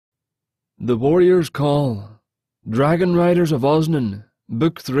The Warrior's Call, Dragon Riders of Osnen,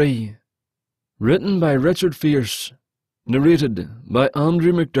 Book 3. Written by Richard Fierce. Narrated by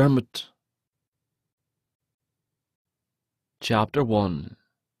Andrew McDermott. Chapter 1.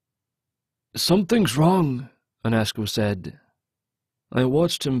 "Something's wrong," Anesco said. I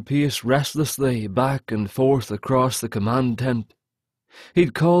watched him pace restlessly back and forth across the command tent.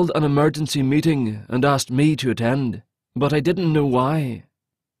 He'd called an emergency meeting and asked me to attend, but I didn't know why.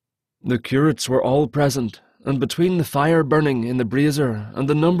 The curates were all present, and between the fire burning in the brazier and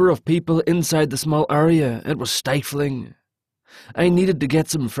the number of people inside the small area, it was stifling. I needed to get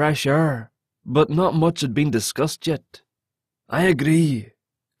some fresh air, but not much had been discussed yet. "I agree,"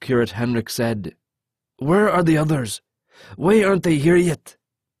 Curate Henrik said. "Where are the others? Why aren't they here yet?"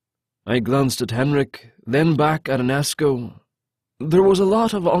 I glanced at Henrik, then back at Anesco. There was a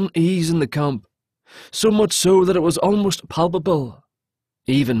lot of unease in the camp, so much so that it was almost palpable.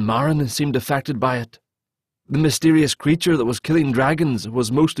 Even Marin seemed affected by it. The mysterious creature that was killing dragons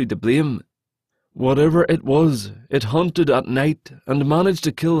was mostly to blame. Whatever it was, it hunted at night and managed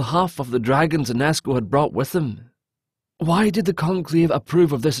to kill half of the dragons Anesco had brought with him. Why did the Conclave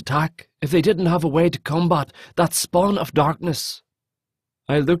approve of this attack if they didn't have a way to combat that spawn of darkness?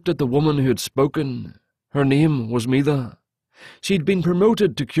 I looked at the woman who had spoken. Her name was Mila. She'd been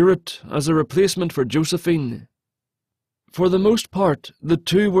promoted to curate as a replacement for Josephine. For the most part, the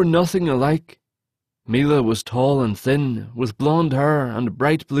two were nothing alike. Mila was tall and thin, with blonde hair and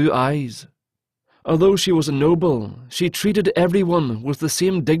bright blue eyes. Although she was a noble, she treated everyone with the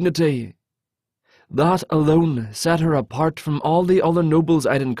same dignity. That alone set her apart from all the other nobles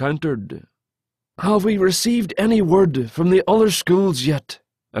I'd encountered. "Have we received any word from the other schools yet?"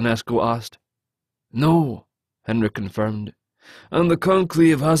 Anesco asked. "No," Henrik confirmed. "And the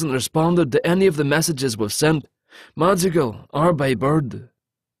Conclave hasn't responded to any of the messages we've sent, magical or by bird."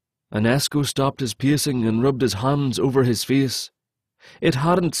 Anesco stopped his pacing and rubbed his hands over his face. It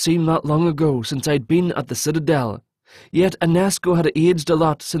hadn't seemed that long ago since I'd been at the Citadel, yet Anesco had aged a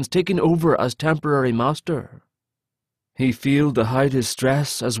lot since taking over as temporary master. He failed to hide his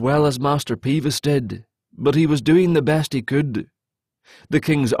stress as well as Master Peeves did, but he was doing the best he could. The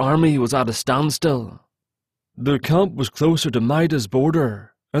king's army was at a standstill. Their camp was closer to Maida's border,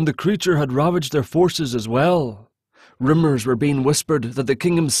 and the creature had ravaged their forces as well. Rumours were being whispered that the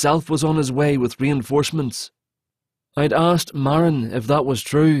king himself was on his way with reinforcements. I'd asked Marin if that was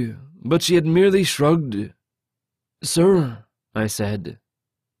true, but she had merely shrugged. "Sir," I said.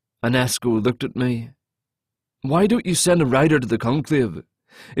 Anesco looked at me. "Why don't you send a rider to the Conclave?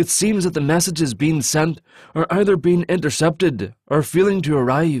 It seems that the messages being sent are either being intercepted or failing to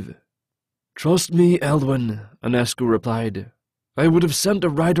arrive." "Trust me, Eldwin," Anesco replied. "I would have sent a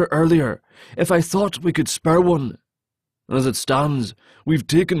rider earlier if I thought we could spare one. As it stands, we've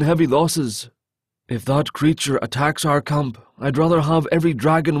taken heavy losses. If that creature attacks our camp, I'd rather have every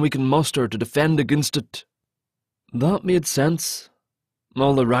dragon we can muster to defend against it." That made sense.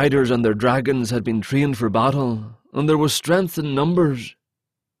 All the riders and their dragons had been trained for battle, and there was strength in numbers.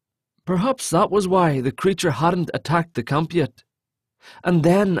 Perhaps that was why the creature hadn't attacked the camp yet. And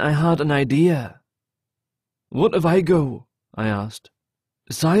then I had an idea. "What if I go?" I asked.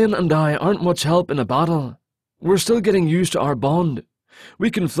 "Sion and I aren't much help in a battle. We're still getting used to our bond.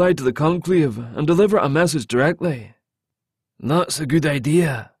 We can fly to the Conclave and deliver a message directly." "That's a good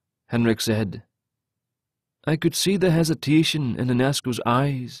idea," Henrik said. I could see the hesitation in Anesco's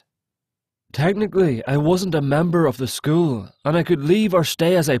eyes. Technically, I wasn't a member of the school, and I could leave or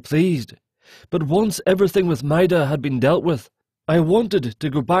stay as I pleased. But once everything with Maida had been dealt with, I wanted to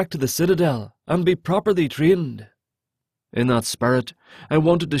go back to the Citadel and be properly trained. In that spirit, I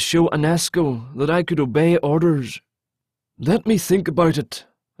wanted to show Anesco that I could obey orders. "Let me think about it,"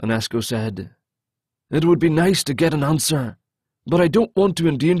 Anesco said. "It would be nice to get an answer, but I don't want to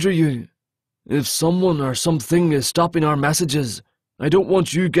endanger you. If someone or something is stopping our messages, I don't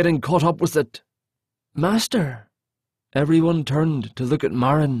want you getting caught up with it." "Master!" Everyone turned to look at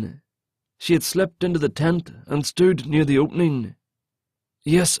Marin. She had slipped into the tent and stood near the opening.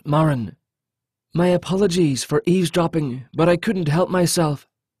 "Yes, Marin." "My apologies for eavesdropping, but I couldn't help myself.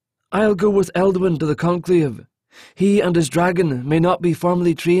 I'll go with Eldwin to the Conclave. He and his dragon may not be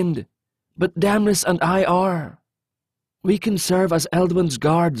formally trained, but Damris and I are. We can serve as Eldwin's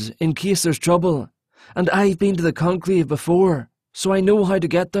guards in case there's trouble, and I've been to the Conclave before, so I know how to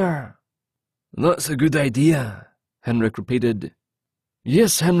get there." "That's a good idea," Henrik repeated.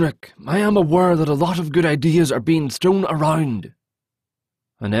 "Yes, Henrik, I am aware that a lot of good ideas are being thrown around."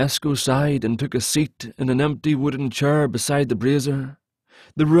 Anesco sighed and took a seat in an empty wooden chair beside the brazier.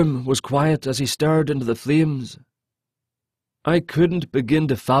 The room was quiet as he stared into the flames. I couldn't begin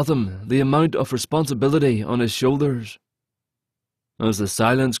to fathom the amount of responsibility on his shoulders. As the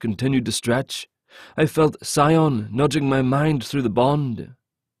silence continued to stretch, I felt Sion nudging my mind through the bond.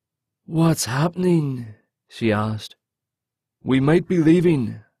 "What's happening?" she asked. "We might be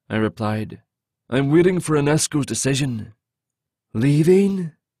leaving," I replied. "I'm waiting for Enesco's decision."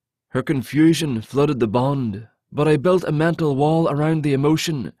 "Leaving?" Her confusion flooded the bond, but I built a mental wall around the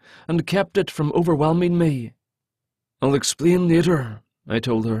emotion and kept it from overwhelming me. "I'll explain later," I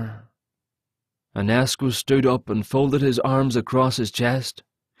told her. Enesco stood up and folded his arms across his chest.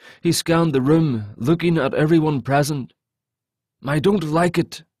 He scanned the room, looking at everyone present. "I don't like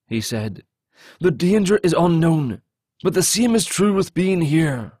it," he said. "The danger is unknown, but the same is true with being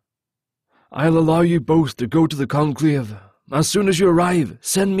here. I'll allow you both to go to the Conclave. As soon as you arrive,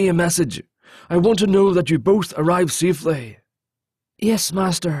 send me a message. I want to know that you both arrive safely." "Yes,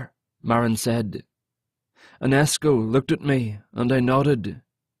 Master," Marin said. Enesco looked at me, and I nodded.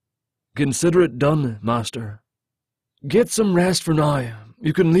 "Consider it done, Master. Get some rest for now.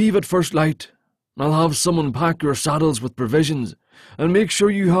 You can leave at first light. I'll have someone pack your saddles with provisions, and make sure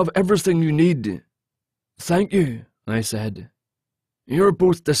you have everything you need." "Thank you," I said. "You're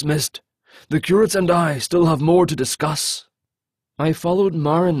both dismissed. The curates and I still have more to discuss." I followed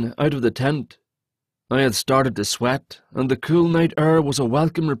Marin out of the tent. I had started to sweat, and the cool night air was a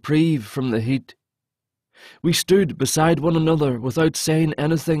welcome reprieve from the heat. We stood beside one another without saying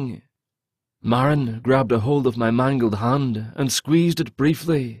anything. Marin grabbed a hold of my mangled hand and squeezed it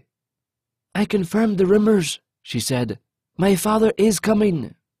briefly. "I confirmed the rumours," she said. "My father is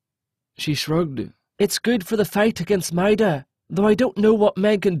coming." She shrugged. "It's good for the fight against Maida, though I don't know what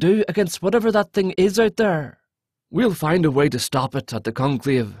Meg can do against whatever that thing is out there." "We'll find a way to stop it at the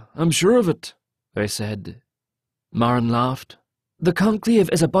Conclave, I'm sure of it," I said. Marin laughed. "The Conclave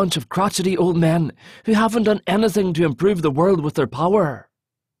is a bunch of crotchety old men who haven't done anything to improve the world with their power."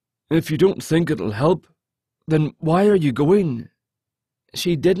 "If you don't think it'll help, then why are you going?"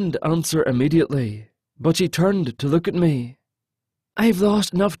 She didn't answer immediately, but she turned to look at me. "I've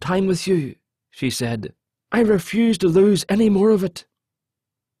lost enough time with you," she said. "I refuse to lose any more of it."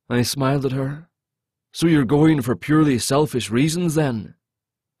 I smiled at her. "So you're going for purely selfish reasons, then?"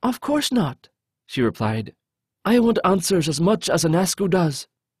 "Of course not," she replied. "I want answers as much as Enesco does.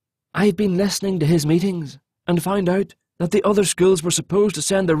 I've been listening to his meetings and found out that the other schools were supposed to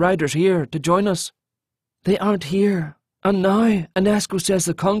send the riders here to join us. They aren't here, and now Enesco says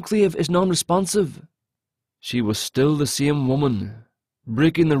the Conclave is non-responsive." She was still the same woman,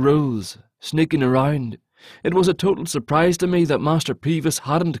 breaking the rules, sneaking around. It was a total surprise to me that Master Peeves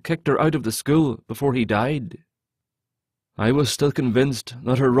hadn't kicked her out of the school before he died. I was still convinced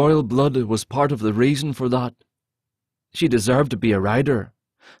that her royal blood was part of the reason for that. She deserved to be a rider,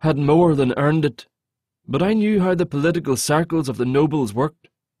 had more than earned it, but I knew how the political circles of the nobles worked.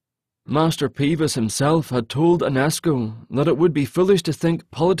 Master Peeves himself had told Enesco that it would be foolish to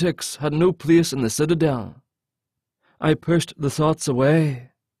think politics had no place in the Citadel. I pushed the thoughts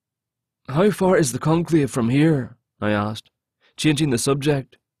away. "How far is the Conclave from here?" I asked, changing the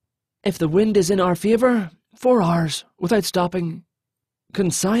subject. "If the wind is in our favour, 4 hours, without stopping." "Can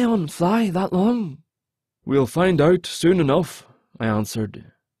Sion fly that long?" "We'll find out soon enough," I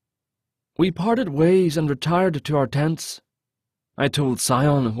answered. We parted ways and retired to our tents. I told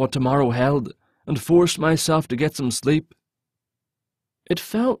Sion what tomorrow held and forced myself to get some sleep. It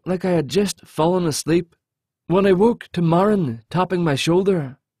felt like I had just fallen asleep when I woke to Marin tapping my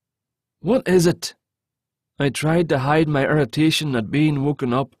shoulder. "What is it?" I tried to hide my irritation at being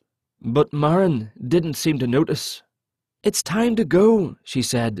woken up, but Marin didn't seem to notice. "It's time to go," she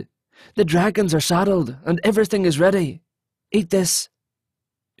said. "The dragons are saddled and everything is ready. Eat this."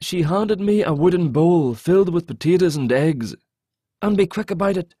 She handed me a wooden bowl filled with potatoes and eggs. "And be quick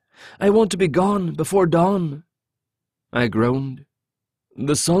about it. I want to be gone before dawn." I groaned.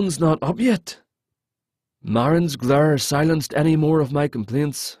 "The sun's not up yet." Marin's glare silenced any more of my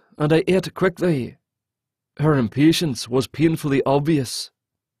complaints, and I ate quickly. Her impatience was painfully obvious.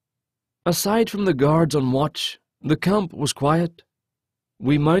 Aside from the guards on watch, the camp was quiet.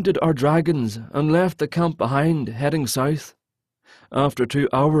 We mounted our dragons and left the camp behind, heading south. After 2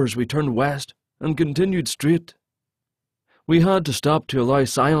 hours we turned west and continued straight. We had to stop to allow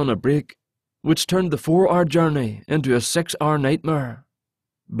Sion a break, which turned the 4-hour journey into a 6-hour nightmare.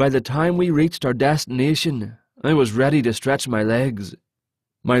 By the time we reached our destination, I was ready to stretch my legs.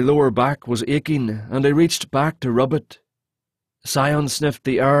 My lower back was aching, and I reached back to rub it. Sion sniffed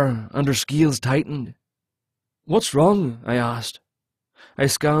the air, and her scales tightened. "What's wrong?" I asked. I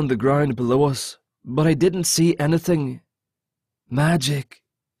scanned the ground below us, but I didn't see anything. "Magic,"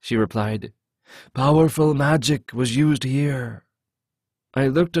 she replied. Powerful magic was used here. I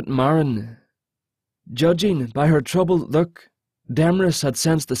looked at Maren. Judging by her troubled look, Demris had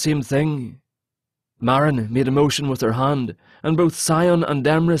sensed the same thing. Maren made a motion with her hand, and both Sion and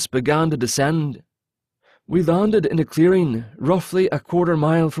Demris began to descend. We landed in a clearing, roughly a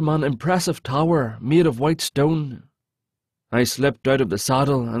quarter-mile from an impressive tower made of white stone. I slipped out of the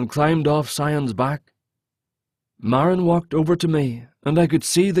saddle and climbed off Sion's back. Maren walked over to me, and I could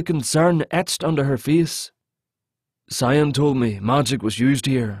see the concern etched onto her face. Sion told me magic was used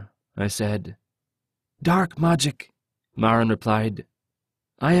here, I said. Dark magic, Maren replied.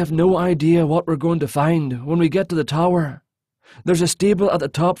 I have no idea what we're going to find when we get to the tower. There's a stable at the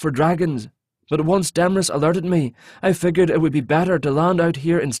top for dragons, but once Demris alerted me, I figured it would be better to land out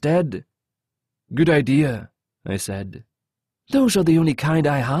here instead. Good idea, I said. Those are the only kind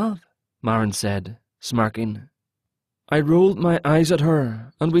I have, Maren said, smirking. I rolled my eyes at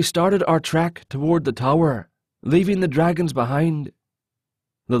her, and we started our trek toward the tower, leaving the dragons behind.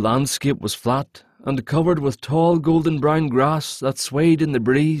 The landscape was flat and covered with tall golden-brown grass that swayed in the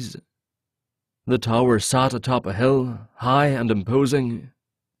breeze. The tower sat atop a hill, high and imposing.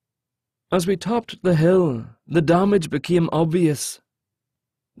 As we topped the hill, the damage became obvious.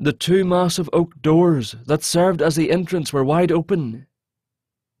 The two massive oak doors that served as the entrance were wide open.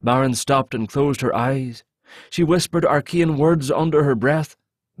 Maren stopped and closed her eyes. She whispered arcane words under her breath,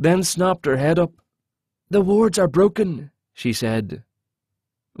 then snapped her head up. The wards are broken, she said.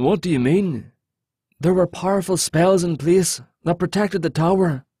 What do you mean? There were powerful spells in place that protected the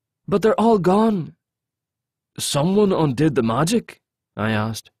tower, but they're all gone. Someone undid the magic? I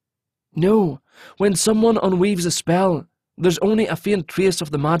asked. No, when someone unweaves a spell, there's only a faint trace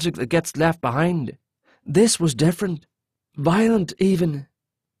of the magic that gets left behind. This was different. Violent, even.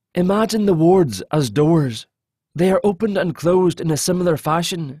 Imagine the wards as doors. They are opened and closed in a similar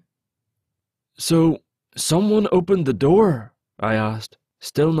fashion. So, someone opened the door? I asked,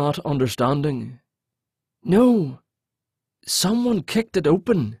 still not understanding. No. Someone kicked it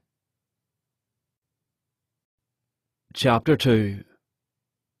open. Chapter 2.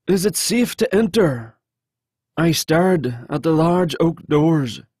 Is it safe to enter? I stared at the large oak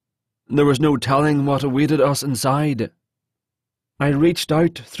doors. There was no telling what awaited us inside. I reached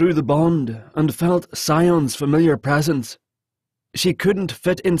out through the bond and felt Sion's familiar presence. She couldn't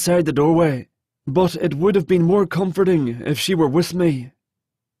fit inside the doorway, but it would have been more comforting if she were with me.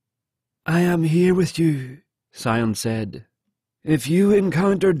 I am here with you, Sion said. If you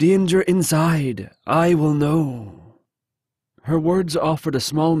encounter danger inside, I will know. Her words offered a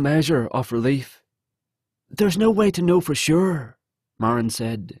small measure of relief. There's no way to know for sure, Maren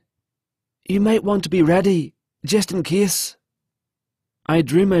said. You might want to be ready, just in case. I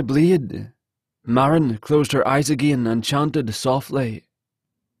drew my blade. Maren closed her eyes again and chanted softly.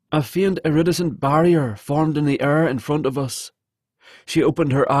 A faint iridescent barrier formed in the air in front of us. She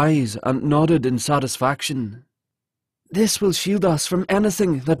opened her eyes and nodded in satisfaction. This will shield us from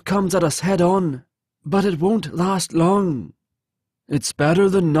anything that comes at us head-on, but it won't last long. It's better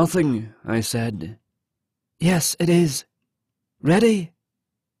than nothing, I said. Yes, it is. Ready?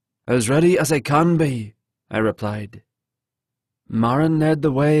 As ready as I can be, I replied. Maren led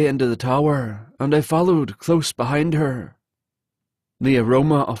the way into the tower, and I followed close behind her. The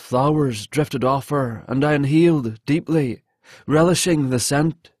aroma of flowers drifted off her, and I inhaled deeply, relishing the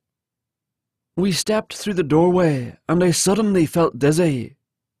scent. We stepped through the doorway, and I suddenly felt dizzy.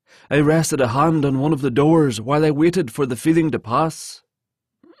 I rested a hand on one of the doors while I waited for the feeling to pass.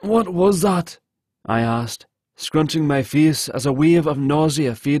 What was that? I asked, scrunching my face as a wave of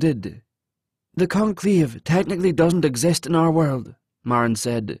nausea faded. The Conclave technically doesn't exist in our world, Maren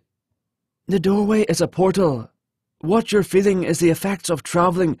said. The doorway is a portal. What you're feeling is the effects of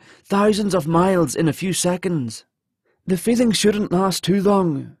travelling thousands of miles in a few seconds. The feeling shouldn't last too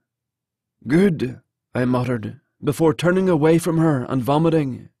long. Good, I muttered, before turning away from her and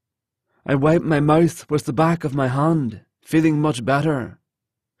vomiting. I wiped my mouth with the back of my hand, feeling much better.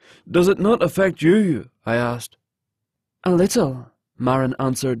 Does it not affect you? I asked. A little, Maren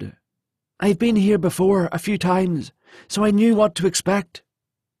answered. I've been here before a few times, so I knew what to expect.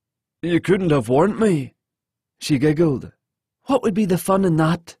 You couldn't have warned me, she giggled. What would be the fun in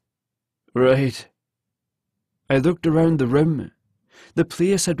that? Right. I looked around the room. The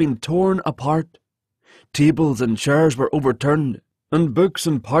place had been torn apart. Tables and chairs were overturned, and books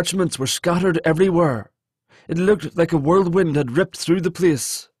and parchments were scattered everywhere. It looked like a whirlwind had ripped through the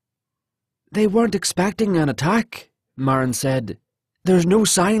place. They weren't expecting an attack, Maren said. There's no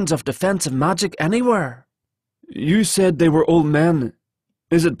signs of defensive magic anywhere. You said they were old men.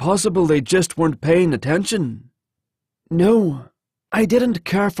 Is it possible they just weren't paying attention? No, I didn't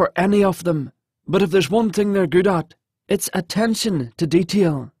care for any of them, But if there's one thing they're good at, it's attention to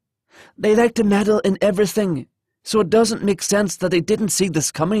detail. They like to meddle in everything, so it doesn't make sense that they didn't see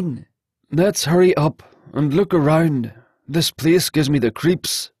this coming." "Let's hurry up and look around. This place gives me the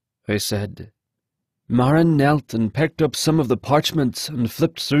creeps," I said. Maren knelt and picked up some of the parchments and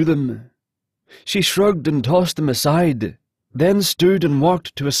flipped through them. She shrugged and tossed them aside, then stood and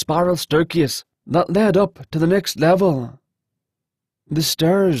walked to a spiral staircase that led up to the next level. The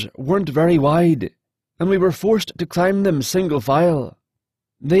stairs weren't very wide, and we were forced to climb them single file.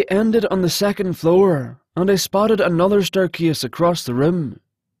 They ended on the second floor, and I spotted another staircase across the room.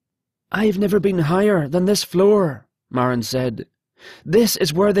 "I've never been higher than this floor," Maren said. "This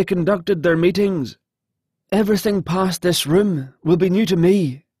is where they conducted their meetings. Everything past this room will be new to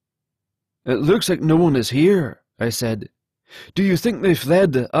me." "It looks like no one is here," I said. "Do you think they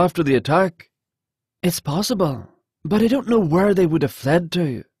fled after the attack?" "It's possible, but I don't know where they would have fled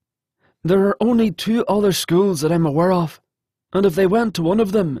to. There are only 2 other schools that I'm aware of, and if they went to one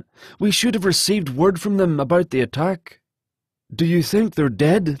of them, we should have received word from them about the attack." "Do you think they're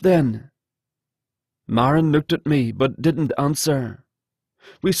dead, then?" Maren looked at me, but didn't answer.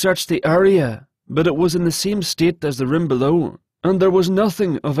 We searched the area, but it was in the same state as the room below, and there was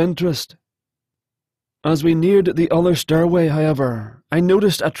nothing of interest. As we neared the other stairway, however, I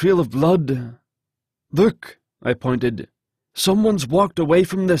noticed a trail of blood. "Look," I pointed. "Someone's walked away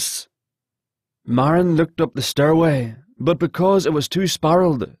from this." Maren looked up the stairway, but because it was too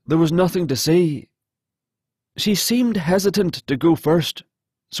spiraled, there was nothing to see. She seemed hesitant to go first,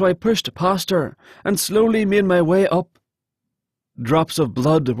 so I pushed past her and slowly made my way up. Drops of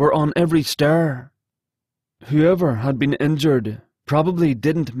blood were on every stair. Whoever had been injured probably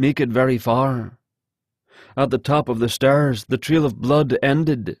didn't make it very far. At the top of the stairs, the trail of blood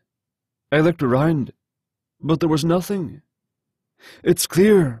ended. I looked around, but there was nothing. "It's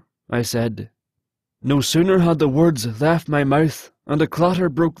clear," I said. No sooner had the words left my mouth, and a clatter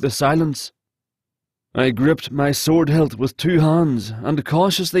broke the silence. I gripped my sword hilt with 2 hands and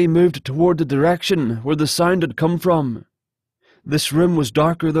cautiously moved toward the direction where the sound had come from. This room was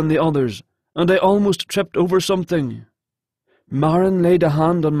darker than the others, and I almost tripped over something. Maren laid a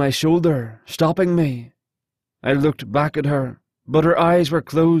hand on my shoulder, stopping me. I looked back at her, but her eyes were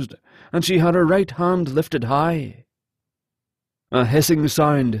closed, and she had her right hand lifted high. A hissing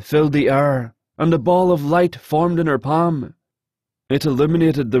sound filled the air, and a ball of light formed in her palm. It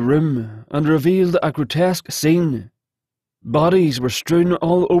illuminated the room and revealed a grotesque scene. Bodies were strewn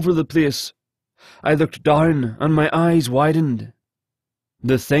all over the place. I looked down, and my eyes widened.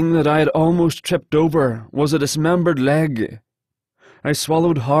 The thing that I had almost tripped over was a dismembered leg. I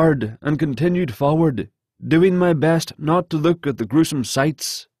swallowed hard and continued forward, doing my best not to look at the gruesome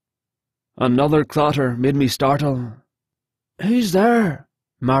sights. Another clatter made me startle. "Who's there?"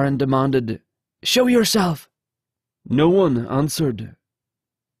 Maren demanded. "Show yourself!" No one answered.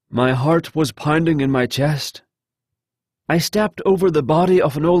 My heart was pounding in my chest. I stepped over the body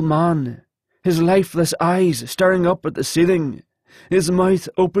of an old man, his lifeless eyes staring up at the ceiling, his mouth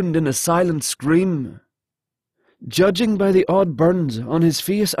opened in a silent scream. Judging by the odd burns on his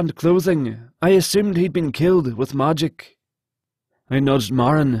face and clothing, I assumed he'd been killed with magic. I nudged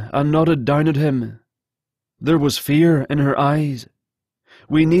Maren and nodded down at him. There was fear in her eyes.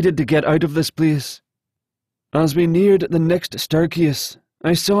 We needed to get out of this place. As we neared the next staircase,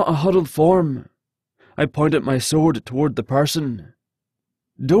 I saw a huddled form. I pointed my sword toward the person.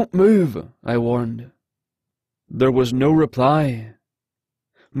 "Don't move," I warned. There was no reply.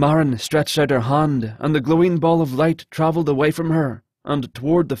 Maren stretched out her hand, and the glowing ball of light travelled away from her and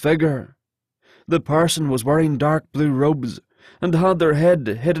toward the figure. The person was wearing dark blue robes and had their head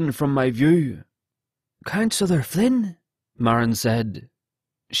hidden from my view. "Councillor Flynn," Maren said.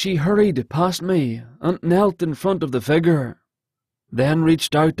 She hurried past me and knelt in front of the figure, then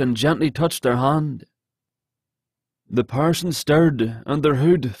reached out and gently touched their hand. The person stirred and their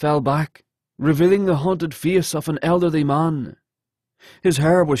hood fell back, revealing the haunted face of an elderly man. His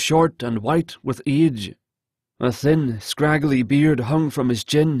hair was short and white with age. A thin, scraggly beard hung from his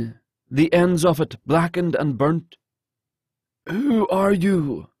chin, the ends of it blackened and burnt. "Who are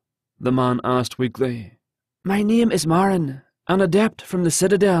you?" the man asked weakly. "My name is Maren, an adept from the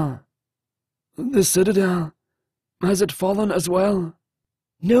Citadel." "The Citadel? Has it fallen as well?"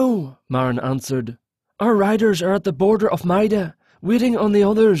 "No," Maren answered. "Our riders are at the border of Maida, waiting on the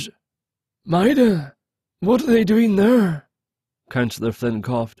others." "Maida? What are they doing there?" Councillor Flynn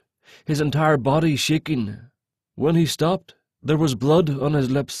coughed, his entire body shaking. When he stopped, there was blood on his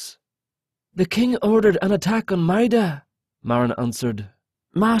lips. "The king ordered an attack on Maida," Maren answered.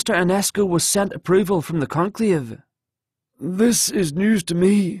 "Master Enesco was sent approval from the Conclave." "This is news to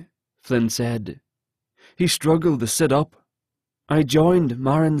me," Flynn said. He struggled to sit up. I joined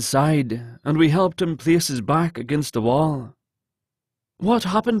Marin's side, and we helped him place his back against the wall. "What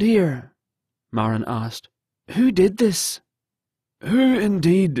happened here?" Marin asked. "Who did this?" "Who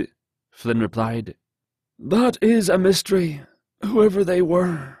indeed?" Flynn replied. "That is a mystery, whoever they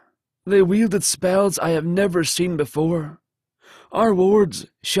were. They wielded spells I have never seen before. Our wards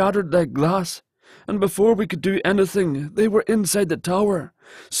shattered like glass, and before we could do anything, they were inside the tower,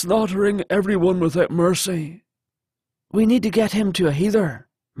 slaughtering everyone without mercy." "We need to get him to a healer,"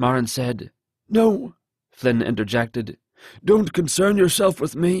 Marin said. "No," Flynn interjected. "Don't concern yourself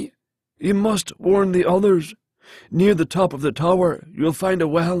with me. You must warn the others. Near the top of the tower, you'll find a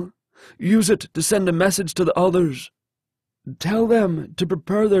well. Use it to send a message to the others. Tell them to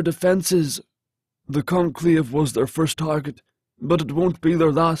prepare their defences. The Conclave was their first target, but it won't be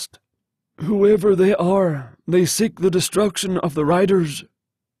their last. Whoever they are, they seek the destruction of the Riders."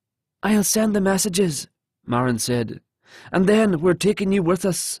 "I'll send the messages," Marin said, "and then we're taking you with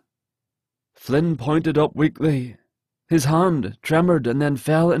us." Flynn pointed up weakly. His hand trembled and then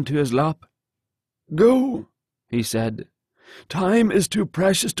fell into his lap. "Go," he said. "Time is too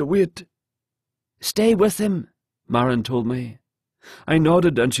precious to wait." "Stay with him," Marin told me. I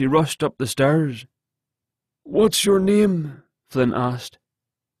nodded and she rushed up the stairs. "What's your name?" Flynn asked.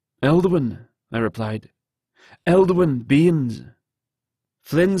 "Eldwin," I replied. "Eldwin Baines."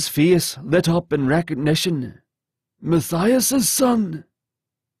 Flynn's face lit up in recognition. "Matthias's son?"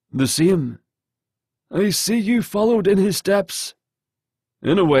 "The same." "I see you followed in his steps."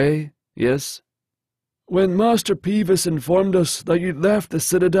 "In a way, yes." "When Master Peeves informed us that you'd left the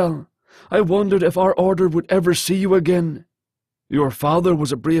Citadel, I wondered if our order would ever see you again. Your father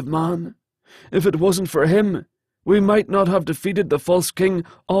was a brave man. If it wasn't for him, we might not have defeated the false king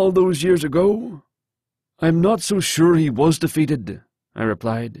all those years ago." "I'm not so sure he was defeated," I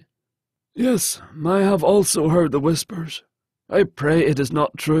replied. "Yes, I have also heard the whispers. I pray it is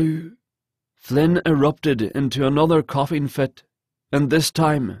not true." Flynn erupted into another coughing fit, and this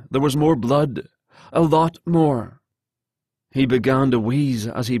time there was more blood, a lot more. He began to wheeze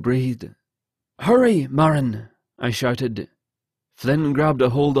as he breathed. "Hurry, Marin!" I shouted. Flynn grabbed a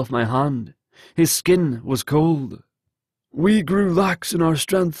hold of my hand. His skin was cold. "We grew lax in our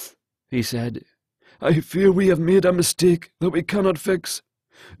strength," he said. "I fear we have made a mistake that we cannot fix.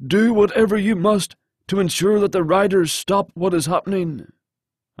 Do whatever you must to ensure that the Riders stop what is happening."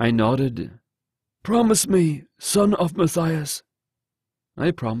 I nodded. "Promise me, son of Matthias."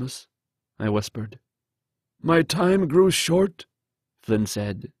 "I promise," I whispered. "My time grows short," Flynn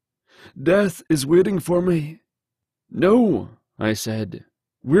said. "Death is waiting for me." "No," I said.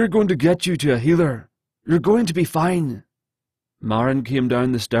 "We're going to get you to a healer. You're going to be fine." Marin came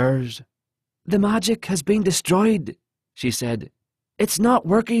down the stairs. "The magic has been destroyed," she said. "It's not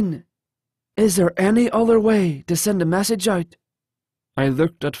working. Is there any other way to send a message out?" I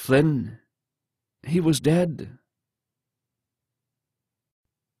looked at Flynn. He was dead.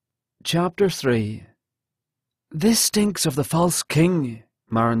 Chapter 3. "This stinks of the false king,"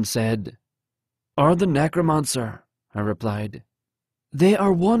 Marin said. "Or the necromancer," I replied. "They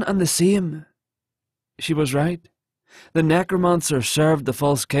are one and the same." She was right. The necromancer served the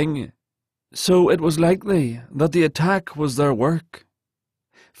false king, so it was likely that the attack was their work.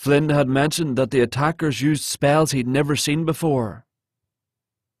 Flynn had mentioned that the attackers used spells he'd never seen before.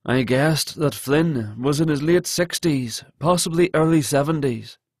 I guessed that Flynn was in his late 60s, possibly early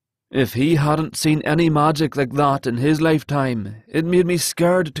 70s. If he hadn't seen any magic like that in his lifetime, it made me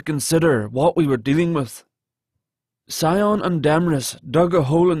scared to consider what we were dealing with. Sion and Demris dug a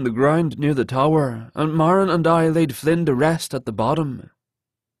hole in the ground near the tower, and Marin and I laid Flynn to rest at the bottom.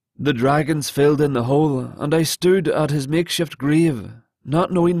 The dragons filled in the hole, and I stood at his makeshift grave,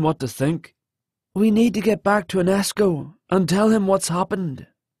 not knowing what to think. "We need to get back to Enesco and tell him what's happened."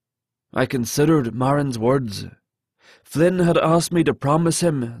 I considered Marin's words. Flynn had asked me to promise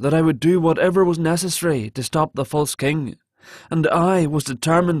him that I would do whatever was necessary to stop the false king, and I was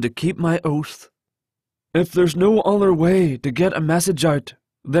determined to keep my oath. "If there's no other way to get a message out,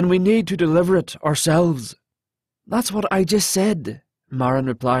 then we need to deliver it ourselves." "That's what I just said," Marin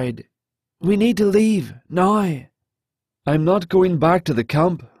replied. "We need to leave, now." "I'm not going back to the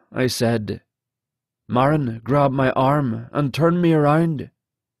camp," I said. Marin grabbed my arm and turned me around.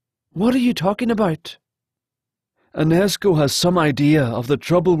 "What are you talking about?" "Enesco has some idea of the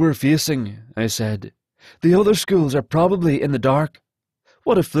trouble we're facing," I said. "The other schools are probably in the dark.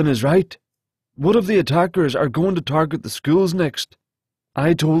 What if Flynn is right? What if the attackers are going to target the schools next?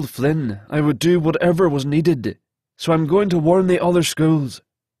 I told Flynn I would do whatever was needed, so I'm going to warn the other schools.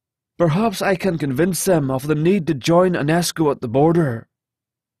 Perhaps I can convince them of the need to join Enesco at the border."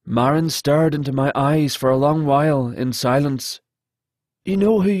 Marin stared into my eyes for a long while in silence. "You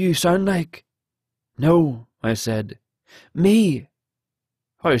know who you sound like?" "No," I said. "Me."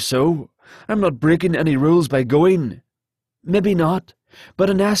 "How so? I'm not breaking any rules by going." "Maybe not, but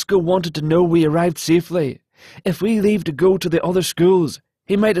Inesco wanted to know we arrived safely. If we leave to go to the other schools,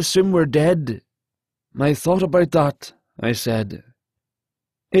 he might assume we're dead." "I thought about that," I said.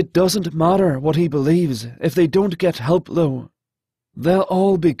 "It doesn't matter what he believes if they don't get help, though. They'll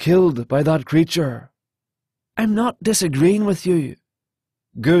all be killed by that creature." "I'm not disagreeing with you."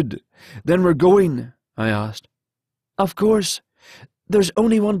 "Good. Then we're going," I asked. "Of course. There's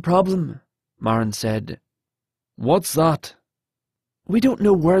only one problem," Marin said. "What's that?" "We don't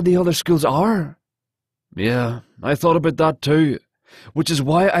know where the other schools are." "Yeah, I thought about that too, which is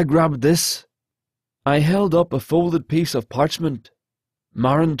why I grabbed this." I held up a folded piece of parchment.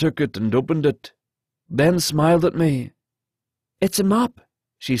 Marin took it and opened it, then smiled at me. "It's a map,"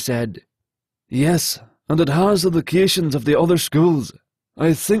 she said. "Yes, and it has the locations of the other schools.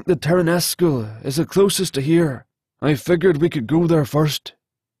 I think the Terraness school is the closest to here. I figured we could go there first."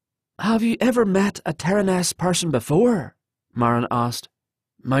 "Have you ever met a Terraness person before?" Marin asked.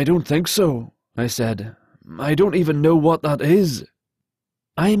 "I don't think so," I said. "I don't even know what that is."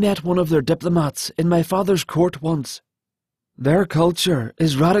 "I met one of their diplomats in my father's court once. Their culture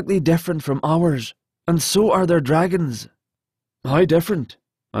is radically different from ours, and so are their dragons." "How different?"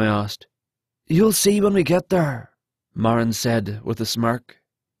 I asked. "You'll see when we get there," Marin said with a smirk.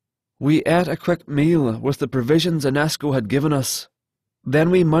 We ate a quick meal with the provisions Inesco had given us.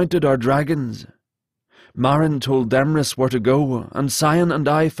 Then we mounted our dragons. Marin told Demris where to go, and Sion and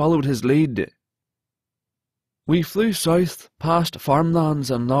I followed his lead. We flew south past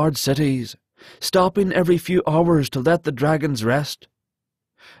farmlands and large cities, stopping every few hours to let the dragons rest.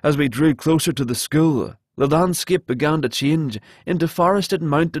 As we drew closer to the school, the landscape began to change into forested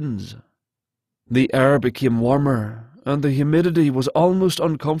mountains. The air became warmer, and the humidity was almost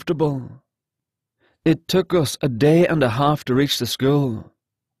uncomfortable. It took us a day and a half to reach the school.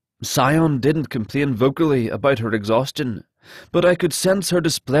 Sion didn't complain vocally about her exhaustion, but I could sense her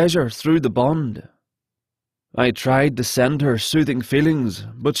displeasure through the bond. I tried to send her soothing feelings,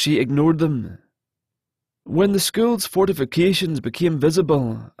 but she ignored them. When the school's fortifications became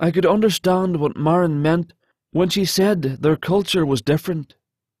visible, I could understand what Marin meant when she said their culture was different.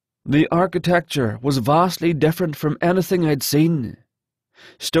 The architecture was vastly different from anything I'd seen.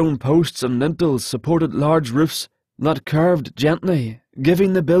 Stone posts and lintels supported large roofs that curved gently,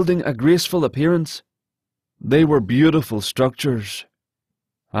 giving the building a graceful appearance. They were beautiful structures.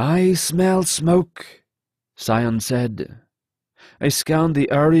 "I smell smoke," Sion said. I scanned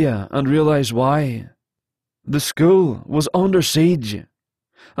the area and realized why. The school was under siege.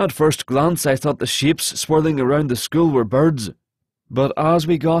 At first glance I thought the shapes swirling around the school were birds, but as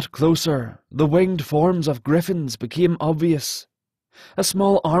we got closer, the winged forms of griffins became obvious. A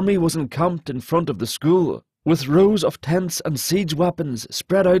small army was encamped in front of the school, with rows of tents and siege weapons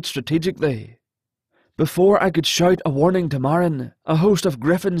spread out strategically. Before I could shout a warning to Marin, a host of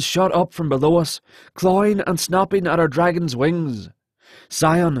griffins shot up from below us, clawing and snapping at our dragon's wings.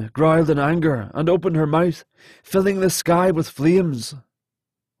 Sion growled in anger and opened her mouth, filling the sky with flames.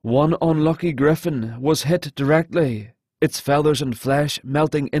 One unlucky griffin was hit directly, its feathers and flesh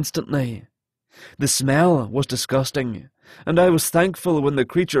melting instantly. The smell was disgusting, and I was thankful when the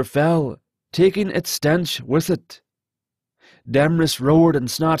creature fell, taking its stench with it. Demris roared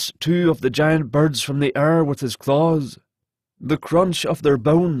and snatched two of the giant birds from the air with his claws. The crunch of their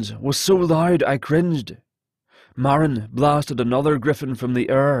bones was so loud I cringed. Marin blasted another griffin from the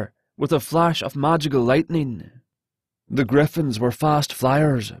air with a flash of magical lightning. The griffins were fast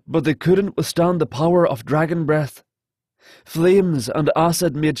flyers, but they couldn't withstand the power of dragon breath. Flames and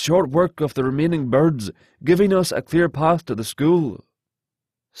acid made short work of the remaining birds, giving us a clear path to the school.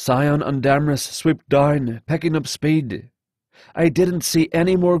 Sion and Demris swooped down, picking up speed. I didn't see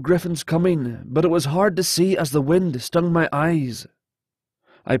any more griffins coming, but it was hard to see as the wind stung my eyes.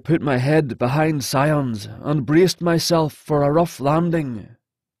 I put my head behind Sion's and braced myself for a rough landing.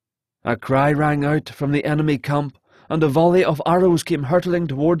 A cry rang out from the enemy camp, and a volley of arrows came hurtling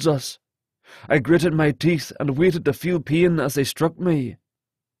towards us. I gritted my teeth and waited to feel pain as they struck me.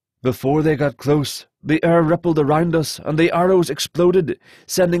 Before they got close, the air rippled around us and the arrows exploded,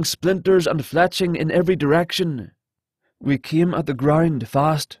 sending splinters and fletching in every direction. We came at the ground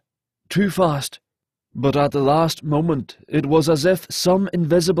fast, too fast, but at the last moment it was as if some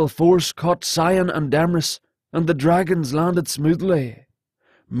invisible force caught Sion and Demris, and the dragons landed smoothly.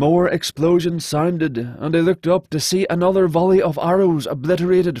 More explosions sounded, and I looked up to see another volley of arrows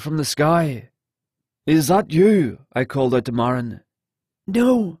obliterated from the sky. "Is that you?" I called out to Marin.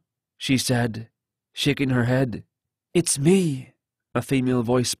 "No," she said, shaking her head. "It's me," a female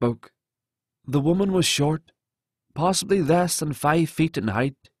voice spoke. The woman was short, possibly less than 5 feet in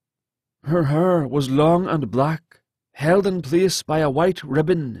height. Her hair was long and black, held in place by a white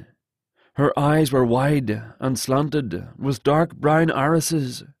ribbon. Her eyes were wide and slanted, with dark brown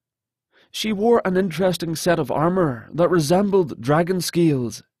irises. She wore an interesting set of armour that resembled dragon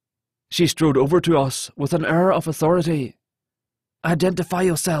scales. She strode over to us with an air of authority. "Identify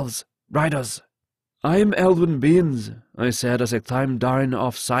yourselves, riders." "I am Eldwin Baines," I said as I climbed down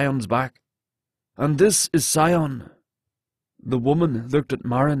off Sion's back. "And this is Sion." The woman looked at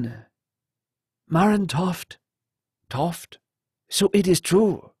Marin. "Marin Toft." "Toft? So it is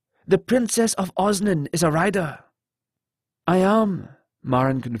true. The Princess of Osnen is a rider." "I am,"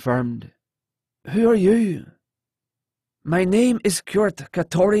 Marin confirmed. "Who are you?" "My name is Kurt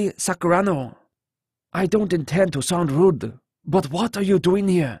Katori Sakurano. I don't intend to sound rude, but what are you doing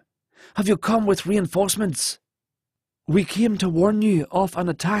here? Have you come with reinforcements?" "We came to warn you of an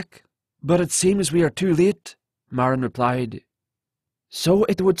attack, but it seems we are too late," Marin replied. "So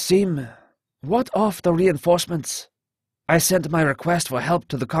it would seem. What of the reinforcements? I sent my request for help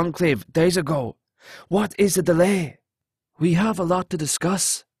to the Conclave days ago. What is the delay?" "We have a lot to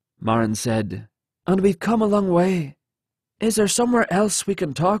discuss," Marin said, "and we've come a long way. Is there somewhere else we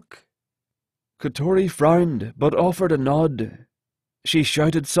can talk?" Katori frowned, but offered a nod. She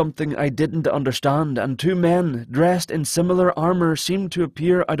shouted something I didn't understand, and 2 men, dressed in similar armour, seemed to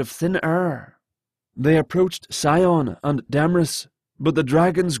appear out of thin air. They approached Sion and Demris, but the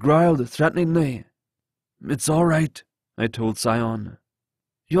dragons growled threateningly. "It's all right," I told Sion.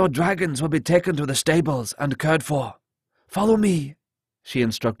 "Your dragons will be taken to the stables and cared for. Follow me," she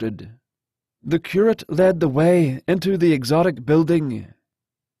instructed. The curate led the way into the exotic building.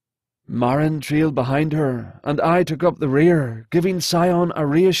 Marin trailed behind her, and I took up the rear, giving Sion a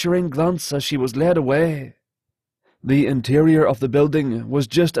reassuring glance as she was led away. The interior of the building was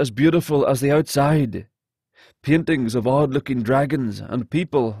just as beautiful as the outside. Paintings of odd-looking dragons and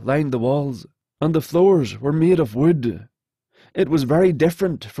people lined the walls, and the floors were made of wood. It was very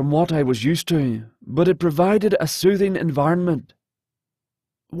different from what I was used to, but it provided a soothing environment.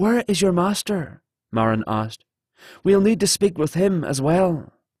 "Where is your master?" Marin asked. "We'll need to speak with him as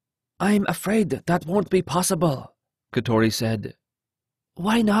well." "I'm afraid that won't be possible," Katori said.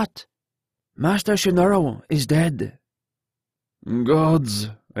 "Why not?" "Master Shinaro is dead." "Gods,"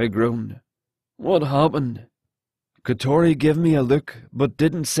 I groaned. "What happened?" Katori gave me a look, but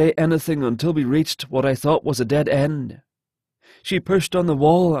didn't say anything until we reached what I thought was a dead end. She pushed on the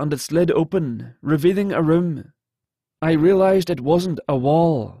wall and it slid open, revealing a room. I realized it wasn't a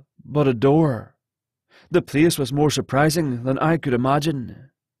wall, but a door. The place was more surprising than I could imagine.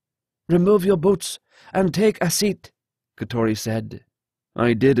 "Remove your boots and take a seat," Katori said.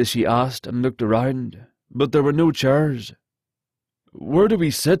 I did as she asked and looked around, but there were no chairs. "Where do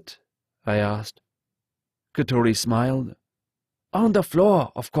we sit?" I asked. Katori smiled. "On the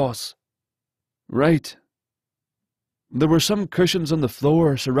floor, of course." "Right." There were some cushions on the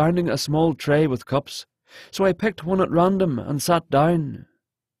floor surrounding a small tray with cups, so I picked one at random and sat down.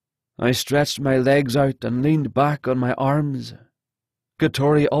 I stretched my legs out and leaned back on my arms.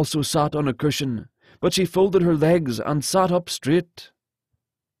 Katori also sat on a cushion, but she folded her legs and sat up straight.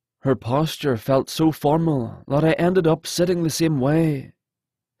 Her posture felt so formal that I ended up sitting the same way.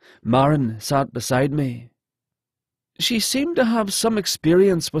 Marin sat beside me. She seemed to have some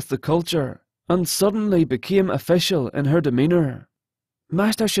experience with the culture, and suddenly became official in her demeanour.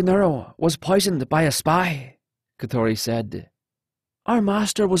 "Master Shinaro was poisoned by a spy," Katori said. "Our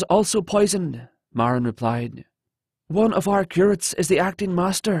master was also poisoned," Marin replied. "One of our curates is the acting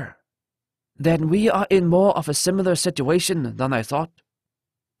master." "Then we are in more of a similar situation than I thought.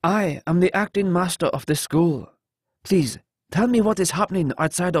 I am the acting master of this school. Please, tell me what is happening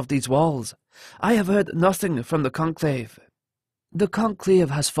outside of these walls. I have heard nothing from the Conclave." "The Conclave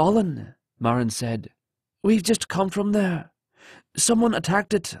has fallen," Marin said. "We've just come from there. Someone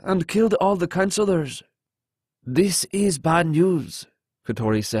attacked it and killed all the councillors." "This is bad news,"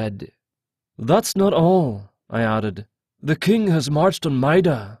 Katori said. "That's not all," I added. "The king has marched on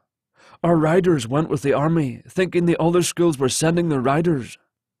Maida. Our riders went with the army, thinking the other schools were sending their riders.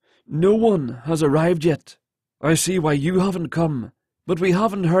 No one has arrived yet. I see why you haven't come, but we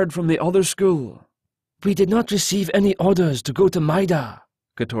haven't heard from the other school." "We did not receive any orders to go to Maida,"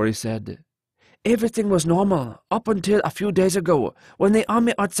 Katori said. "Everything was normal up until a few days ago when the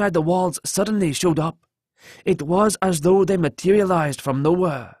army outside the walls suddenly showed up. It was as though they materialized from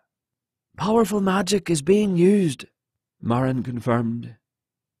nowhere." "Powerful magic is being used," Marin confirmed.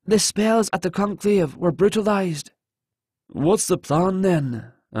 "The spells at the Conclave were brutalized." "What's the plan,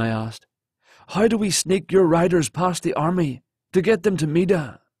 then?" I asked. "How do we sneak your riders past the army to get them to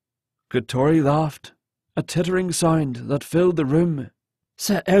Mida?" Katori laughed, a tittering sound that filled the room.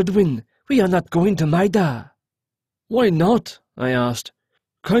 "Sir Eldwin, we are not going to Mida." "Why not?" I asked.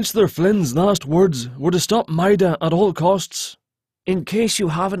 "Councillor Flynn's last words were to stop Mida at all costs." "In case you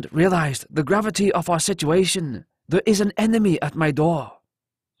haven't realized the gravity of our situation, there is an enemy at my door."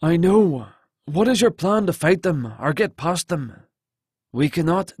 "I know. What is your plan to fight them or get past them?" "We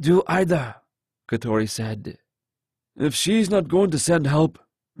cannot do either," Katori said. "If she's not going to send help,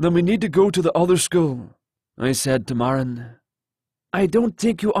 then we need to go to the other school," I said to Marin. "I don't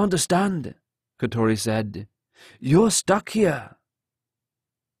think you understand," Katori said. "You're stuck here."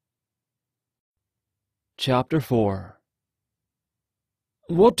 Chapter 4.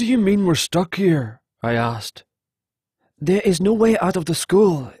 "What do you mean we're stuck here?" I asked. "There is no way out of the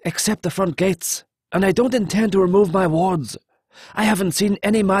school except the front gates, and I don't intend to remove my wards. I haven't seen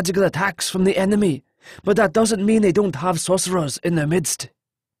any magical attacks from the enemy, but that doesn't mean they don't have sorcerers in their midst.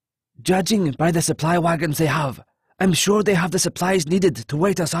 Judging by the supply wagons they have, I'm sure they have the supplies needed to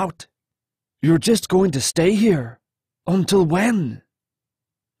wait us out." "You're just going to stay here? Until when?"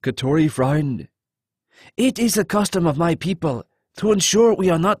 Katori frowned. "It is the custom of my people to ensure we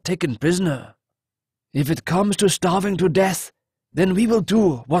are not taken prisoner. If it comes to starving to death, then we will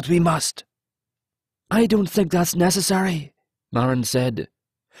do what we must." "I don't think that's necessary," Marin said.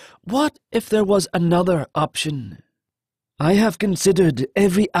 "What if there was another option?" "I have considered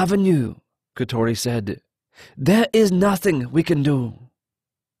every avenue," Katori said. "There is nothing we can do."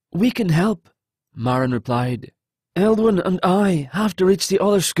 "We can help," Marin replied. "Eldwin and I have to reach the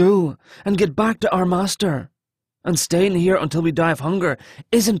other school and get back to our master, and staying here until we die of hunger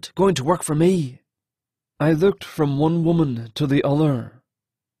isn't going to work for me." I looked from one woman to the other.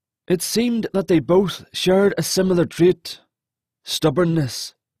 It seemed that they both shared a similar trait: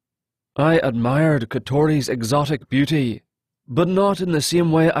 stubbornness. I admired Katori's exotic beauty, but not in the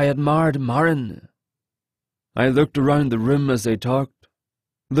same way I admired Marin. I looked around the room as they talked.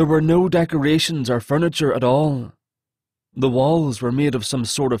 There were no decorations or furniture at all. The walls were made of some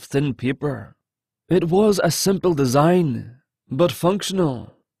sort of thin paper. It was a simple design, but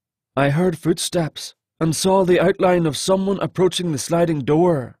functional. I heard footsteps and saw the outline of someone approaching the sliding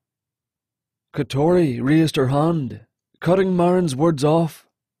door. Katori raised her hand, cutting Marin's words off.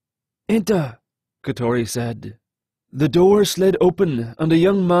 "Enter," Katori said. The door slid open and a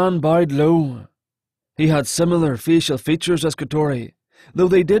young man bowed low. He had similar facial features as Katori, though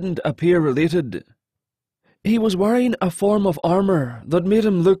they didn't appear related. He was wearing a form of armour that made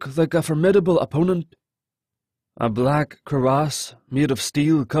him look like a formidable opponent. A black cuirass made of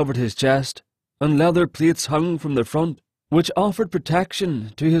steel covered his chest, and leather plates hung from the front, which offered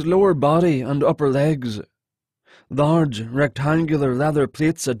protection to his lower body and upper legs. Large rectangular leather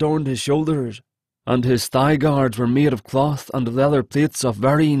plates adorned his shoulders, and his thigh guards were made of cloth and leather plates of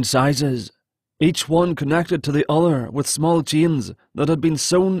varying sizes, each one connected to the other with small chains that had been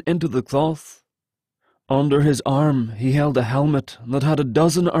sewn into the cloth. Under his arm he held a helmet that had a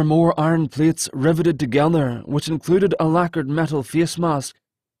dozen or more iron plates riveted together, which included a lacquered metal face mask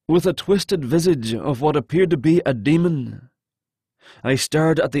with a twisted visage of what appeared to be a demon. I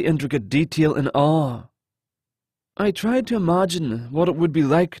stared at the intricate detail in awe. I tried to imagine what it would be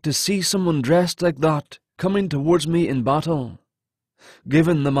like to see someone dressed like that coming towards me in battle.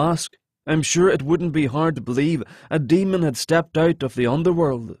 Given the mask, I'm sure it wouldn't be hard to believe a demon had stepped out of the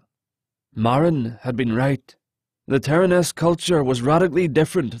underworld. Marin had been right. The Terranese culture was radically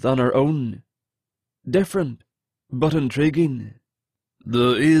different than our own. Different, but intriguing.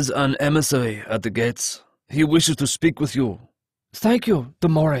 "There is an emissary at the gates. He wishes to speak with you." "Thank you,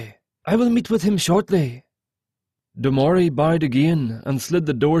 Domori. I will meet with him shortly." Domori bowed again and slid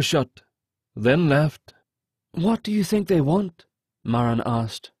the door shut, then left. "What do you think they want?" Marin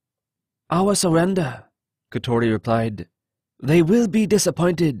asked. "Our surrender," Katori replied. "They will be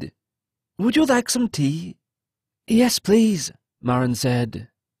disappointed. Would you like some tea?" "Yes, please," Marin said.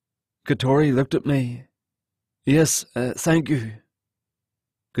 Katori looked at me. "Yes, thank you."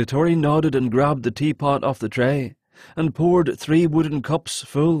 Katori nodded and grabbed the teapot off the tray and poured 3 wooden cups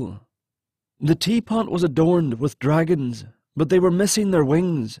full. The teapot was adorned with dragons, but they were missing their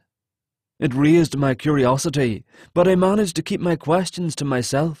wings. It raised my curiosity, but I managed to keep my questions to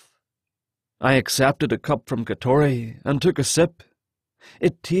myself. I accepted a cup from Katori and took a sip.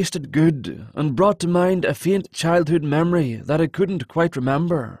 It tasted good and brought to mind a faint childhood memory that I couldn't quite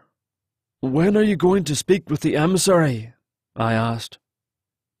remember. "When are you going to speak with the emissary?" I asked.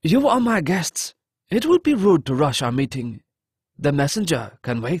 "You are my guests. It would be rude to rush our meeting. The messenger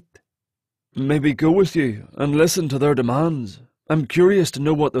can wait." Maybe go with you and listen to their demands. I'm curious to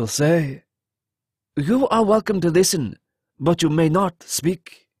know what they'll say. You are welcome to listen, but you may not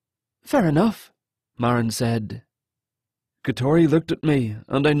speak. Fair enough, Marin said. Katori looked at me,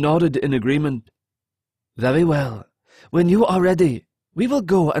 and I nodded in agreement. Very well. When you are ready, we will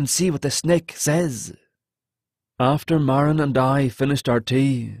go and see what the snake says. After Marin and I finished our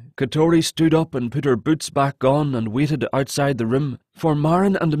tea, Katori stood up and put her boots back on and waited outside the room for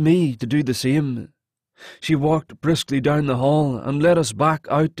Marin and me to do the same. She walked briskly down the hall and led us back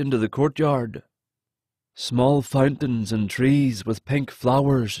out into the courtyard. Small fountains and trees with pink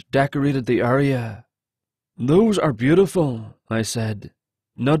flowers decorated the area. Those are beautiful, I said,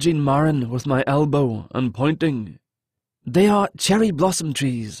 nudging Marin with my elbow and pointing. They are cherry blossom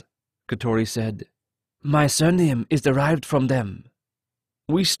trees, Katori said. My surname is derived from them.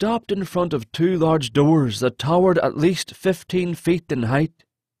 We stopped in front of 2 large doors that towered at least 15 feet in height.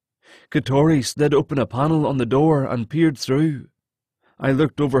 Katori slid open a panel on the door and peered through. I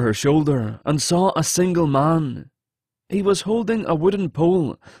looked over her shoulder and saw a single man. He was holding a wooden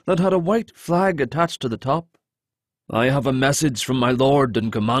pole that had a white flag attached to the top. I have a message from my lord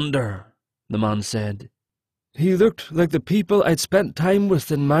and commander, the man said. He looked like the people I'd spent time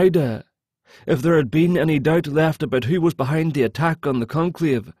with in Maida. If there had been any doubt left about who was behind the attack on the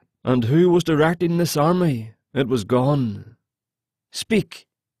Conclave and who was directing this army, it was gone. Speak,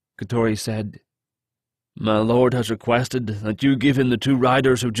 Katori said. My lord has requested that you give him the 2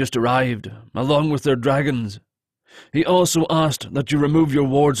 riders who've just arrived, along with their dragons. He also asked that you remove your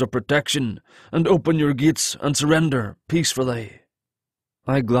wards of protection and open your gates and surrender peacefully.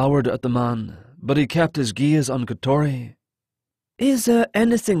 I glowered at the man, but he kept his gaze on Katori. Is there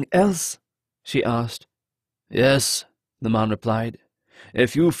anything else? She asked. Yes, the man replied.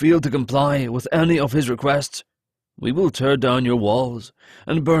 If you fail to comply with any of his requests, we will tear down your walls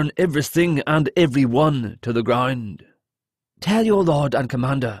and burn everything and everyone to the ground. Tell your lord and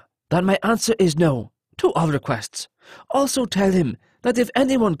commander that my answer is no to all requests. Also tell him that if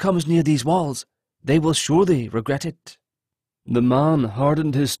anyone comes near these walls, they will surely regret it. The man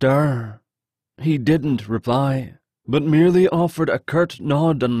hardened his stare. He didn't reply, but merely offered a curt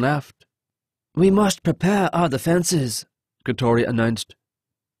nod and left. We must prepare our defences, Katori announced.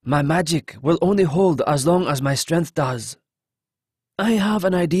 My magic will only hold as long as my strength does. I have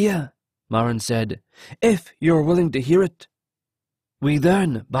an idea, Marin said, if you're willing to hear it. We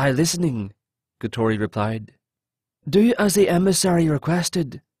learn by listening, Katori replied. Do as the emissary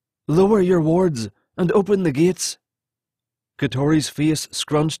requested. Lower your wards and open the gates. Katori's face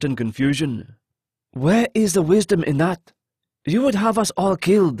scrunched in confusion. Where is the wisdom in that? You would have us all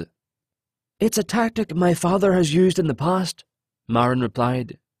killed. It's a tactic my father has used in the past, Marin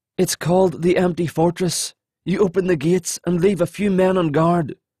replied. It's called the empty fortress. You open the gates and leave a few men on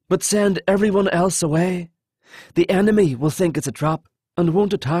guard, but send everyone else away. The enemy will think it's a trap and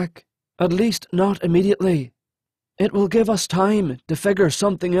won't attack, at least not immediately. It will give us time to figure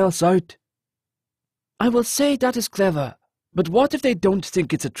something else out. I will say that is clever, but what if they don't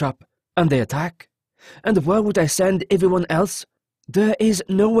think it's a trap and they attack? And where would I send everyone else? There is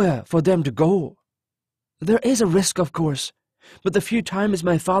nowhere for them to go. There is a risk, of course, but the few times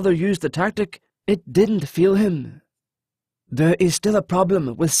my father used the tactic, it didn't fail him. There is still a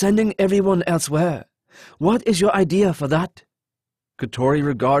problem with sending everyone elsewhere. What is your idea for that? Katori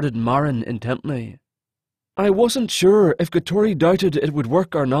regarded Marin intently. I wasn't sure if Katori doubted it would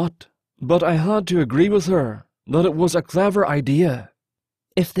work or not, but I had to agree with her that it was a clever idea.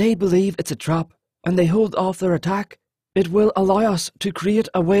 If they believe it's a trap and they hold off their attack, it will allow us to create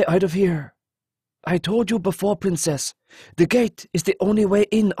a way out of here. I told you before, Princess, the gate is the only way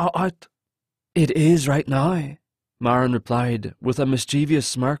in or out. It is right now, Marin replied with a mischievous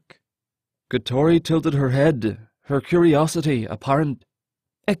smirk. Katori tilted her head, her curiosity apparent.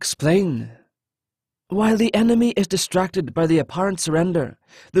 Explain. While the enemy is distracted by the apparent surrender,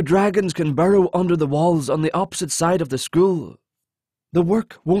 the dragons can burrow under the walls on the opposite side of the school. The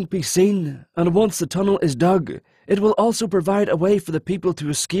work won't be seen, and once the tunnel is dug, it will also provide a way for the people to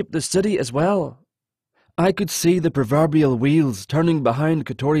escape the city as well. I could see the proverbial wheels turning behind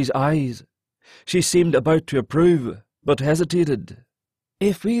Katori's eyes. She seemed about to approve, but hesitated.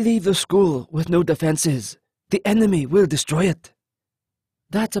 If we leave the school with no defences, the enemy will destroy it.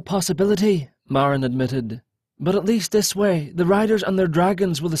 That's a possibility, Marin admitted. But at least this way, the riders and their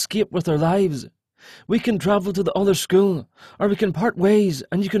dragons will escape with their lives. We can travel to the other school, or we can part ways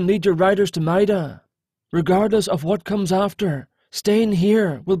and you can lead your riders to Maida. Regardless of what comes after, staying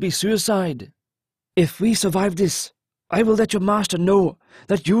here will be suicide. If we survive this, I will let your master know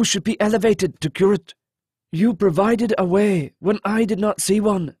that you should be elevated to curate. You provided a way when I did not see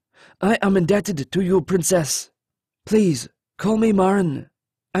one, I am indebted to you, Princess. Please, call me Maren.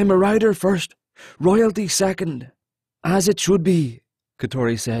 I'm a rider first, royalty second. As it should be,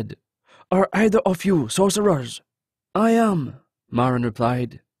 Katori said. Are either of you sorcerers? I am, Maren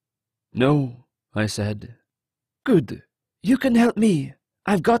replied. No, I said. Good. You can help me.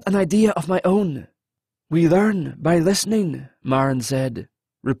 I've got an idea of my own. We learn by listening, Maren said,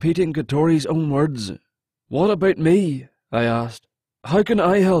 repeating Katori's own words. What about me? I asked. How can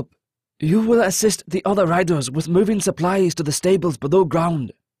I help? You will assist the other riders with moving supplies to the stables below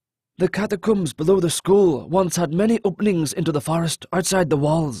ground. The catacombs below the school once had many openings into the forest outside the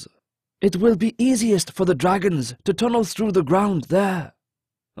walls. It will be easiest for the dragons to tunnel through the ground there.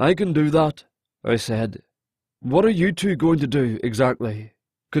 I can do that, I said. What are you two going to do, exactly?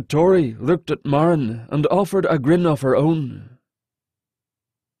 Katori looked at Maren and offered a grin of her own.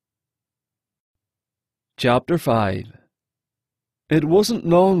 Chapter 5. It wasn't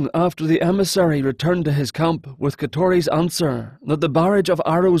long after the emissary returned to his camp with Katori's answer that the barrage of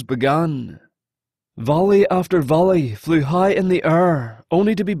arrows began. Volley after volley flew high in the air,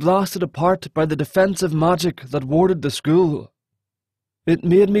 only to be blasted apart by the defensive magic that warded the school. It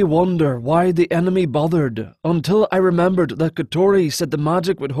made me wonder why the enemy bothered, until I remembered that Katori said the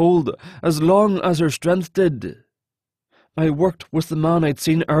magic would hold as long as her strength did. I worked with the man I'd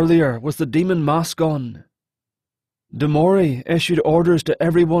seen earlier with the demon mask on. Demori issued orders to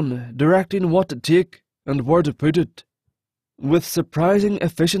everyone, directing what to take and where to put it. With surprising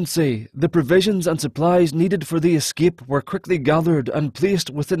efficiency, the provisions and supplies needed for the escape were quickly gathered and placed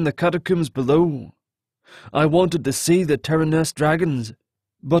within the catacombs below. I wanted to see the Terraness dragons,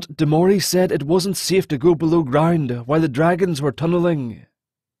 but Demori said it wasn't safe to go below ground while the dragons were tunneling.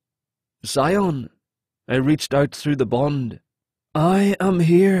 Scion, I reached out through the bond. I am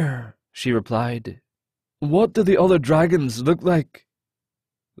here, she replied. What do the other dragons look like?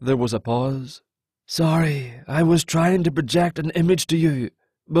 There was a pause. Sorry, I was trying to project an image to you,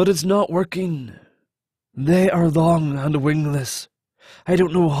 but it's not working. They are long and wingless. I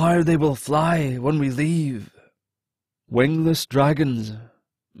don't know how they will fly when we leave. Wingless dragons.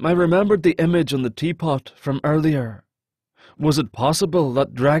 I remembered the image on the teapot from earlier. Was it possible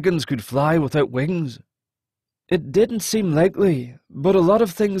that dragons could fly without wings? It didn't seem likely, but a lot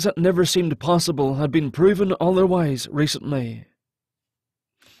of things that never seemed possible had been proven otherwise recently.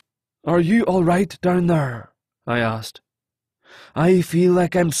 Are you all right down there? I asked. I feel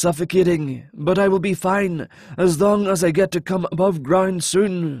like I'm suffocating, but I will be fine as long as I get to come above ground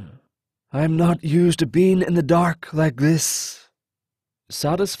soon. I'm not used to being in the dark like this.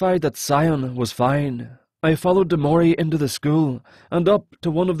 Satisfied that Scion was fine, I followed Demori into the school and up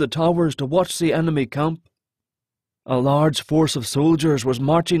to one of the towers to watch the enemy camp. A large force of soldiers was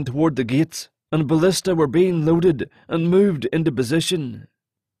marching toward the gates, and ballista were being loaded and moved into position.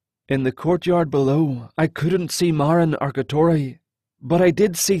 In the courtyard below, I couldn't see Maren or Katori, but I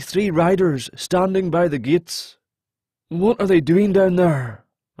did see 3 riders standing by the gates. What are they doing down there?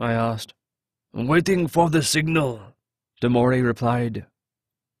 I asked. Waiting for the signal, Demori replied.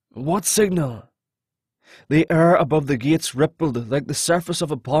 What signal? The air above the gates rippled like the surface of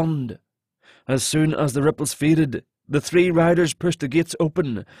a pond. As soon as the ripples faded, the 3 riders pushed the gates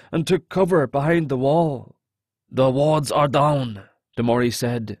open and took cover behind the wall. The wards are down, Demori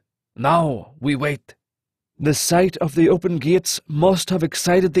said. Now we wait. The sight of the open gates must have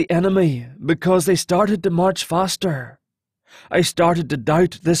excited the enemy because they started to march faster. I started to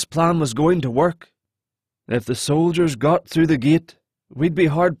doubt this plan was going to work. If the soldiers got through the gate, we'd be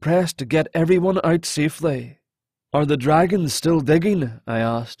hard-pressed to get everyone out safely. Are the dragons still digging? I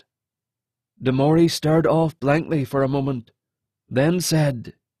asked. Demori stared off blankly for a moment, then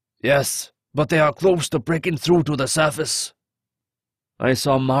said, Yes, but they are close to breaking through to the surface. I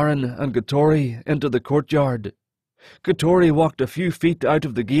saw Maren and Katori enter the courtyard. Katori walked a few feet out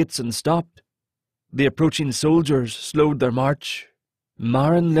of the gates and stopped. The approaching soldiers slowed their march.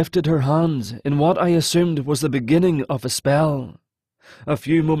 Maren lifted her hands in what I assumed was the beginning of a spell. A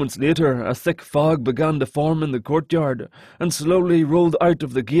few moments later, a thick fog began to form in the courtyard and slowly rolled out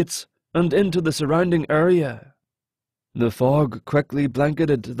of the gates and into the surrounding area. The fog quickly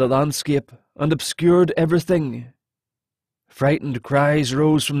blanketed the landscape and obscured everything. Frightened cries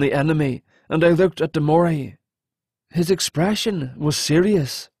rose from the enemy, and I looked at Demori. His expression was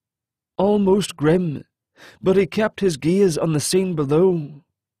serious, almost grim, but he kept his gaze on the scene below.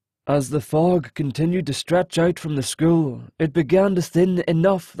 As the fog continued to stretch out from the school, it began to thin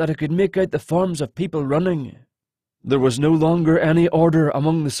enough that I could make out the forms of people running. There was no longer any order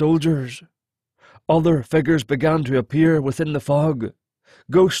among the soldiers. Other figures began to appear within the fog.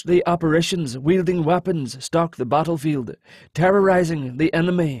 Ghostly apparitions wielding weapons stalked the battlefield, terrorizing the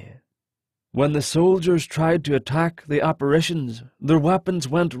enemy. When the soldiers tried to attack the apparitions, their weapons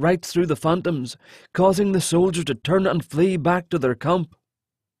went right through the phantoms, causing the soldiers to turn and flee back to their camp.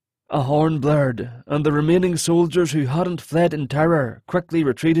 A horn blared, and the remaining soldiers who hadn't fled in terror quickly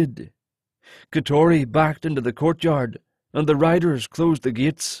retreated. Katori backed into the courtyard, and the riders closed the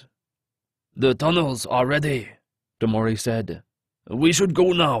gates. "The tunnels are ready," Demori said. "We should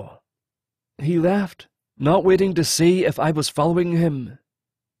go now." He left, not waiting to see if I was following him.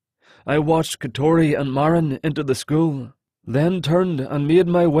 I watched Katori and Marin enter the school, then turned and made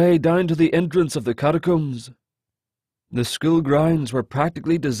my way down to the entrance of the catacombs. The school grounds were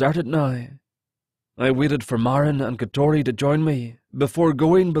practically deserted now. I waited for Marin and Katori to join me before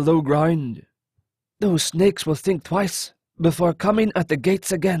going below ground. "Those snakes will think twice before coming at the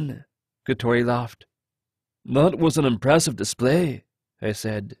gates again," Katori laughed. "That was an impressive display," I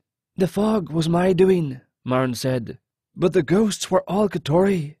said. "The fog was my doing," Marin said, "but the ghosts were all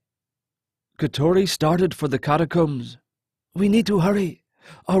Katori." Katori started for the catacombs. "We need to hurry.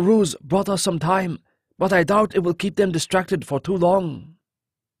 Our ruse brought us some time, but I doubt it will keep them distracted for too long."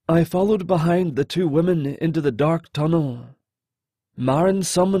 I followed behind the two women into the dark tunnel. Marin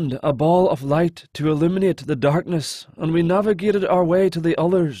summoned a ball of light to illuminate the darkness, and we navigated our way to the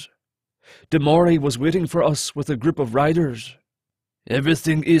others. Demori was waiting for us with a group of riders.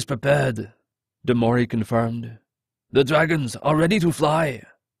 "Everything is prepared," Demori confirmed. "The dragons are ready to fly."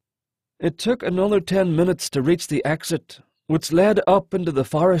 It took another 10 minutes to reach the exit, which led up into the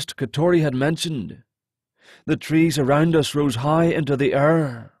forest Katori had mentioned. The trees around us rose high into the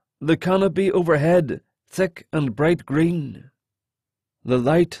air, the canopy overhead thick and bright green. The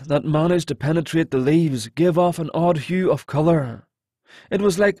light that managed to penetrate the leaves gave off an odd hue of colour. It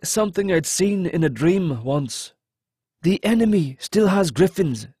was like something I'd seen in a dream once. "The enemy still has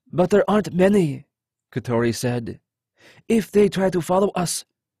griffins, but there aren't many," Katori said. "If they try to follow us,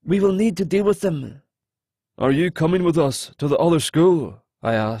 we will need to deal with them." "Are you coming with us to the other school?"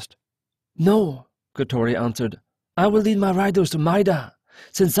 I asked. "No," Katori answered. "I will lead my riders to Maida,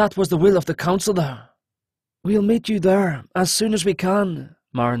 since that was the will of the councillor." "We'll meet you there as soon as we can,"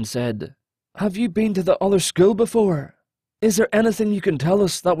 Marin said. "Have you been to the other school before? Is there anything you can tell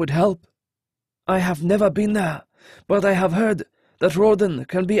us that would help?" "I have never been there, but I have heard that Rodin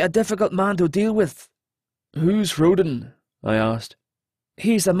can be a difficult man to deal with." "Who's Rodin?" I asked.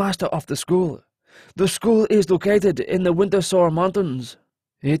 "He's the master of the school. The school is located in the Wintersore Mountains.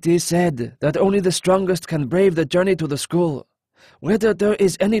 It is said that only the strongest can brave the journey to the school. Whether there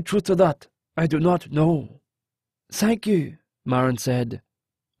is any truth to that, I do not know." "Thank you," Marin said.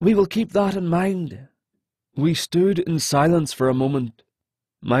 "We will keep that in mind." We stood in silence for a moment.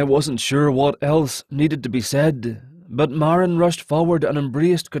 I wasn't sure what else needed to be said, but Marin rushed forward and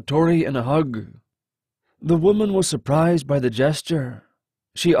embraced Katori in a hug. The woman was surprised by the gesture.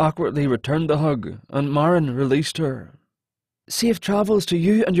 She awkwardly returned the hug, and Marin released her. "Safe travels to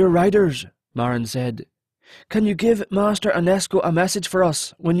you and your riders," Marin said. "Can you give Master Anesco a message for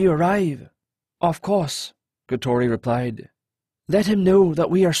us when you arrive?" "Of course," Katori replied. "Let him know that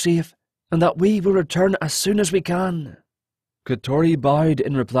we are safe, and that we will return as soon as we can." Katori bowed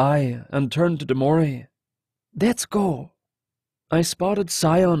in reply and turned to Demori. "Let's go." I spotted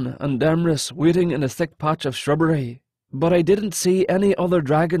Scion and Demris waiting in a thick patch of shrubbery, but I didn't see any other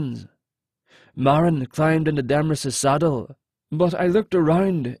dragons. Marin climbed into Demris's saddle, but I looked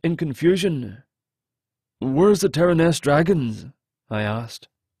around in confusion. "Where's the Terraness dragons?" I asked.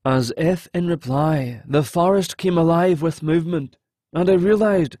 As if in reply, the forest came alive with movement, and I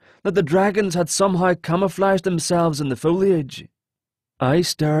realized that the dragons had somehow camouflaged themselves in the foliage. I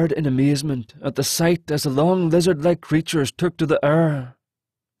stared in amazement at the sight as the long lizard-like creatures took to the air.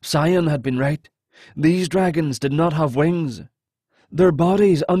 Scion had been right. These dragons did not have wings. Their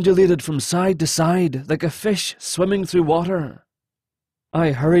bodies undulated from side to side like a fish swimming through water.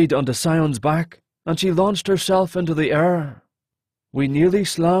 I hurried onto Scion's back, and she launched herself into the air. We nearly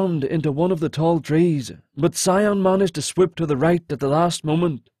slammed into one of the tall trees, but Scion managed to swoop to the right at the last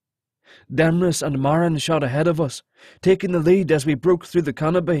moment. Demris and Marin shot ahead of us, taking the lead as we broke through the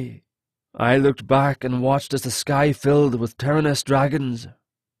canopy. I looked back and watched as the sky filled with Terraness dragons.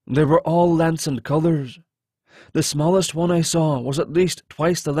 They were all lengths and colours. The smallest one I saw was at least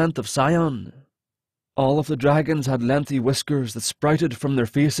twice the length of Scion. All of the dragons had lengthy whiskers that sprouted from their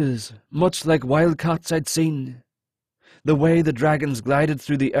faces, much like wildcats I'd seen. The way the dragons glided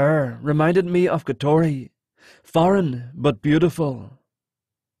through the air reminded me of Katori, foreign but beautiful.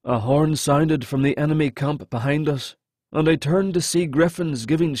 A horn sounded from the enemy camp behind us, and I turned to see griffins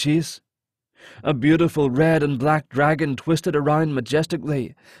giving chase. A beautiful red and black dragon twisted around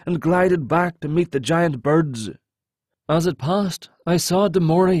majestically and glided back to meet the giant birds. As it passed, I saw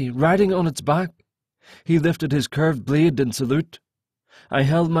Demori riding on its back. He lifted his curved blade in salute. I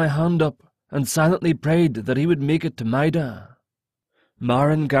held my hand up and silently prayed that he would make it to Maida.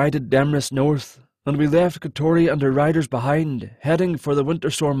 Marin guided Demris north, and we left Katori and her riders behind, heading for the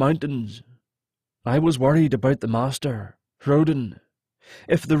Wintersore Mountains. I was worried about the master, Hrodin.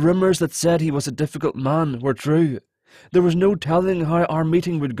 If the rumours that said he was a difficult man were true, there was no telling how our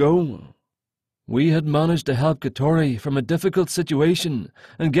meeting would go. We had managed to help Katori from a difficult situation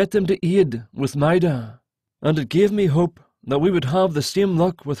and get them to aid with Maida, and it gave me hope that we would have the same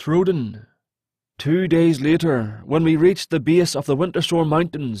luck with Hrodin. 2 days later, when we reached the base of the Wintersore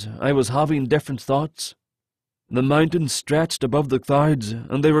Mountains, I was having different thoughts. The mountains stretched above the clouds,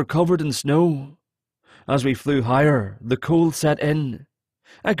 and they were covered in snow. As we flew higher, the cold set in.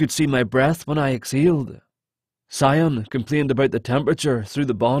 I could see my breath when I exhaled. Sion complained about the temperature through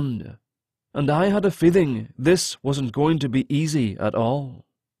the bond, and I had a feeling this wasn't going to be easy at all.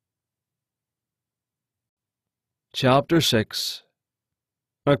 Chapter 6.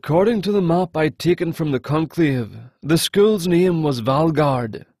 According to the map I'd taken from the Conclave, the school's name was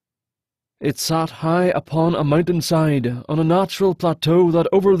Valgard. It sat high upon a mountainside on a natural plateau that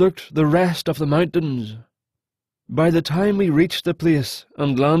overlooked the rest of the mountains. By the time we reached the place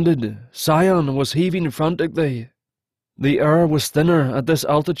and landed, Sion was heaving frantically. The air was thinner at this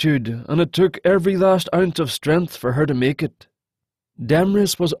altitude, and it took every last ounce of strength for her to make it.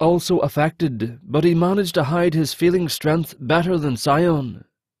 Demris was also affected, but he managed to hide his failing strength better than Sion.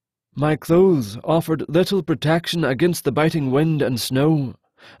 My clothes offered little protection against the biting wind and snow,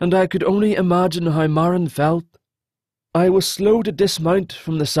 and I could only imagine how Marin felt. I was slow to dismount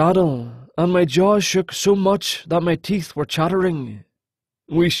from the saddle, and my jaws shook so much that my teeth were chattering.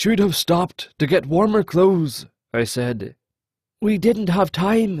 "We should have stopped to get warmer clothes," I said. "We didn't have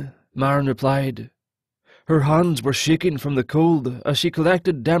time," Marin replied. Her hands were shaking from the cold as she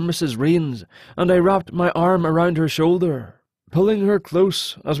collected Demris's reins, and I wrapped my arm around her shoulder, pulling her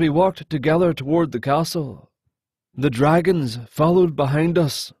close as we walked together toward the castle. The dragons followed behind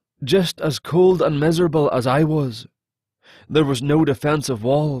us, just as cold and miserable as I was. There was no defensive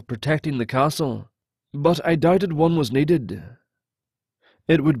wall protecting the castle, but I doubted one was needed.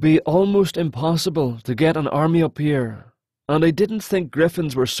 It would be almost impossible to get an army up here, and I didn't think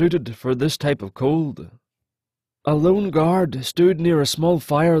griffins were suited for this type of cold. A lone guard stood near a small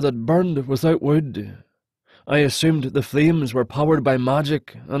fire that burned without wood. I assumed the flames were powered by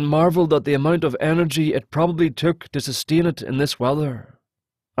magic and marvelled at the amount of energy it probably took to sustain it in this weather.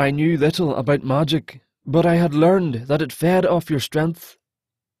 I knew little about magic, but I had learned that it fed off your strength.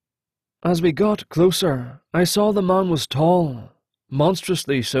 As we got closer, I saw the man was tall,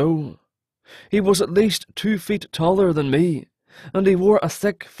 monstrously so. He was at least 2 feet taller than me, and he wore a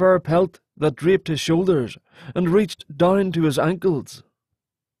thick fur pelt that draped his shoulders and reached down to his ankles.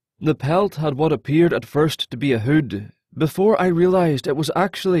 The pelt had what appeared at first to be a hood, before I realized it was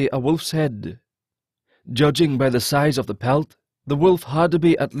actually a wolf's head. Judging by the size of the pelt, the wolf had to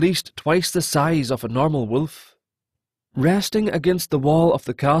be at least twice the size of a normal wolf. Resting against the wall of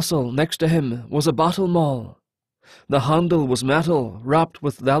the castle next to him was a battle maul. The handle was metal, wrapped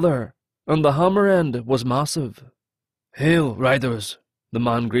with leather, and the hammer end was massive. "Hail, riders," the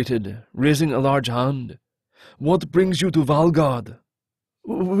man greeted, raising a large hand. "What brings you to Valgard?"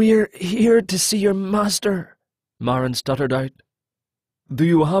 "We're here to see your master," Marin stuttered out. "Do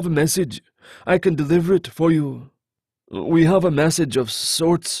you have a message? I can deliver it for you." "We have a message of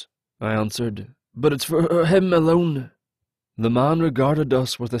sorts," I answered, "but it's for him alone." The man regarded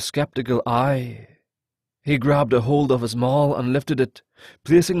us with a skeptical eye. He grabbed a hold of his maul and lifted it,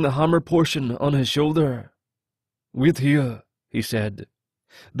 placing the hammer portion on his shoulder. "Wait here," he said,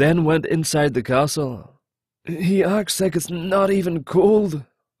 then went inside the castle. "He acts like it's not even cold,"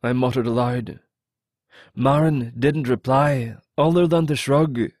 I muttered aloud. Marin didn't reply, other than to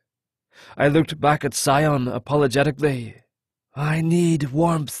shrug. I looked back at Sion apologetically. "I need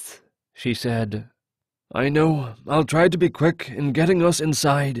warmth," she said. "I know. I'll try to be quick in getting us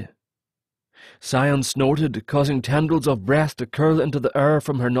inside." Sion snorted, causing tendrils of breath to curl into the air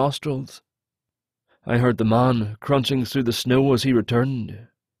from her nostrils. I heard the man crunching through the snow as he returned.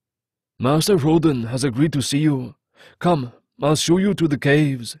 "Master Hrodin has agreed to see you. Come, I'll show you to the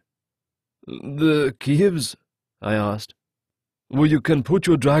caves." "The caves?" I asked. "Where you can put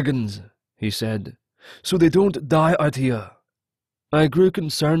your dragons," he said, "so they don't die out here." I grew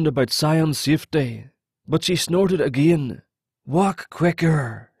concerned about Sion's safety, but she snorted again. "Walk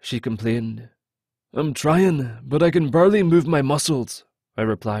quicker," she complained. "I'm trying, but I can barely move my muscles," I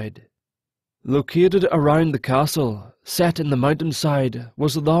replied. Located around the castle, set in the mountainside,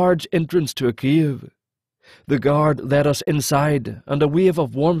 was a large entrance to a cave. The guard led us inside, and a wave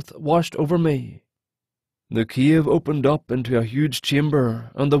of warmth washed over me. The cave opened up into a huge chamber,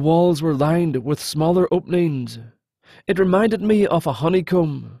 and the walls were lined with smaller openings. It reminded me of a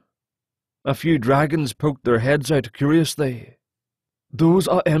honeycomb. A few dragons poked their heads out curiously. "Those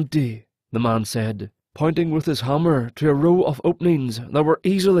are empty," the man said, pointing with his hammer to a row of openings that were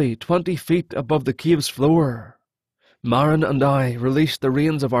easily 20 feet above the cave's floor. Maren and I released the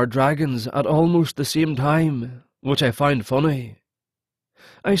reins of our dragons at almost the same time, which I found funny.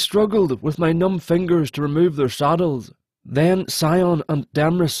 I struggled with my numb fingers to remove their saddles. Then Sion and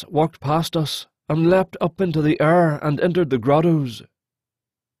Demris walked past us and leapt up into the air and entered the grottos.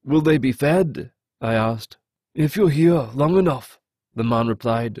 "Will they be fed?" I asked. "If you're here long enough," the man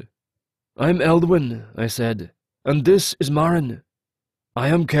replied. "I'm Eldwin," I said, "and this is Maren. I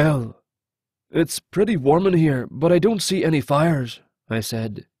am K.L. "It's pretty warm in here, but I don't see any fires," I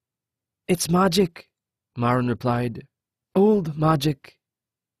said. "It's magic," Maren replied. "Old magic."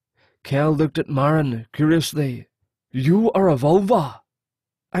 K.L looked at Maren curiously. "You are a vulva."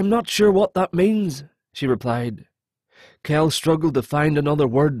 "I'm not sure what that means," she replied. K.L struggled to find another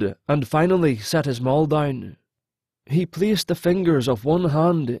word, and finally set his maul down. He placed the fingers of one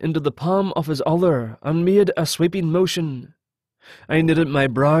hand into the palm of his other and made a sweeping motion. I knitted my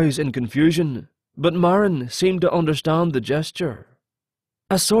brows in confusion, but Maren seemed to understand the gesture.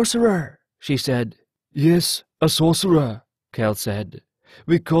 "A sorcerer," she said. "Yes, a sorcerer," K.L said.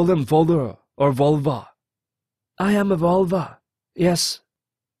 "We call them Volder or Volva." "I am a Volva, yes."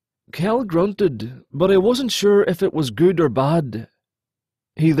 K.L grunted, but I wasn't sure if it was good or bad.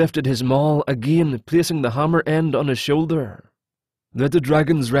 He lifted his maul again, placing the hammer end on his shoulder. "Let the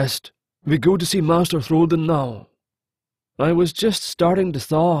dragons rest. We go to see Master Throlden now." I was just starting to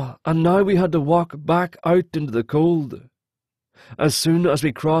thaw, and now we had to walk back out into the cold. As soon as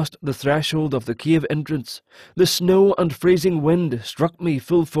we crossed the threshold of the cave entrance, the snow and freezing wind struck me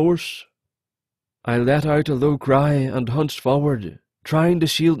full force. I let out a low cry and hunched forward, trying to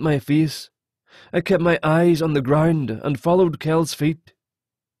shield my face. I kept my eyes on the ground and followed K.L's feet.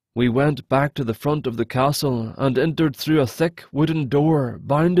 We went back to the front of the castle and entered through a thick wooden door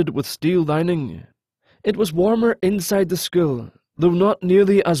bounded with steel lining. It was warmer inside the school, though not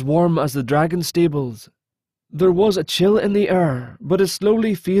nearly as warm as the dragon stables. There was a chill in the air, but it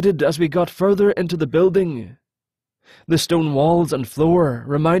slowly faded as we got further into the building. The stone walls and floor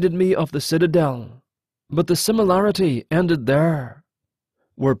reminded me of the Citadel, but the similarity ended there.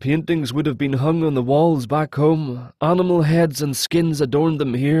 Where paintings would have been hung on the walls back home, animal heads and skins adorned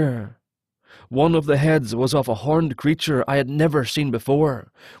them here. One of the heads was of a horned creature I had never seen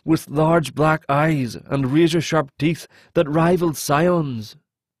before, with large black eyes and razor-sharp teeth that rivaled Sion's.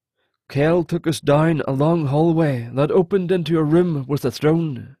 K.L took us down a long hallway that opened into a room with a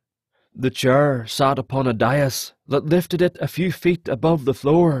throne. The chair sat upon a dais that lifted it a few feet above the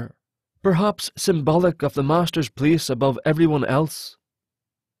floor, perhaps symbolic of the master's place above everyone else.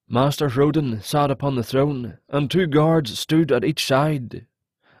 Master Throlden sat upon the throne, and 2 guards stood at each side.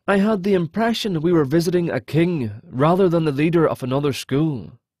 I had the impression we were visiting a king rather than the leader of another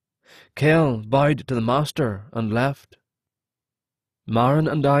school. K.L bowed to the master and left. Maren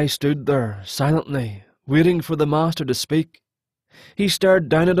and I stood there silently, waiting for the master to speak. He stared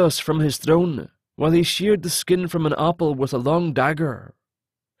down at us from his throne, while he sheared the skin from an apple with a long dagger.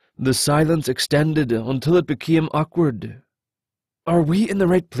 The silence extended until it became awkward. "Are we in the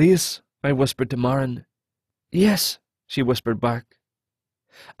right place?" I whispered to Maren. "Yes," she whispered back.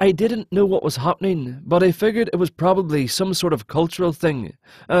 I didn't know what was happening, but I figured it was probably some sort of cultural thing,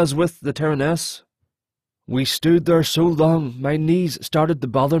 as with the Terraness. We stood there so long my knees started to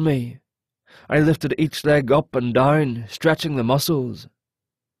bother me. I lifted each leg up and down, stretching the muscles.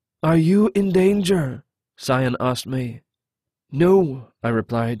 "Are you in danger?" Sion asked me. "No," I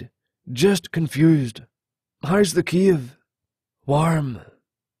replied. "Just confused. How's the cave?" "Warm."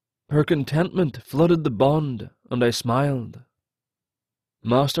 Her contentment flooded the bond, and I smiled.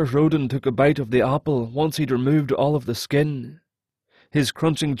 Master Throlden took a bite of the apple once he'd removed all of the skin. His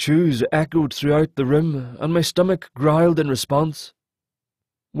crunching chews echoed throughout the room, and my stomach growled in response.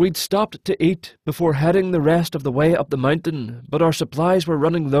 We'd stopped to eat before heading the rest of the way up the mountain, but our supplies were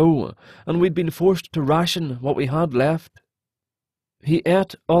running low, and we'd been forced to ration what we had left. He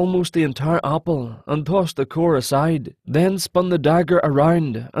ate almost the entire apple and tossed the core aside, then spun the dagger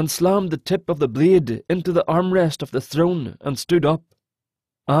around and slammed the tip of the blade into the armrest of the throne and stood up.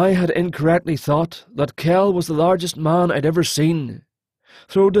 I had incorrectly thought that K.L was the largest man I'd ever seen.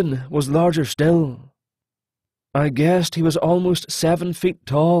 Throlden was larger still. I guessed he was almost 7 feet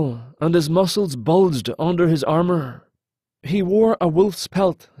tall, and his muscles bulged under his armour. He wore a wolf's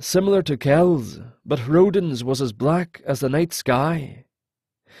pelt similar to K.L's, but Hroden's was as black as the night sky.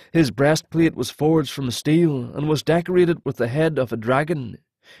 His breastplate was forged from steel and was decorated with the head of a dragon,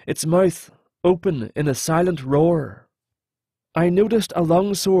 its mouth open in a silent roar. I noticed a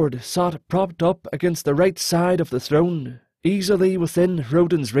longsword sat propped up against the right side of the throne, easily within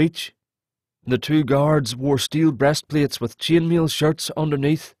Hroden's reach. The 2 guards wore steel breastplates with chainmail shirts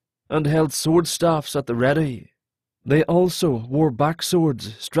underneath, and held sword staffs at the ready. They also wore back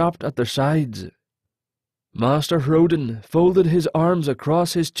swords strapped at their sides. Master Hroden folded his arms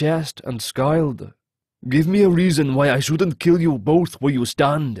across his chest and scowled. "Give me a reason why I shouldn't kill you both where you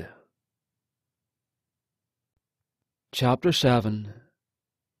stand." Chapter 7.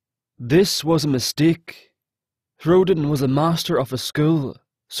 This was a mistake. Hroden was the master of a school,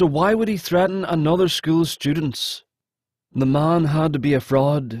 so why would he threaten another school's students? The man had to be a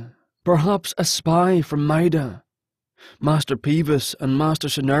fraud, perhaps a spy from Maida. Master Peeves and Master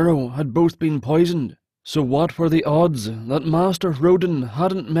Scenaro had both been poisoned, so what were the odds that Master Hroden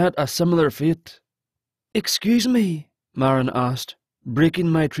hadn't met a similar fate? "Excuse me," Marin asked, breaking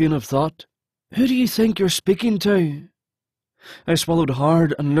my train of thought. "Who do you think you're speaking to?" I swallowed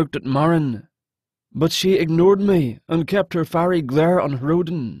hard and looked at Marin, but she ignored me and kept her fiery glare on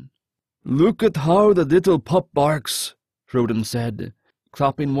Hroden. "Look at how the little pup barks," Hroden said,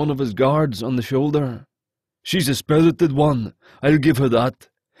 clapping one of his guards on the shoulder. "She's a spirited one, I'll give her that.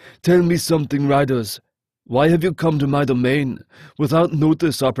 Tell me something, riders. Why have you come to my domain without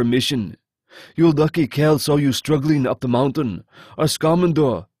notice or permission? You're lucky K.L saw you struggling up the mountain, or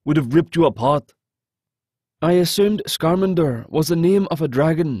Skarmandor would have ripped you apart." I assumed Skarmandor was the name of a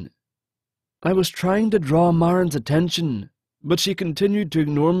dragon. I was trying to draw Marin's attention, but she continued to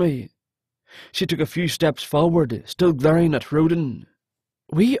ignore me. She took a few steps forward, still glaring at Hroden.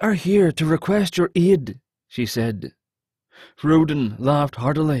 "We are here to request your aid," she said. Hroden laughed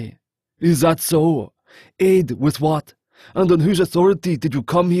heartily. "Is that so? Aid with what? And on whose authority did you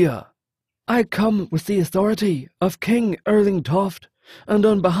come here?" "I come with the authority of King Erling Toft, and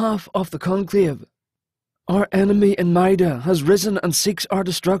on behalf of the Conclave. Our enemy in Maida has risen and seeks our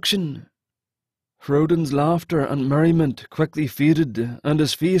destruction." Hroden's laughter and merriment quickly faded, and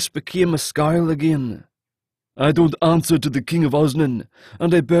his face became a scowl again. "I don't answer to the King of Osnen,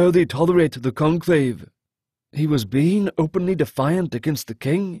 and I barely tolerate the Conclave." He was being openly defiant against the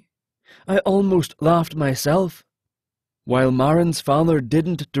king. I almost laughed myself. While Marin's father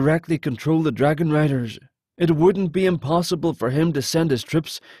didn't directly control the Dragon Riders, it wouldn't be impossible for him to send his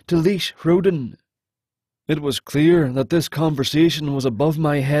troops to leash Hroden. It was clear that this conversation was above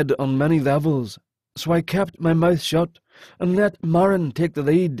my head on many levels, so I kept my mouth shut and let Marin take the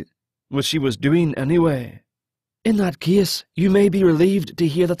lead, which she was doing anyway. "In that case, you may be relieved to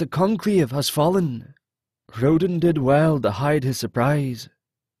hear that the Conclave has fallen." Hroden did well to hide his surprise,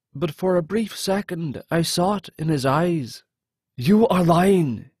 but for a brief second I saw it in his eyes. "You are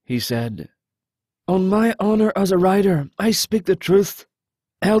lying," he said. "On my honour as a rider, I speak the truth.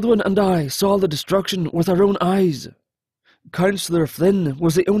 Eldwin and I saw the destruction with our own eyes. Councillor Flynn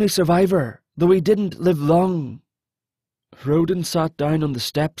was the only survivor, though he didn't live long." Hroden sat down on the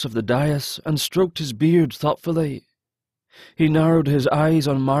steps of the dais and stroked his beard thoughtfully. He narrowed his eyes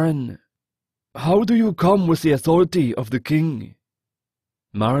on Marin. "How do you come with the authority of the king?"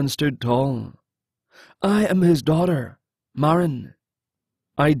 Marin stood tall. "I am his daughter, Marin."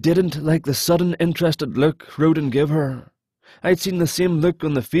 I didn't like the sudden interested look Hroden gave her. I'd seen the same look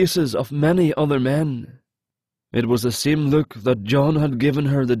on the faces of many other men. It was the same look that John had given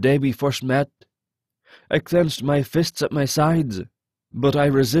her the day we first met. I clenched my fists at my sides, but I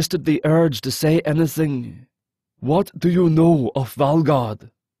resisted the urge to say anything. "What do you know of Valgard?"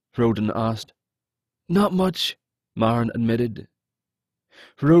 Hroden asked. "Not much," Marin admitted.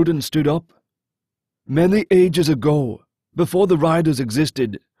 Hroden stood up. "Many ages ago, before the Riders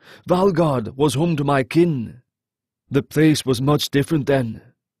existed, Valgard was home to my kin. The place was much different then.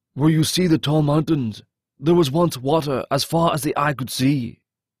 Where you see the tall mountains, there was once water as far as the eye could see.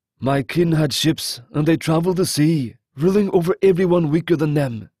 My kin had ships, and they travelled the sea, ruling over everyone weaker than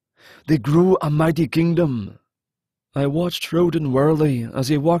them. They grew a mighty kingdom." I watched Hroden warily as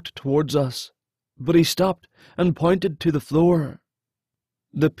he walked towards us, but he stopped and pointed to the floor.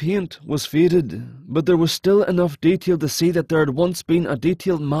 The paint was faded, but there was still enough detail to see that there had once been a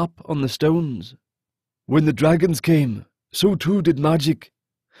detailed map on the stones. "When the dragons came, so too did magic.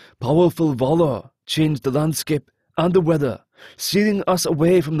 Powerful valor changed the landscape and the weather, stealing us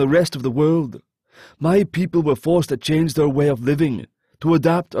away from the rest of the world. My people were forced to change their way of living, to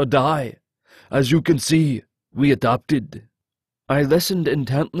adapt or die. As you can see, We adapted. I listened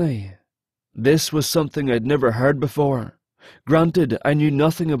intently. This was something I'd never heard before. Granted, I knew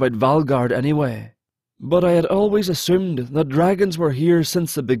nothing about Valgard anyway, but I had always assumed that dragons were here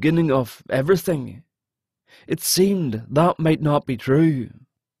since the beginning of everything. It seemed that might not be true.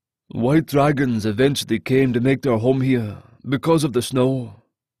 White dragons eventually came to make their home here because of the snow.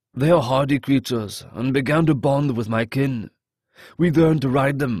 They are hardy creatures and began to bond with my kin. We learned to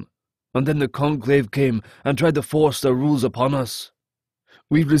ride them, and then the Conclave came and tried to force their rules upon us.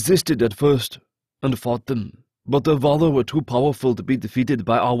 We resisted at first and fought them, but their valor were too powerful to be defeated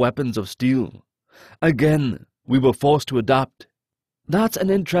by our weapons of steel. Again, we were forced to adapt. That's an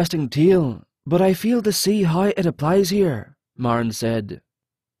interesting tale, but I fail to see how it applies here, Maren said.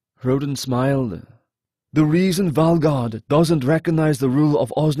 Hroden smiled. The reason Valgard doesn't recognize the rule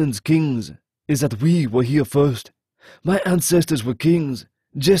of Osnen's kings is that we were here first. My ancestors were kings,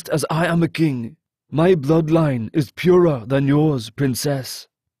 just as I am a king. My bloodline is purer than yours, princess.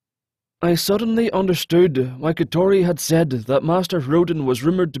 I suddenly understood why Katori had said that Master Hroden was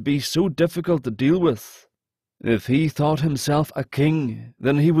rumoured to be so difficult to deal with. If he thought himself a king,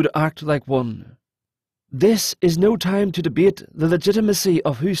 then he would act like one. This is no time to debate the legitimacy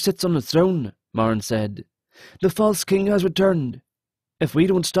of who sits on the throne, Maren said. The false king has returned. If we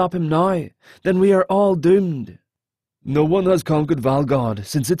don't stop him now, then we are all doomed. No one has conquered Valgard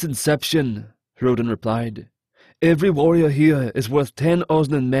since its inception, Hroden replied. Every warrior here is worth 10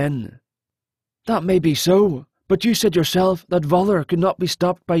 Osnen men. That may be so, but you said yourself that Valor could not be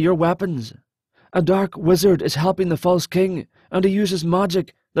stopped by your weapons. A dark wizard is helping the false king, and he uses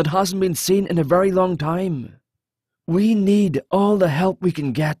magic that hasn't been seen in a very long time. We need all the help we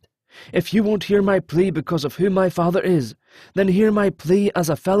can get. If you won't hear my plea because of who my father is, then hear my plea as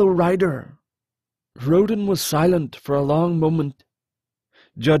a fellow rider. Hroden was silent for a long moment.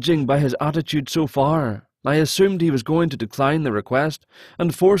 Judging by his attitude so far, I assumed he was going to decline the request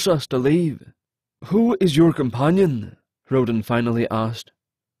and force us to leave. Who is your companion? Hroden finally asked.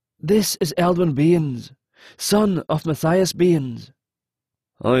 This is Eldwin Baines, son of Matthias Baines.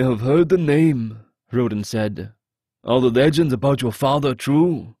 I have heard the name, Hroden said. Are the legends about your father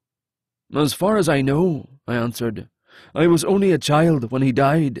true? As far as I know, I answered. I was only a child when he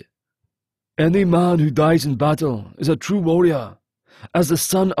died. Any man who dies in battle is a true warrior. As the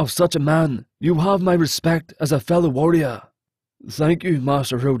son of such a man, you have my respect as a fellow warrior. Thank you,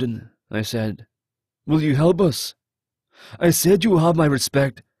 Master Hroden, I said. Will you help us? I said you have my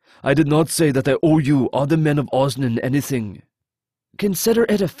respect. I did not say that I owe you or the men of Osnen anything. Consider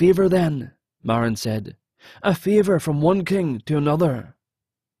it a favour then, Maren said. A favour from one king to another.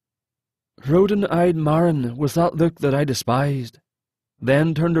 Hroden eyed Maren with that look that I despised,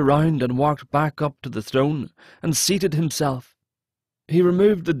 then turned around and walked back up to the throne and seated himself. He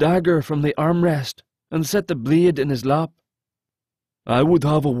removed the dagger from the armrest and set the blade in his lap. I would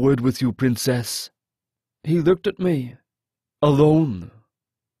have a word with you, princess. He looked at me. Alone.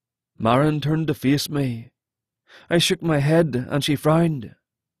 Maren turned to face me. I shook my head and she frowned.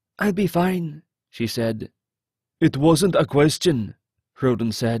 I'll be fine, she said. It wasn't a question,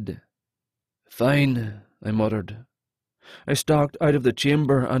 Hroden said. Fine, I muttered. I stalked out of the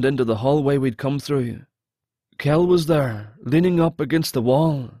chamber and into the hallway we'd come through. K.L was there, leaning up against the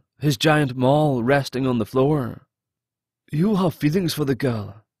wall, his giant maul resting on the floor. You have feelings for the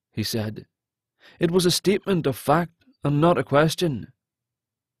girl, he said. It was a statement of fact and not a question.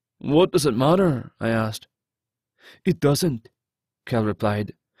 What does it matter? I asked. It doesn't, K.L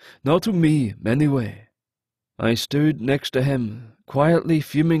replied. Not to me, anyway. I stood next to him, quietly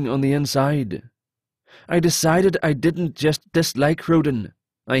fuming on the inside. I decided I didn't just dislike Hroden.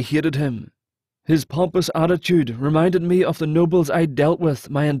 I hated him. His pompous attitude reminded me of the nobles I'd dealt with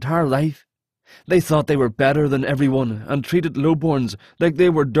my entire life. They thought they were better than everyone and treated lowborns like they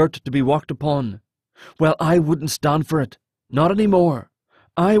were dirt to be walked upon. Well, I wouldn't stand for it. Not anymore.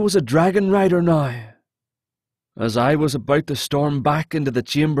 I was a dragon rider now. As I was about to storm back into the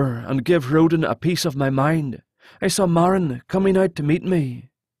chamber and give Hroden a piece of my mind, I saw Maren coming out to meet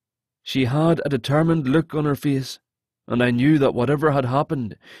me. She had a determined look on her face, and I knew that whatever had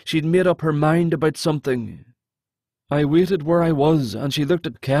happened, she'd made up her mind about something. I waited where I was, and she looked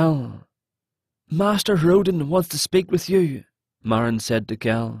at K.L. Master Hroden wants to speak with you, Maren said to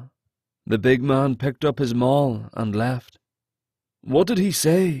K.L. The big man picked up his maul and left. What did he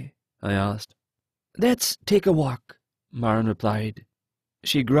say? I asked. Let's take a walk, Maren replied.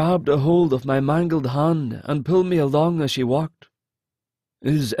 She grabbed a hold of my mangled hand and pulled me along as she walked.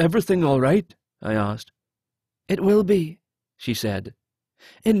 Is everything all right? I asked. It will be, she said.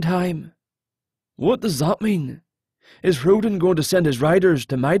 In time. What does that mean? Is Hroden going to send his riders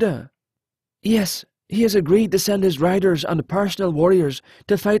to Maida? Yes, He has agreed to send his riders and personal warriors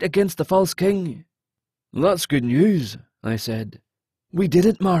to fight against the false king." "That's good news," I said. "We did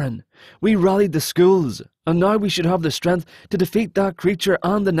it, Marin. We rallied the schools, and now we should have the strength to defeat that creature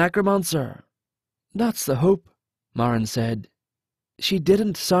and the necromancer." "That's the hope," Marin said. She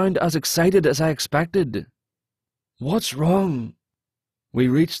didn't sound as excited as I expected. "What's wrong?" We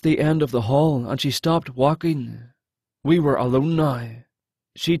reached the end of the hall and she stopped walking. We were alone now.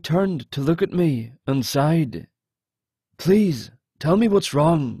 She turned to look at me and sighed. "Please, tell me what's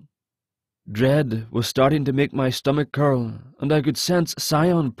wrong." Dread was starting to make my stomach curl, and I could sense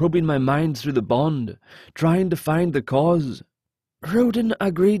Scion probing my mind through the bond, trying to find the cause. "Rodin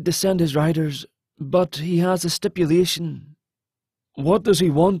agreed to send his riders, but he has a stipulation." "What does he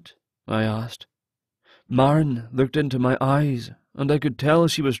want?" I asked. Marin looked into my eyes, and I could tell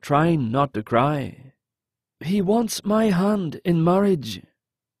she was trying not to cry. "He wants my hand in marriage."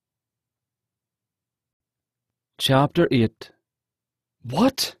 Chapter 8.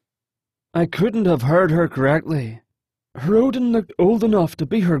 "What?" I couldn't have heard her correctly. Rodin looked old enough to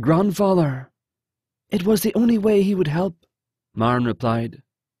be her grandfather. "It was the only way he would help," Marin replied.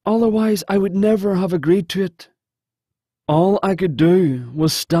 "Otherwise I would never have agreed to it." All I could do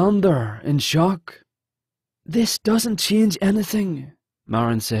was stand there in shock. "This doesn't change anything,"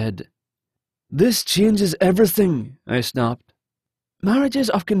 Marin said. "This changes everything," I snapped. "Marriages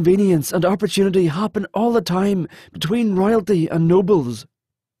of convenience and opportunity happen all the time between royalty and nobles.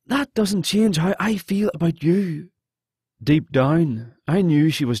 That doesn't change how I feel about you." Deep down, I knew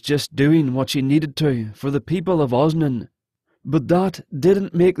she was just doing what she needed to for the people of Osnen, but that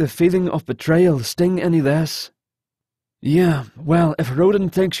didn't make the feeling of betrayal sting any less. "Yeah, well, if Rodin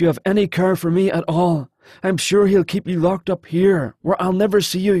thinks you have any care for me at all, I'm sure he'll keep you locked up here, where I'll never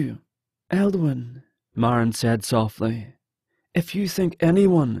see you." "Eldwin," Marin said softly, "if you think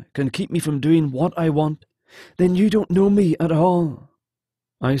anyone can keep me from doing what I want, then you don't know me at all."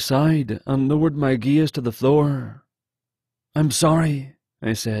 I sighed and lowered my gaze to the floor. "I'm sorry,"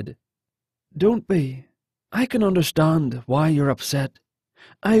 I said. "Don't be. I can understand why you're upset.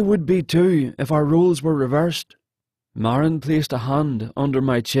 I would be too if our roles were reversed." Marin placed a hand under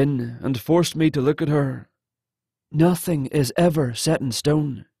my chin and forced me to look at her. "Nothing is ever set in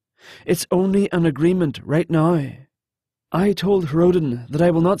stone. It's only an agreement right now. I told Rodin that I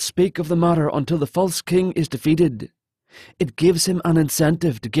will not speak of the matter until the false king is defeated. It gives him an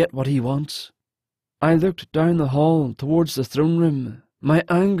incentive to get what he wants." I looked down the hall towards the throne room, my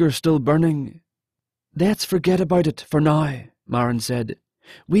anger still burning. "Let's forget about it for now," Marin said.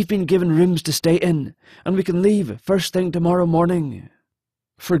 "We've been given rooms to stay in, and we can leave first thing tomorrow morning."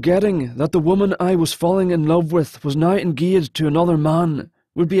 Forgetting that the woman I was falling in love with was now engaged to another man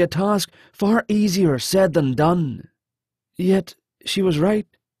would be a task far easier said than done. Yet she was right.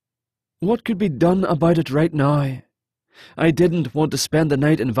 What could be done about it right now? I didn't want to spend the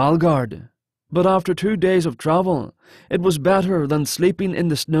night in Valgard, but after 2 days of travel, it was better than sleeping in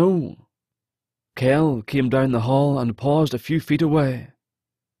the snow. K.L. came down the hall and paused a few feet away.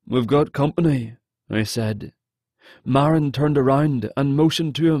 "We've got company," I said. Marin turned around and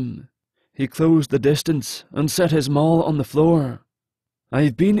motioned to him. He closed the distance and set his maul on the floor.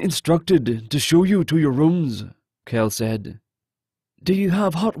 "I've been instructed to show you to your rooms," K.L. said. "Do you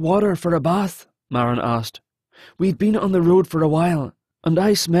have hot water for a bath?" Marin asked. "We've been on the road for a while, and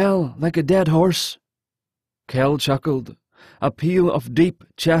I smell like a dead horse." K.L. chuckled, a peal of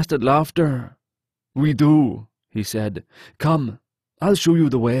deep-chested laughter. "We do," he said. "Come, I'll show you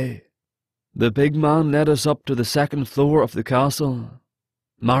the way." The big man led us up to the second floor of the castle.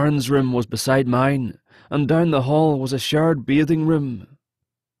 Marin's room was beside mine, and down the hall was a shared bathing room.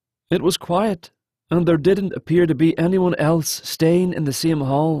 It was quiet, and there didn't appear to be anyone else staying in the same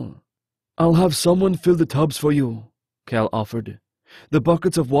hall. "I'll have someone fill the tubs for you," K.L. offered. "The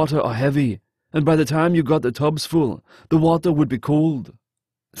buckets of water are heavy, and by the time you got the tubs full, the water would be cold."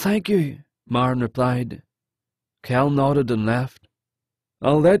 "Thank you," Marin replied. K.L. nodded and left.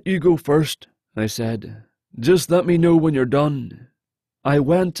 "I'll let you go first," I said. "Just let me know when you're done." I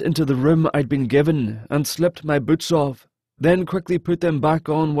went into the room I'd been given and slipped my boots off, then quickly put them back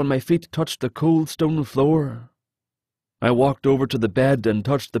on when my feet touched the cold stone floor. I walked over to the bed and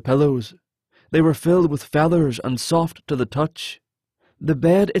touched the pillows. They were filled with feathers and soft to the touch. The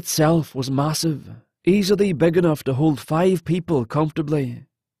bed itself was massive, easily big enough to hold 5 people comfortably.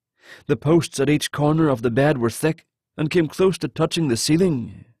 The posts at each corner of the bed were thick and came close to touching the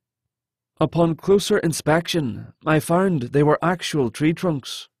ceiling. Upon closer inspection, I found they were actual tree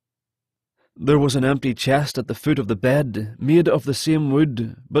trunks. There was an empty chest at the foot of the bed, made of the same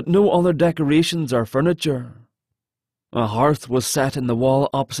wood, but no other decorations or furniture. A hearth was set in the wall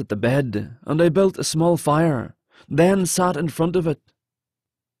opposite the bed, and I built a small fire, then sat in front of it.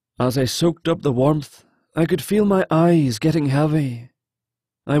 As I soaked up the warmth, I could feel my eyes getting heavy.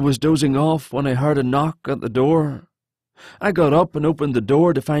 I was dozing off when I heard a knock at the door. I got up and opened the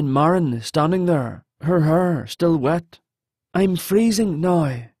door to find Maren standing there, her hair still wet. "I'm freezing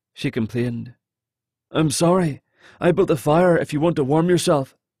now," she complained. "I'm sorry. I built a fire if you want to warm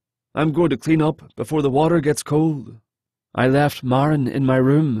yourself. I'm going to clean up before the water gets cold." I left Maren in my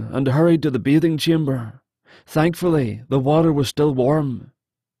room and hurried to the bathing chamber. Thankfully, the water was still warm.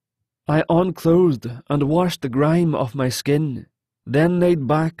 I unclothed and washed the grime off my skin, then laid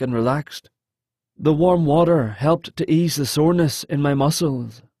back and relaxed. The warm water helped to ease the soreness in my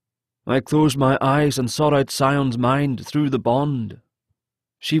muscles. I closed my eyes and sought out Sion's mind through the bond.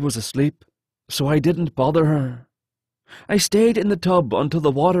 She was asleep, so I didn't bother her. I stayed in the tub until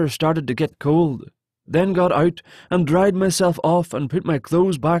the water started to get cold, then got out and dried myself off and put my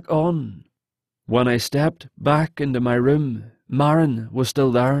clothes back on. When I stepped back into my room, Maren was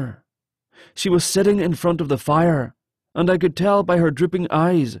still there. She was sitting in front of the fire, and I could tell by her drooping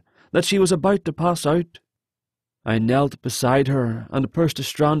eyes that she was about to pass out. I knelt beside her and pursed a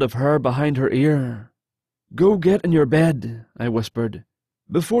strand of hair behind her ear. "Go get in your bed," I whispered,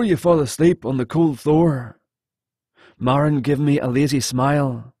 "before you fall asleep on the cold floor." Maren gave me a lazy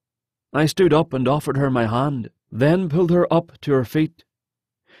smile. I stood up and offered her my hand, then pulled her up to her feet.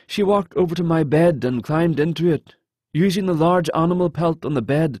 She walked over to my bed and climbed into it, using the large animal pelt on the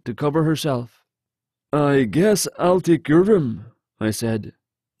bed to cover herself. "I guess I'll take your room," I said.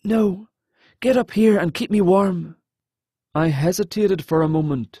 "No, get up here and keep me warm." I hesitated for a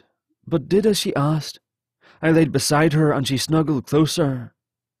moment, but did as she asked. I laid beside her and she snuggled closer.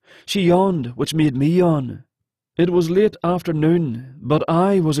 She yawned, which made me yawn. It was late afternoon, but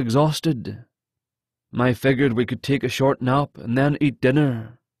I was exhausted. I figured we could take a short nap and then eat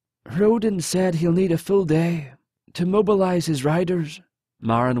dinner. "Rodin said he'll need a full day to mobilize his riders,"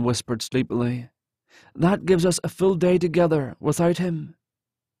 Maren whispered sleepily. "That gives us a full day together without him."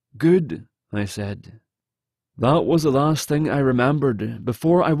 "Good," I said. That was the last thing I remembered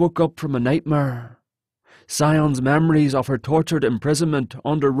before I woke up from a nightmare. Sion's memories of her tortured imprisonment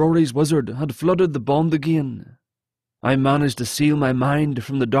under Rory's wizard had flooded the bond again. I managed to seal my mind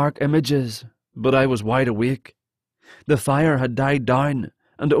from the dark images, but I was wide awake. The fire had died down,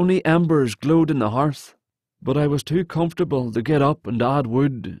 and only embers glowed in the hearth, but I was too comfortable to get up and add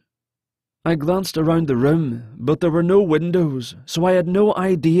wood. I glanced around the room, but there were no windows, so I had no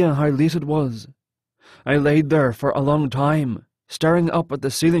idea how late it was. I laid there for a long time, staring up at the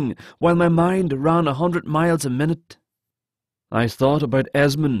ceiling while my mind ran 100 miles a minute. I thought about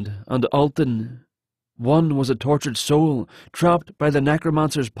Esmond and Alton. One was a tortured soul, trapped by the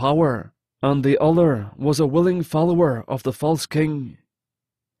necromancer's power, and the other was a willing follower of the false king.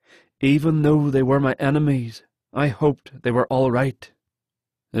 Even though they were my enemies, I hoped they were all right.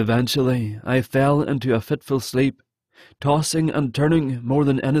 Eventually, I fell into a fitful sleep, tossing and turning more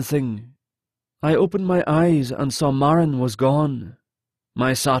than anything. I opened my eyes and saw Maren was gone.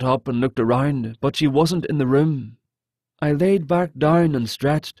 I sat up and looked around, but she wasn't in the room. I laid back down and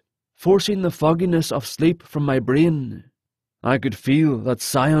stretched, forcing the fogginess of sleep from my brain. I could feel that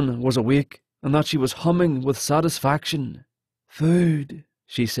Sion was awake and that she was humming with satisfaction. "Food,"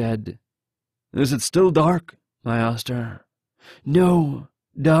 she said. "Is it still dark?" I asked her. "No,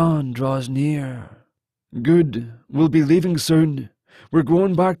 dawn draws near." "Good, we'll be leaving soon. We're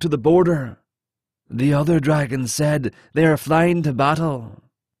going back to the border." "The other dragons said they are flying to battle."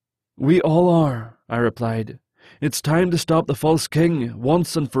 "We all are," I replied. "It's time to stop the false king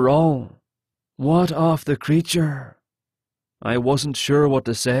once and for all." "What of the creature?" I wasn't sure what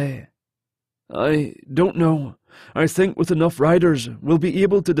to say. "I don't know. I think with enough riders we'll be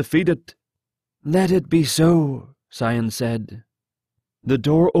able to defeat it." "Let it be so," Sion said. The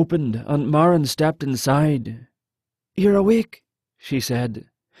door opened and Maren stepped inside. "You're awake," she said.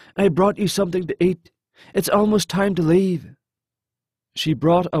 "I brought you something to eat. It's almost time to leave." She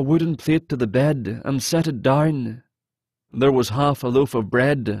brought a wooden plate to the bed and set it down. There was half a loaf of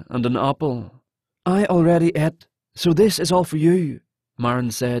bread and an apple. "I already ate, so this is all for you,"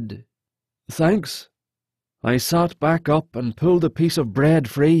 Maren said. "Thanks." I sat back up and pulled a piece of bread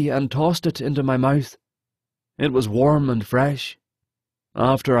free and tossed it into my mouth. It was warm and fresh.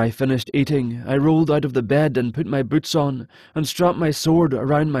 After I finished eating, I rolled out of the bed and put my boots on and strapped my sword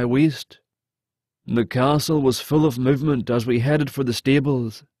around my waist. The castle was full of movement as we headed for the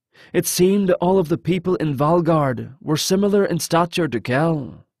stables. It seemed all of the people in Valgard were similar in stature to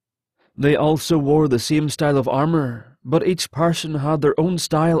K.L. They also wore the same style of armour, but each person had their own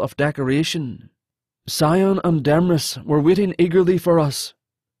style of decoration. Sion and Demris were waiting eagerly for us.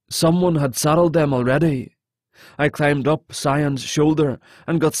 Someone had saddled them already. I climbed up Sion's shoulder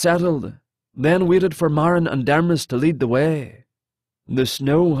and got settled, then waited for Marin and Demris to lead the way. The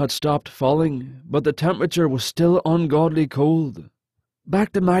snow had stopped falling, but the temperature was still ungodly cold.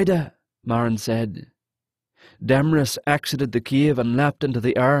 "Back to Maida," Marin said. Demris exited the cave and leapt into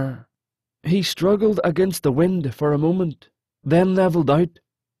the air. He struggled against the wind for a moment, then levelled out.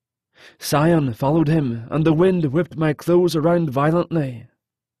 Sion followed him, and the wind whipped my clothes around violently.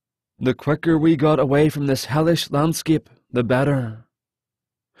 The quicker we got away from this hellish landscape, the better.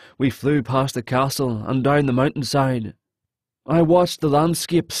 We flew past the castle and down the mountainside. I watched the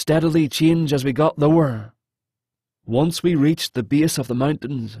landscape steadily change as we got lower. Once we reached the base of the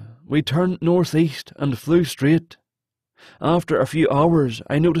mountains, we turned northeast and flew straight. After a few hours,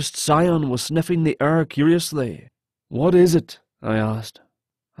 I noticed Sion was sniffing the air curiously. "What is it?" I asked.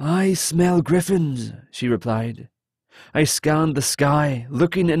 "I smell griffins," she replied. I scanned the sky,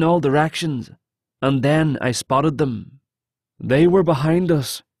 looking in all directions, and then I spotted them. They were behind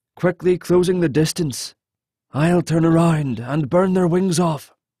us, quickly closing the distance. "I'll turn around and burn their wings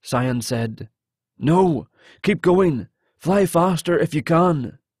off," Sion said. "No, keep going. Fly faster if you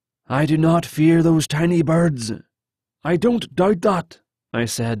can. I do not fear those tiny birds." "I don't doubt that," I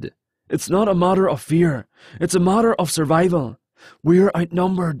said. "It's not a matter of fear. It's a matter of survival. We're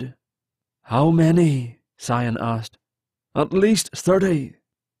outnumbered." "How many?" Sion asked. "At least 30.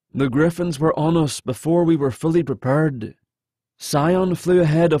 The griffins were on us before we were fully prepared." Sion flew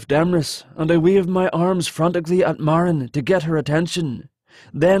ahead of Demris, and I waved my arms frantically at Marin to get her attention,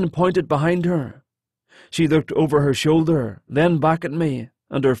 then pointed behind her. She looked over her shoulder, then back at me,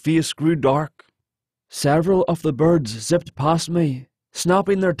 and her face grew dark. Several of the birds zipped past me,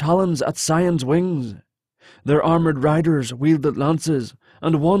 snapping their talons at Sion's wings. Their armoured riders wielded lances,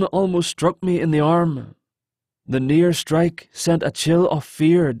 and one almost struck me in the arm. The near strike sent a chill of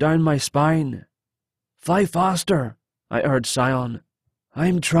fear down my spine. "Fly faster," I urged Sion.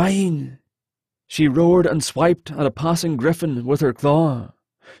 "I'm trying." She roared and swiped at a passing griffin with her claw.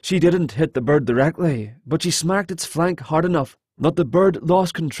 She didn't hit the bird directly, but she smacked its flank hard enough that the bird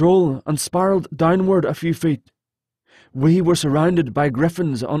lost control and spiraled downward a few feet. We were surrounded by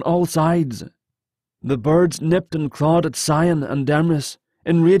griffins on all sides. The birds nipped and clawed at Sion and Demris,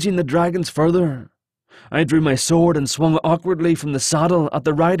 enraging the dragons further. I drew my sword and swung awkwardly from the saddle at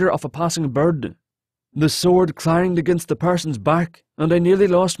the rider of a passing bird. The sword clanged against the person's back, and I nearly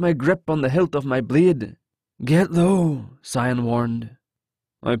lost my grip on the hilt of my blade. "Get low," Sion warned.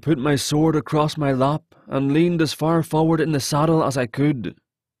 I put my sword across my lap and leaned as far forward in the saddle as I could.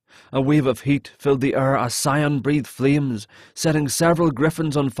 A wave of heat filled the air as Sion breathed flames, setting several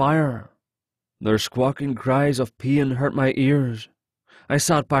griffins on fire. Their squawking cries of pain hurt my ears. I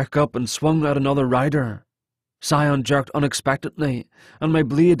sat back up and swung at another rider. Sion jerked unexpectedly, and my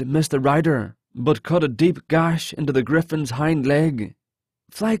blade missed the rider, but cut a deep gash into the griffin's hind leg.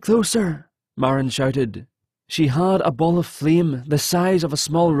 "Fly closer," Marin shouted. She had a ball of flame the size of a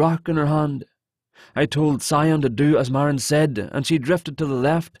small rock in her hand. I told Sion to do as Marin said, and she drifted to the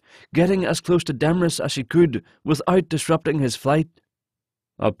left, getting as close to Demris as she could without disrupting his flight.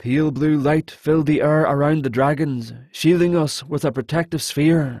 A pale blue light filled the air around the dragons, shielding us with a protective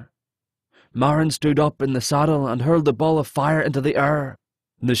sphere. Marin stood up in the saddle and hurled the ball of fire into the air.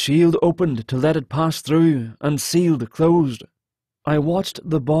 The shield opened to let it pass through, and sealed closed. I watched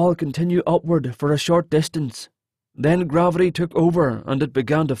the ball continue upward for a short distance. Then gravity took over and it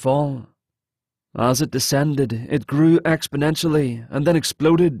began to fall. As it descended, it grew exponentially and then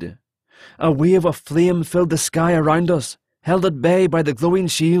exploded. A wave of flame filled the sky around us, held at bay by the glowing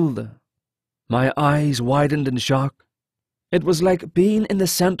shield. My eyes widened in shock. It was like being in the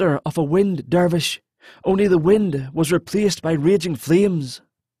centre of a wind dervish, only the wind was replaced by raging flames.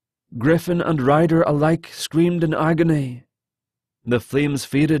 Griffin and rider alike screamed in agony. The flames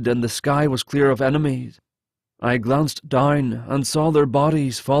faded and the sky was clear of enemies. I glanced down and saw their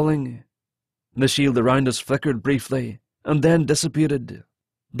bodies falling. The shield around us flickered briefly, and then dissipated.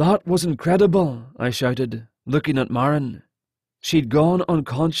 "That was incredible," I shouted, looking at Marin. She'd gone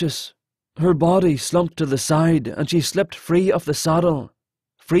unconscious. Her body slumped to the side, and she slipped free of the saddle,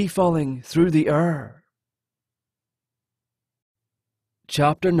 free-falling through the air.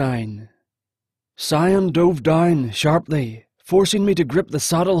 Chapter 9. Sion dove down sharply, forcing me to grip the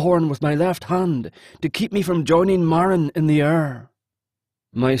saddle horn with my left hand to keep me from joining Marin in the air.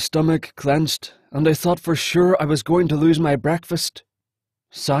 My stomach clenched, and I thought for sure I was going to lose my breakfast.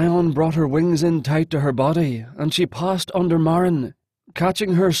 Sion brought her wings in tight to her body, and she passed under Marin,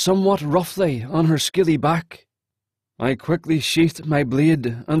 catching her somewhat roughly on her skilly back. I quickly sheathed my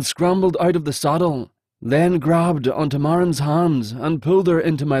blade and scrambled out of the saddle, then grabbed onto Marin's hands and pulled her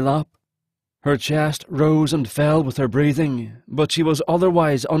into my lap. Her chest rose and fell with her breathing, but she was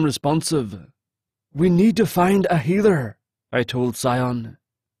otherwise unresponsive. "We need to find a healer," I told Sion.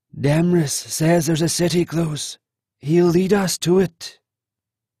 "Demris says there's a city close. He'll lead us to it."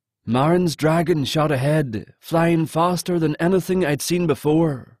 Marin's dragon shot ahead, flying faster than anything I'd seen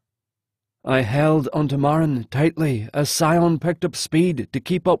before. I held onto Marin tightly as Sion picked up speed to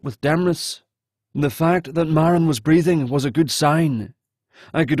keep up with Demris. The fact that Marin was breathing was a good sign.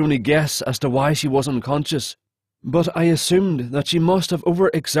 I could only guess as to why she was unconscious, but I assumed that she must have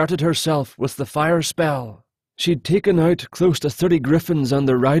overexerted herself with the fire spell. She'd taken out close to 30 griffins and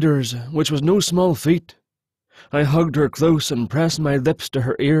their riders, which was no small feat. I hugged her close and pressed my lips to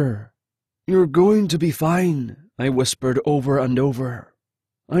her ear. "You're going to be fine," I whispered over and over.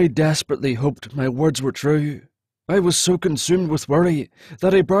 I desperately hoped my words were true. I was so consumed with worry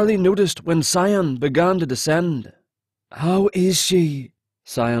that I barely noticed when Sion began to descend. "How is she?"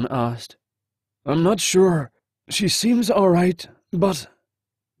 Sion asked. "I'm not sure. She seems all right, but—"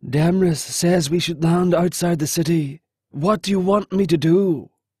 "Demris says we should land outside the city. What do you want me to do?"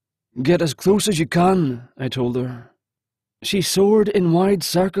 "Get as close as you can," I told her. She soared in wide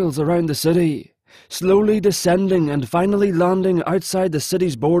circles around the city, slowly descending and finally landing outside the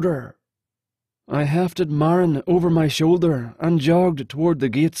city's border. I hefted Marin over my shoulder and jogged toward the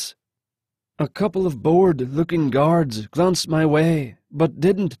gates. A couple of bored-looking guards glanced my way, but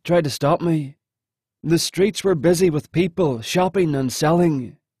didn't try to stop me. The streets were busy with people shopping and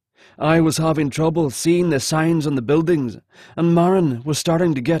selling. I was having trouble seeing the signs on the buildings, and Marin was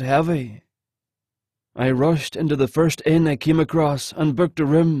starting to get heavy. I rushed into the first inn I came across and booked a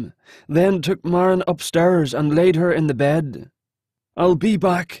room, then took Marin upstairs and laid her in the bed. "I'll be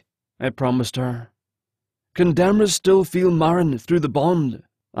back," I promised her. "Can Demris still feel Marin through the bond?"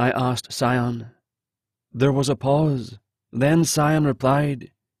 I asked Sion. There was a pause. Then Sion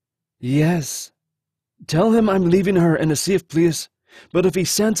replied, "Yes. Tell him I'm leaving her in a safe place, but if he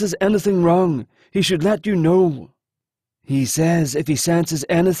senses anything wrong, he should let you know. He says if he senses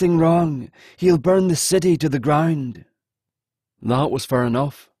anything wrong, he'll burn the city to the ground." That was fair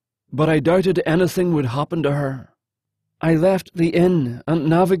enough, but I doubted anything would happen to her. I left the inn and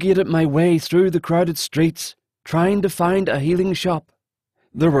navigated my way through the crowded streets, trying to find a healing shop.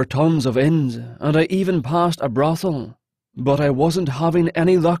 There were tons of inns, and I even passed a brothel, but I wasn't having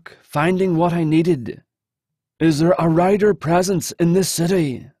any luck finding what I needed. "Is there a rider presence in this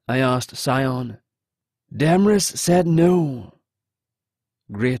city?" I asked Sion. Demris said no.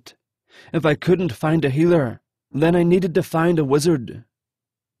 Great. If I couldn't find a healer, then I needed to find a wizard.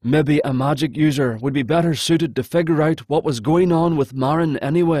 Maybe a magic user would be better suited to figure out what was going on with Marin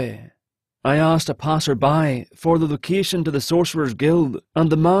anyway. I asked a passer-by for the location to the Sorcerer's Guild, and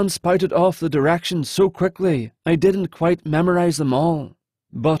the man spouted off the directions so quickly I didn't quite memorize them all.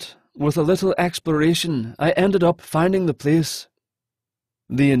 But with a little exploration, I ended up finding the place.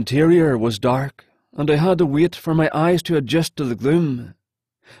 The interior was dark, and I had to wait for my eyes to adjust to the gloom.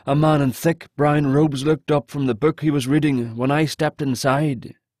 A man in thick brown robes looked up from the book he was reading when I stepped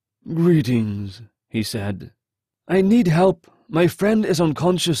inside. "Greetings," he said. "I need help. My friend is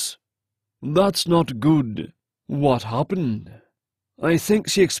unconscious." "That's not good. What happened?" "I think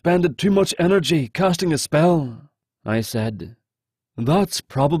she expended too much energy casting a spell," I said. "That's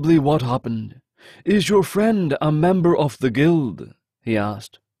probably what happened. Is your friend a member of the guild?" he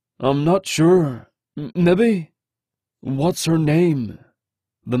asked. "I'm not sure. Maybe." "What's her name?"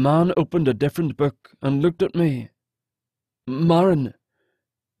 The man opened a different book and looked at me. Marin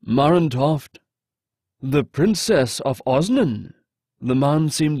Toft." "The Princess of Osnen?" The man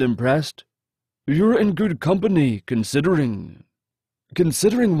seemed impressed. "You're in good company, considering."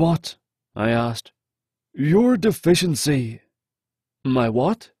 "Considering what?" I asked. "Your deficiency." "My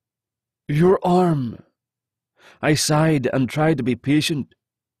what?" "Your arm." I sighed and tried to be patient.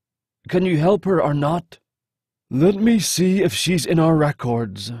 "Can you help her or not?" "Let me see if she's in our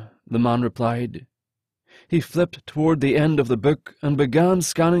records," the man replied. He flipped toward the end of the book and began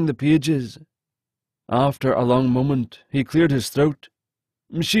scanning the pages. After a long moment, he cleared his throat.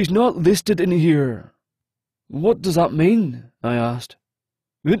 "She's not listed in here." "What does that mean?" I asked.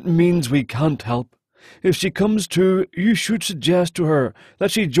 "It means we can't help. If she comes to, you should suggest to her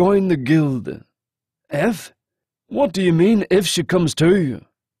that she join the guild." "If? What do you mean, if she comes to?"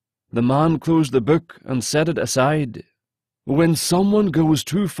 The man closed the book and set it aside. "When someone goes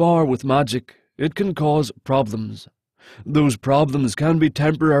too far with magic, it can cause problems. Those problems can be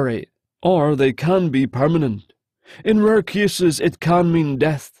temporary, or they can be permanent. In rare cases, it can mean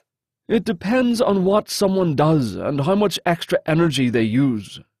death. It depends on what someone does and how much extra energy they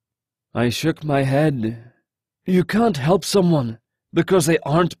use. I shook my head. You can't help someone because they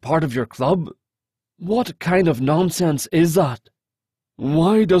aren't part of your club? What kind of nonsense is that?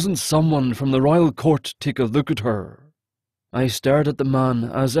 Why doesn't someone from the royal court take a look at her? I stared at the man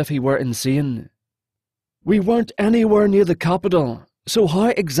as if he were insane. We weren't anywhere near the capital, so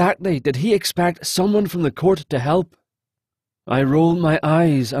how exactly did he expect someone from the court to help? I rolled my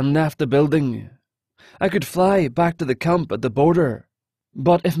eyes and left the building. I could fly back to the camp at the border,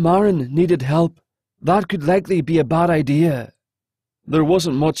 but if Maren needed help, that could likely be a bad idea. There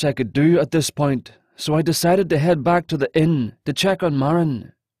wasn't much I could do at this point, so I decided to head back to the inn to check on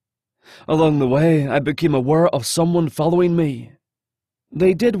Maren. Along the way, I became aware of someone following me.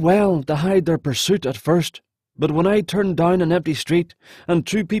 They did well to hide their pursuit at first, but when I turned down an empty street and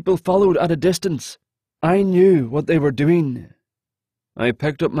 2 people followed at a distance, I knew what they were doing. I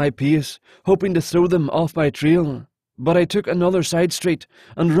picked up my pace, hoping to throw them off my trail, but I took another side street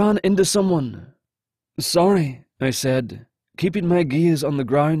and ran into someone. Sorry, I said, keeping my gaze on the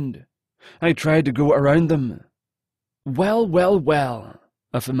ground. I tried to go around them. Well, well, well,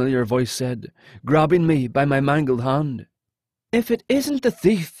 a familiar voice said, grabbing me by my mangled hand. If it isn't the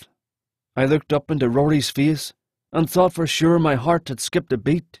thief. I looked up into Rory's face and thought for sure my heart had skipped a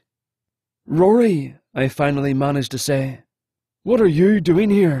beat. Rory, I finally managed to say, what are you doing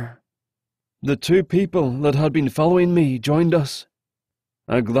here? The 2 people that had been following me joined us.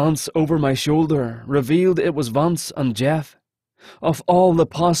 A glance over my shoulder revealed it was Vance and Jeff. Of all the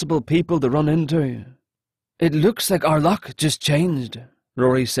possible people to run into. It looks like our luck just changed,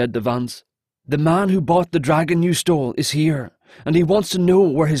 Rory said to Vance. The man who bought the dragon you stole is here, and he wants to know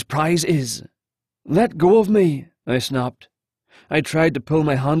where his prize is. Let go of me, I snapped. I tried to pull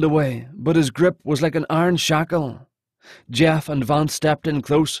my hand away, but his grip was like an iron shackle. Jeff and Vance stepped in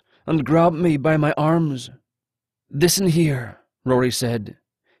close and grabbed me by my arms. Listen here, Rory said.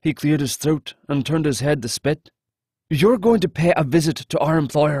 He cleared his throat and turned his head to spit. You're going to pay a visit to our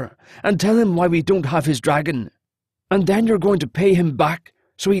employer and tell him why we don't have his dragon. And then you're going to pay him back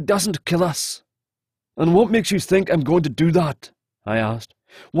so he doesn't kill us. And what makes you think I'm going to do that? I asked.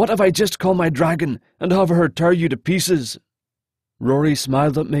 What if I just call my dragon and have her tear you to pieces? Rory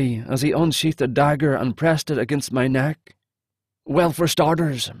smiled at me as he unsheathed a dagger and pressed it against my neck. Well, for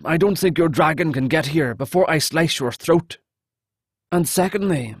starters, I don't think your dragon can get here before I slice your throat. And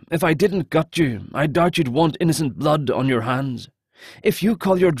secondly, if I didn't gut you, I doubt you'd want innocent blood on your hands. If you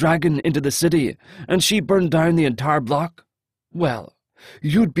call your dragon into the city and she burned down the entire block, well,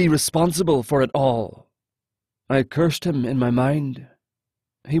 you'd be responsible for it all. I cursed him in my mind.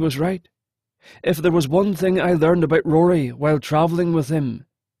 He was right. If there was one thing I learned about Rory while travelling with him,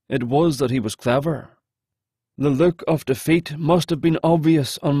 it was that he was clever. The look of defeat must have been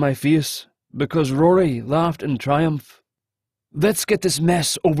obvious on my face, because Rory laughed in triumph. Let's get this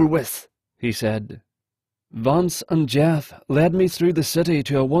mess over with, he said. Vance and Jeff led me through the city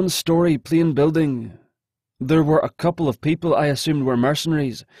to a 1-story plain building. There were a couple of people I assumed were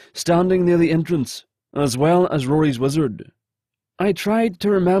mercenaries standing near the entrance, as well as Rory's wizard. I tried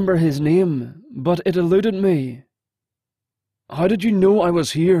to remember his name, but it eluded me. How did you know I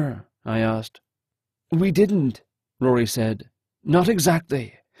was here? I asked. We didn't, Rory said. Not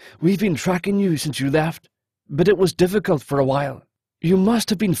exactly. We've been tracking you since you left. But it was difficult for a while. You must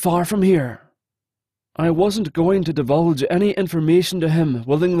have been far from here. I wasn't going to divulge any information to him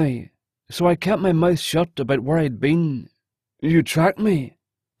willingly, so I kept my mouth shut about where I'd been. You tracked me?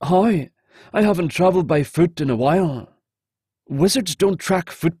 How? I haven't travelled by foot in a while. Wizards don't track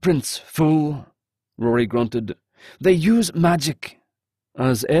footprints, fool, Rory grunted. They use magic.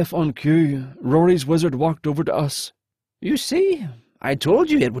 As if on cue, Rory's wizard walked over to us. You see, I told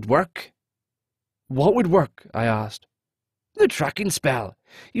you it would work. What would work? I asked. The tracking spell.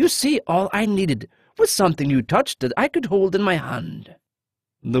 You see, all I needed was something you touched that I could hold in my hand.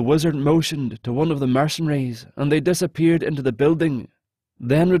 The wizard motioned to one of the mercenaries, and they disappeared into the building,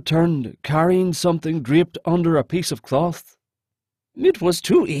 then returned carrying something draped under a piece of cloth. It was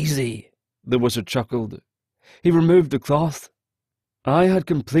too easy, the wizard chuckled. He removed the cloth. I had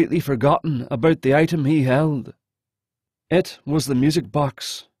completely forgotten about the item he held. It was the music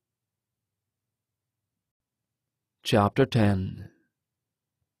box. Chapter 10.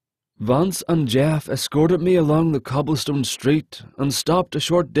 Vance and Jeff escorted me along the cobblestone street and stopped a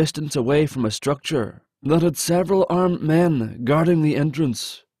short distance away from a structure that had several armed men guarding the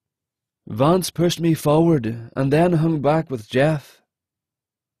entrance. Vance pushed me forward and then hung back with Jeff.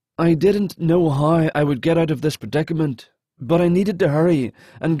 I didn't know how I would get out of this predicament, but I needed to hurry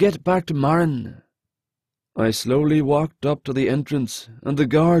and get back to Maren. I slowly walked up to the entrance, and the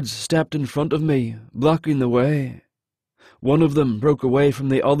guards stepped in front of me, blocking the way. One of them broke away from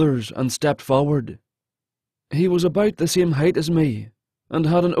the others and stepped forward. He was about the same height as me, and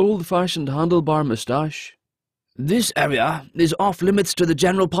had an old-fashioned handlebar moustache. "This area is off-limits to the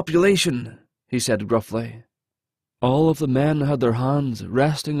general population," he said gruffly. All of the men had their hands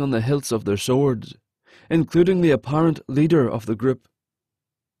resting on the hilts of their swords, including the apparent leader of the group.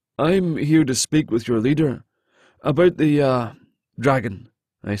 "I'm here to speak with your leader about the, dragon,"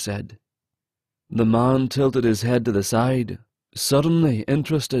 I said. The man tilted his head to the side, suddenly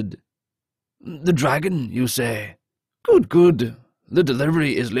interested. "The dragon, you say? Good, good. The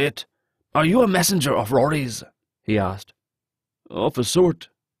delivery is late. Are you a messenger of Rory's?" he asked. "Of a sort,"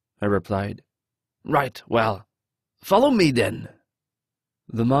 I replied. "Right, well, follow me then."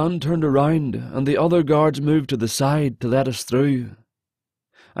 The man turned around, and the other guards moved to the side to let us through.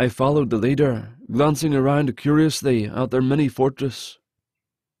 I followed the leader, glancing around curiously at their mini-fortress.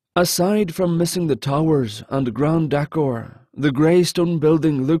 Aside from missing the towers and grand decor, the grey stone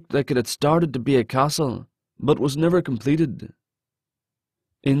building looked like it had started to be a castle, but was never completed.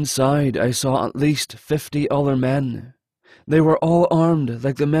 Inside I saw at least 50 other men. They were all armed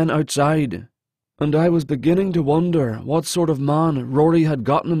like the men outside, and I was beginning to wonder what sort of man Rory had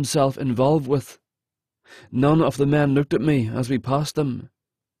gotten himself involved with. None of the men looked at me as we passed them,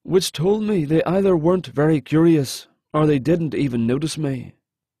 which told me they either weren't very curious or they didn't even notice me.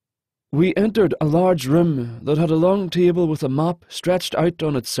 We entered a large room that had a long table with a map stretched out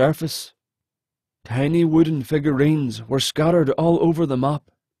on its surface. Tiny wooden figurines were scattered all over the map.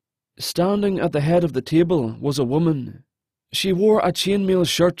 Standing at the head of the table was a woman. She wore a chainmail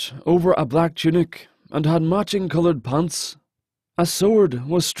shirt over a black tunic and had matching coloured pants. A sword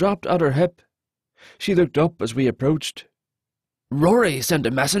was strapped at her hip. She looked up as we approached. "Rory sent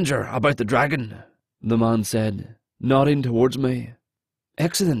a messenger about the dragon," the man said, nodding towards me.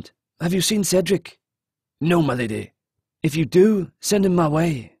 "Excellent. Have you seen Cedric?" "No, my lady." "If you do, send him my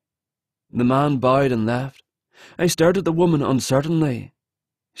way." The man bowed and left. I stared at the woman uncertainly.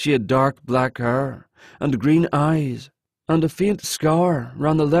 She had dark black hair and green eyes, and a faint scar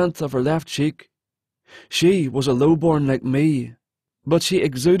ran the length of her left cheek. She was a lowborn like me, but she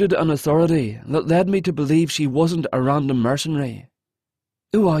exuded an authority that led me to believe she wasn't a random mercenary.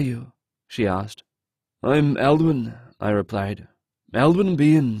 "Who are you?" she asked. "I'm Eldwin," I replied. "Eldwin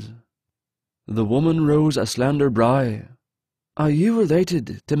Baines." The woman rose a slender brow. "Are you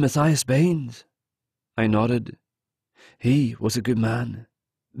related to Matthias Baines?" I nodded. "He was a good man.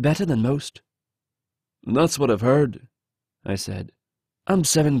 Better than most." "That's what I've heard," I said. "I'm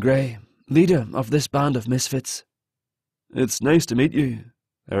Seven Grey, leader of this band of misfits." "It's nice to meet you,"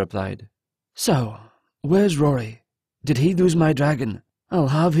 I replied. "So, where's Rory? Did he lose my dragon? I'll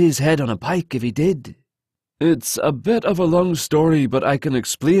have his head on a pike if he did." "It's a bit of a long story, but I can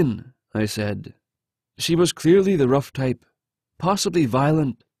explain," I said. She was clearly the rough type, possibly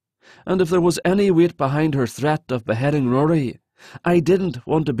violent, and if there was any weight behind her threat of beheading Rory, I didn't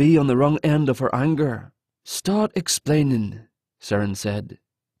want to be on the wrong end of her anger. "Start explaining," Saren said.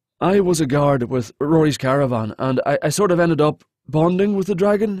 "I was a guard with Rory's caravan, and I sort of ended up bonding with the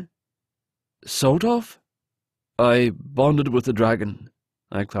dragon." "Sort of?" "I bonded with the dragon,"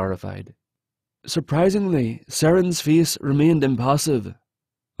 I clarified. Surprisingly, Saren's face remained impassive.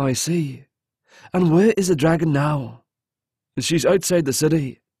 "I see. And where is the dragon now?" "She's outside the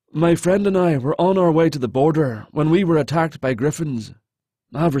city. My friend and I were on our way to the border when we were attacked by griffins.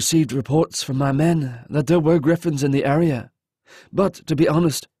 I've received reports from my men that there were griffins in the area, but, to be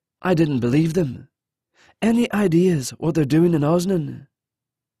honest, I didn't believe them. Any ideas what they're doing in Osnen?"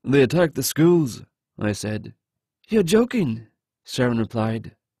 "They attacked the schools," I said. "You're joking," Saren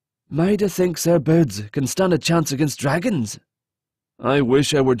replied. "Maida thinks their birds can stand a chance against dragons." "I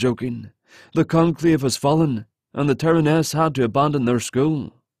wish I were joking. The Conclave has fallen, and the Terraness had to abandon their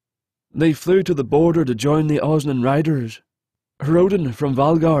school. They flew to the border to join the Osnen Riders. Hrodin from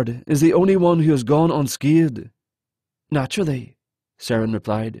Valgard is the only one who has gone unscathed." "Naturally," Saren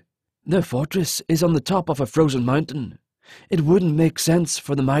replied. "Their fortress is on the top of a frozen mountain. It wouldn't make sense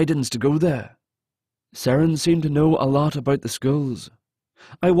for the Maidens to go there." Saren seemed to know a lot about the schools.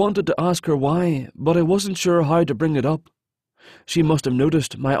 I wanted to ask her why, but I wasn't sure how to bring it up. She must have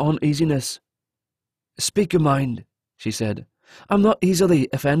noticed my uneasiness. "Speak your mind," she said. "I'm not easily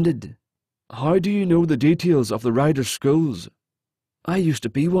offended." "How do you know the details of the Riders' schools?" "I used to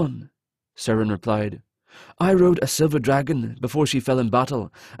be one," Saren replied. "I rode a silver dragon before she fell in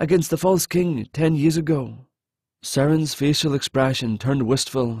battle against the false king 10 years ago." Saren's facial expression turned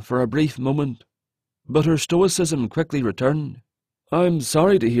wistful for a brief moment, but her stoicism quickly returned. "I'm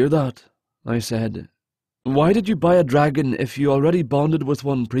sorry to hear that," I said. Why did you buy a dragon if you already bonded with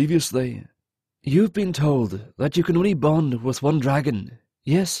one previously? You've been told that you can only bond with one dragon,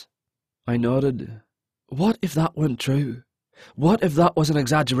 yes? I nodded. What if that weren't true? What if that was an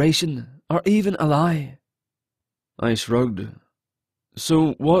exaggeration, or even a lie? I shrugged.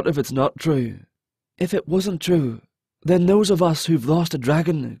 So what if it's not true? If it wasn't true, then those of us who've lost a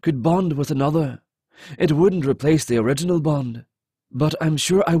dragon could bond with another. It wouldn't replace the original bond, but I'm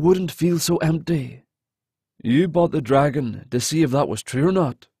sure I wouldn't feel so empty. You bought the dragon to see if that was true or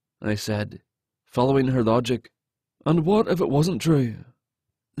not, I said, following her logic. And what if it wasn't true?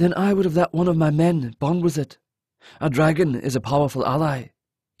 Then I would have let one of my men bond with it. A dragon is a powerful ally,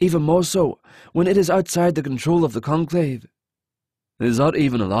 even more so when it is outside the control of the Conclave. Is that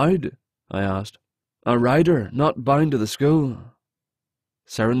even allowed? I asked. A rider not bound to the school.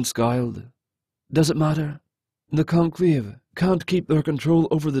 Seren scowled. Does it matter? The Conclave can't keep their control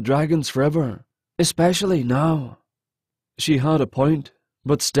over the dragons forever, especially now. She had a point,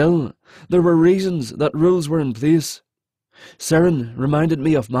 but still, there were reasons that rules were in place. Seren reminded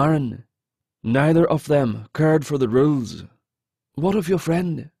me of Maren. Neither of them cared for the rules. What of your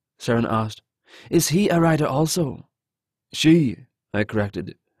friend? Seren asked. Is he a rider also? She, I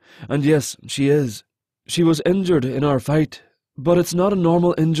corrected. And yes, she is. She was injured in our fight, but it's not a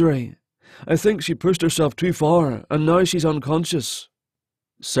normal injury. I think she pushed herself too far, and now she's unconscious.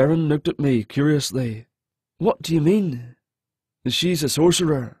 Seren looked at me curiously. What do you mean? She's a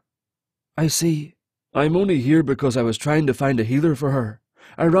sorcerer. I see. I'm only here because I was trying to find a healer for her.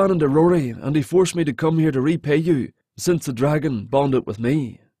 I ran into Rory, and he forced me to come here to repay you, since the dragon bonded with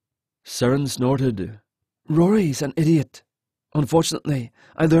me. Seren snorted. Rory's an idiot. Unfortunately,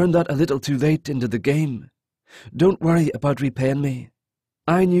 I learned that a little too late into the game. Don't worry about repaying me.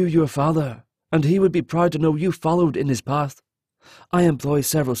 I knew your father, and he would be proud to know you followed in his path. I employ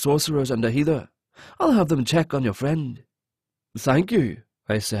several sorcerers and a healer. I'll have them check on your friend. Thank you,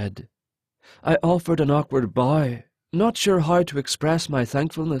 I said. I offered an awkward bow, not sure how to express my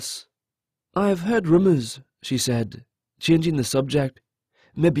thankfulness. I've heard rumours, she said, changing the subject.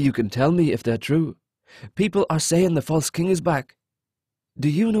 Maybe you can tell me if they're true. People are saying the false king is back. Do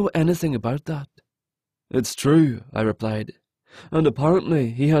you know anything about that? It's true, I replied, and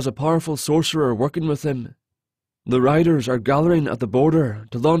apparently he has a powerful sorcerer working with him. The riders are gathering at the border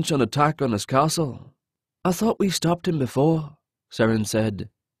to launch an attack on his castle. I thought we stopped him before, Seren said.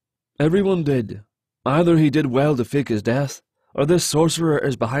 Everyone did. Either he did well to fake his death, or this sorcerer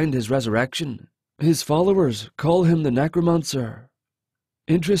is behind his resurrection. His followers call him the Necromancer.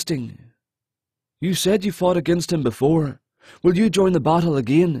 Interesting. You said you fought against him before. Will you join the battle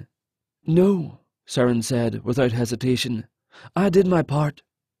again? No, Seren said without hesitation. I did my part.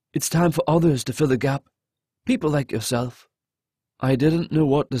 It's time for others to fill the gap. People like yourself. I didn't know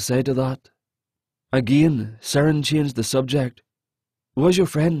what to say to that. Again, Seren changed the subject. Where's your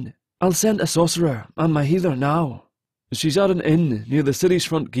friend? I'll send a sorcerer and my healer now. She's at an inn near the city's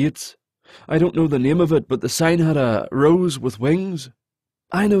front gates. I don't know the name of it, but the sign had a rose with wings.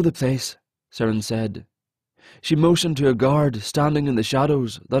 I know the place, Seren said. She motioned to a guard standing in the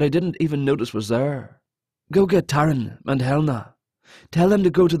shadows that I didn't even notice was there. Go get Taran and Helena. Tell them to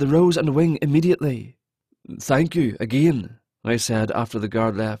go to the Rose and Wing immediately. Thank you again, I said after the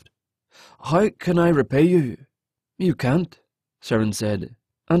guard left. How can I repay you? You can't, Seren said,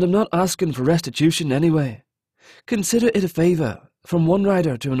 and I'm not asking for restitution anyway. Consider it a favour from one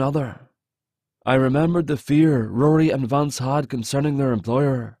rider to another. I remembered the fear Rory and Vance had concerning their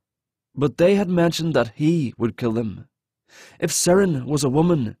employer, but they had mentioned that he would kill them. If Seren was a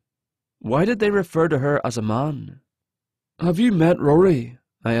woman, why did they refer to her as a man? Have you met Rory?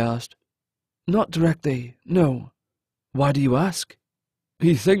 I asked. Not directly, no. Why do you ask?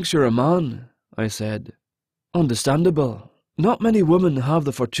 He thinks you're a man, I said. Understandable. Not many women have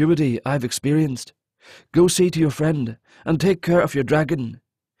the fortuity I've experienced. Go see to your friend, and take care of your dragon.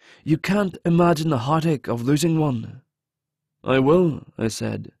 You can't imagine the heartache of losing one. I will, I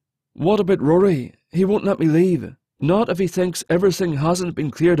said. What about Rory? He won't let me leave. Not if he thinks everything hasn't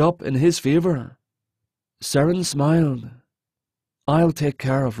been cleared up in his favour. Seren smiled. I'll take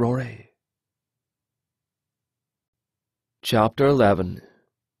care of Rory. Chapter 11.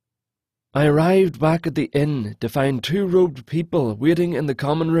 I arrived back at the inn to find two robed people waiting in the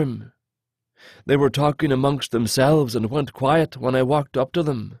common room. They were talking amongst themselves and went quiet when I walked up to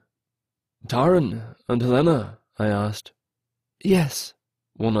them. Taran and Helena, I asked. Yes,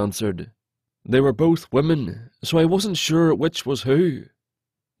 one answered. They were both women, so I wasn't sure which was who.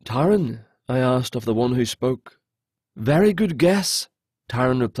 Taran, I asked of the one who spoke. Very good guess,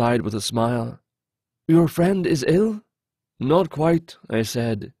 Taran replied with a smile. Your friend is ill? Not quite, I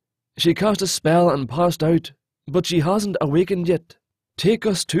said. She cast a spell and passed out, but she hasn't awakened yet. Take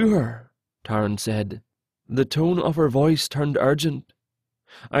us to her, Taryn said. The tone of her voice turned urgent.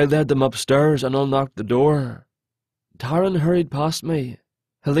 I led them upstairs and unlocked the door. Taryn hurried past me,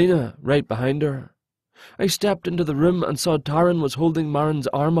 Helena right behind her. I stepped into the room and saw Taryn was holding Marin's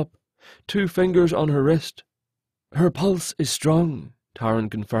arm up, 2 fingers on her wrist. Her pulse is strong,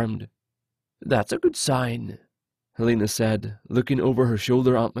 Taryn confirmed. That's a good sign, Helena said, looking over her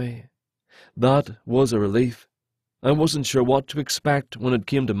shoulder at me. That was a relief. I wasn't sure what to expect when it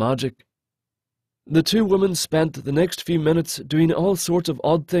came to magic. The 2 women spent the next few minutes doing all sorts of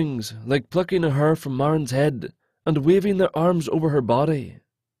odd things, like plucking a hair from Marin's head and waving their arms over her body.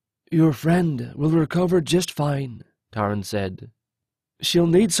 Your friend will recover just fine, Taryn said. She'll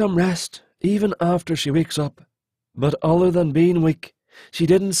need some rest, even after she wakes up. But other than being weak, she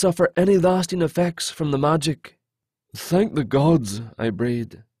didn't suffer any lasting effects from the magic. Thank the gods, I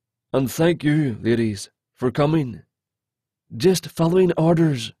breathed. And thank you, ladies, for coming. Just following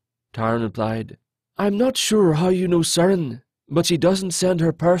orders, Taryn replied. I'm not sure how you know Siren, but she doesn't send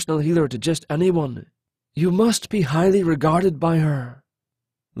her personal healer to just anyone. You must be highly regarded by her.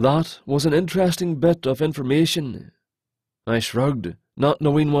 That was an interesting bit of information. I shrugged, not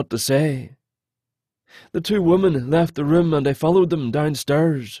knowing what to say. The 2 women left the room and I followed them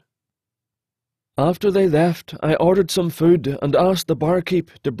downstairs. After they left, I ordered some food and asked the barkeep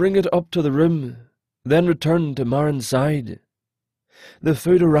to bring it up to the room, then returned to Marin's side. The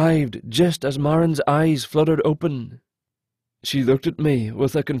food arrived just as Marin's eyes fluttered open. She looked at me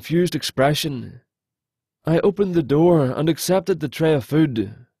with a confused expression. I opened the door and accepted the tray of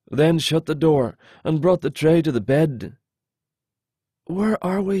food, then shut the door and brought the tray to the bed. Where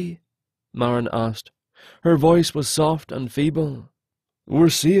are we? Marin asked. Her voice was soft and feeble. We're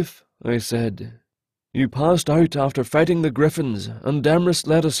safe, I said. You passed out after fighting the griffins, and Demrys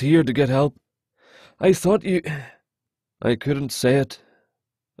led us here to get help. I thought you... I couldn't say it.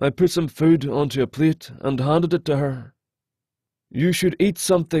 I put some food onto a plate and handed it to her. You should eat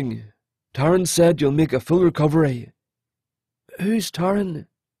something. Taryn said you'll make a full recovery. Who's Taryn?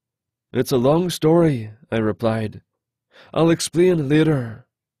 It's a long story, I replied. I'll explain later.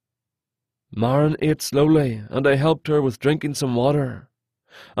 Marin ate slowly, and I helped her with drinking some water.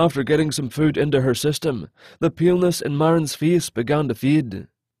 After getting some food into her system, the paleness in Marin's face began to fade.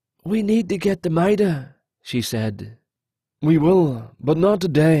 We need to get to Maida, she said. We will, but not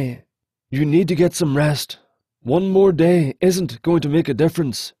today. You need to get some rest. One more day isn't going to make a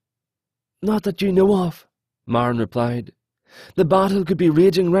difference. Not that you know of, Marin replied. The battle could be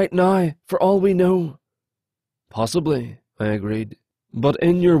raging right now, for all we know. Possibly, I agreed. But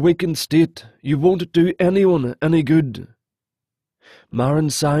in your weakened state, you won't do anyone any good. Marin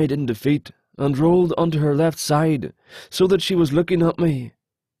sighed in defeat and rolled onto her left side so that she was looking at me.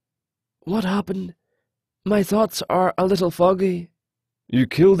 What happened? My thoughts are a little foggy. You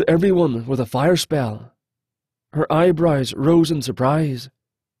killed everyone with a fire spell. Her eyebrows rose in surprise.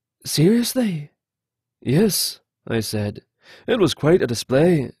 Seriously? Yes, I said. It was quite a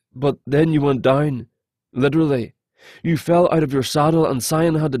display, but then you went down. Literally. You fell out of your saddle and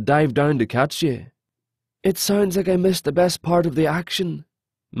Sion had to dive down to catch you. It sounds like I missed the best part of the action,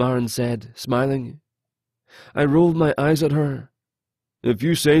 Marin said, smiling. I rolled my eyes at her. If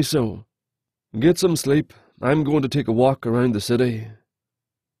you say so. Get some sleep. I'm going to take a walk around the city.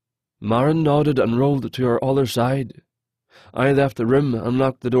 Marin nodded and rolled to her other side. I left the room and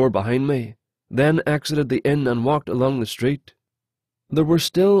locked the door behind me, then exited the inn and walked along the street. There were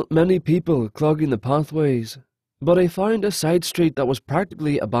still many people clogging the pathways, but I found a side street that was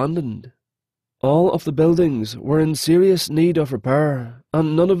practically abandoned. All of the buildings were in serious need of repair,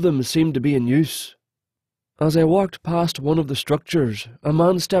 and none of them seemed to be in use. As I walked past one of the structures, a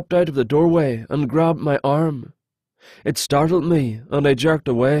man stepped out of the doorway and grabbed my arm. It startled me, and I jerked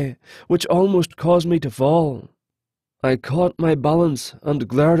away, which almost caused me to fall. I caught my balance and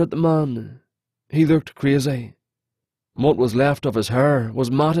glared at the man. He looked crazy. What was left of his hair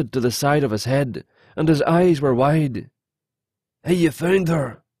was matted to the side of his head, and his eyes were wide. "Hey, you found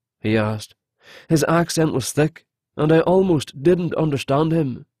her?" he asked. His accent was thick, and I almost didn't understand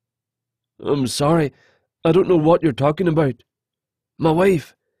him. "I'm sorry, I don't know what you're talking about. My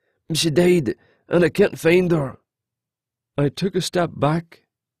wife, she died, and I can't find her." I took a step back.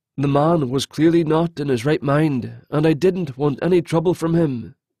 The man was clearly not in his right mind, and I didn't want any trouble from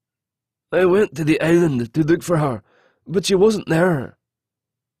him. "I went to the island to look for her, but she wasn't there."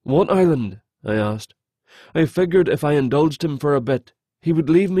 "What island?" I asked. I figured if I indulged him for a bit, he would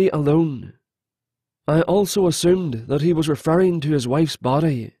leave me alone. I also assumed that he was referring to his wife's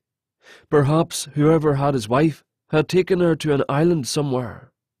body. Perhaps whoever had his wife had taken her to an island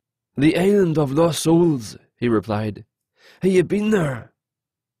somewhere. "The island of lost souls," he replied. "Have you been there?"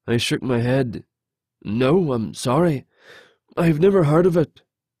 I shook my head. "No, I'm sorry. I've never heard of it."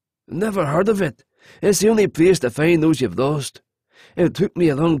 "Never heard of it? It's the only place to find those you've lost. It took me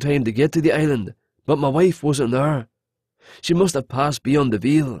a long time to get to the island, but my wife wasn't there. She must have passed beyond the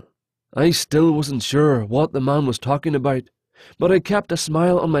veil." I still wasn't sure what the man was talking about, but I kept a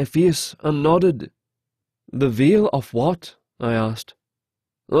smile on my face and nodded. "The veil of what?" I asked.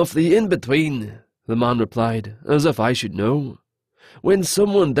 "Of the in-between," the man replied, as if I should know. "When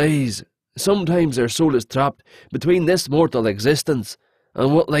someone dies, sometimes their soul is trapped between this mortal existence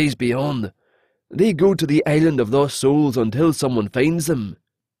and what lies beyond. They go to the island of lost souls until someone finds them."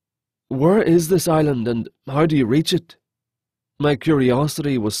 "Where is this island, and how do you reach it?" My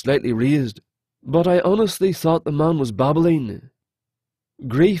curiosity was slightly raised, but I honestly thought the man was babbling.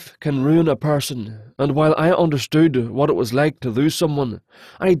 Grief can ruin a person, and while I understood what it was like to lose someone,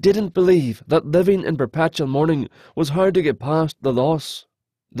 I didn't believe that living in perpetual mourning was how to get past the loss.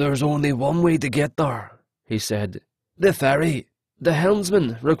 "There's only one way to get there," he said. "The ferry. The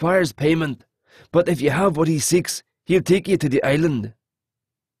helmsman requires payment, but if you have what he seeks, he'll take you to the island."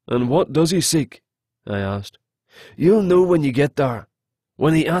 "And what does he seek?" I asked. "You'll know when you get there.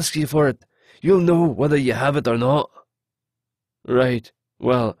 When he asks you for it, you'll know whether you have it or not." "Right.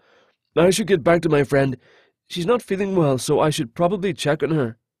 Well, I should get back to my friend. She's not feeling well, so I should probably check on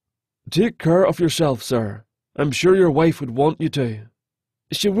her. Take care of yourself, sir. I'm sure your wife would want you to."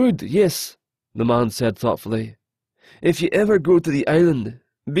 "She would, yes," the man said thoughtfully. "If you ever go to the island,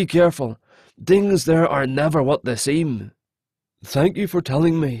 be careful. Things there are never what they seem." "Thank you for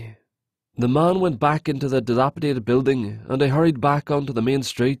telling me." The man went back into the dilapidated building, and I hurried back onto the main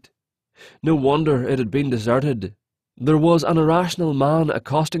street. No wonder it had been deserted. There was an irrational man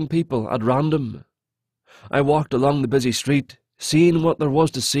accosting people at random. I walked along the busy street, seeing what there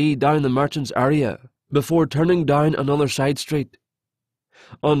was to see down the merchants' area, before turning down another side street.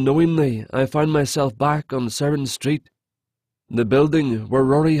 Unknowingly, I found myself back on Servant Street. The building where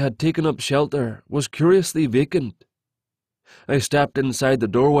Rory had taken up shelter was curiously vacant. I stepped inside the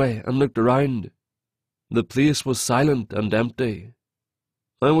doorway and looked around. The place was silent and empty.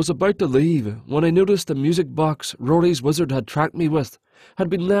 I was about to leave when I noticed the music box Rory's wizard had tracked me with had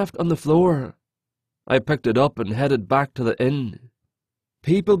been left on the floor. I picked it up and headed back to the inn.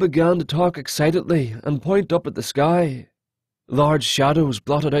 People began to talk excitedly and point up at the sky. Large shadows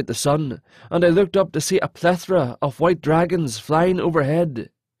blotted out the sun, and I looked up to see a plethora of white dragons flying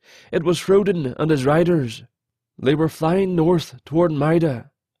overhead. It was Frodon and his riders. They were flying north toward Maida.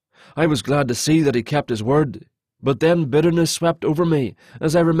 I was glad to see that he kept his word, but then bitterness swept over me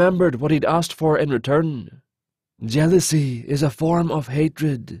as I remembered what he'd asked for in return. "Jealousy is a form of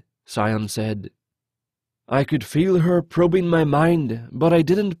hatred," Sion said. I could feel her probing my mind, but I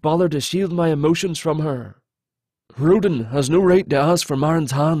didn't bother to shield my emotions from her. "Frodon has no right to ask for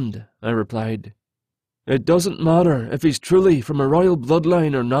Marin's hand," I replied. "It doesn't matter if he's truly from a royal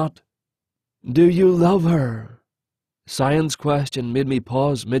bloodline or not." "Do you love her?" Sion's question made me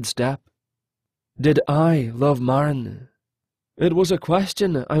pause mid-step. Did I love Marin? It was a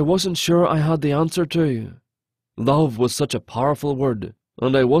question I wasn't sure I had the answer to. Love was such a powerful word,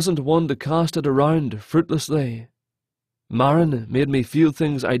 and I wasn't one to cast it around fruitlessly. Marin made me feel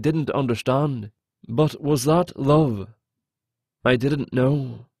things I didn't understand, but was that love? I didn't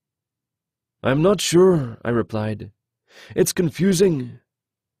know. "I'm not sure," I replied. "It's confusing."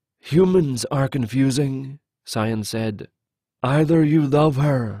 "Humans are confusing," Sion said. "Either you love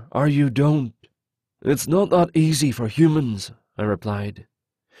her or you don't." "It's not that easy for humans," I replied.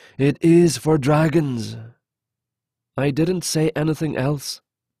 "It is for dragons." I didn't say anything else.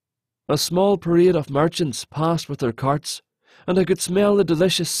 A small parade of merchants passed with their carts, and I could smell the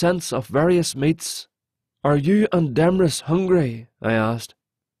delicious scents of various meats. "Are you and Demrys hungry?" I asked.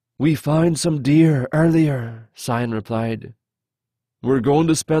 "We found some deer earlier," Sion replied. "We're going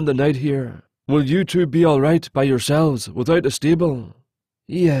to spend the night here. Will you two be all right by yourselves without a stable?"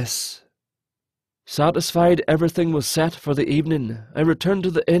 "Yes." Satisfied everything was set for the evening, I returned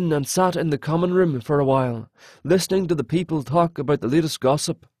to the inn and sat in the common room for a while, listening to the people talk about the latest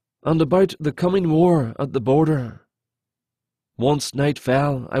gossip, and about the coming war at the border. Once night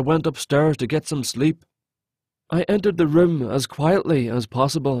fell, I went upstairs to get some sleep. I entered the room as quietly as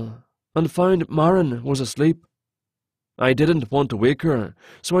possible, and found Marin was asleep. I didn't want to wake her,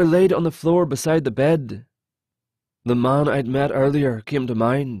 so I laid on the floor beside the bed. The man I'd met earlier came to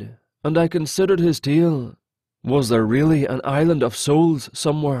mind, and I considered his tale. Was there really an island of souls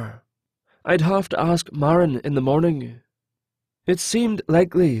somewhere? I'd have to ask Marin in the morning. It seemed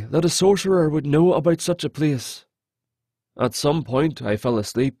likely that a sorcerer would know about such a place. At some point I fell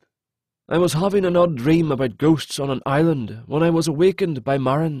asleep, I was having an odd dream about ghosts on an island when I was awakened by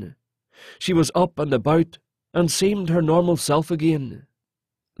Maren. She was up and about, and seemed her normal self again.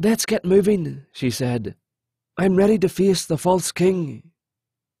 "Let's get moving," she said. "I'm ready to face the false king."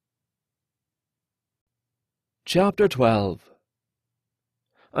 Chapter 12.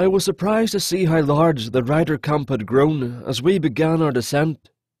 I was surprised to see how large the rider camp had grown as we began our descent.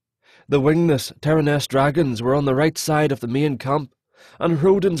 The wingless Terraness dragons were on the right side of the main camp, and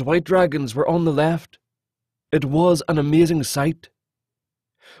Hrodin's white dragons were on the left. It was an amazing sight.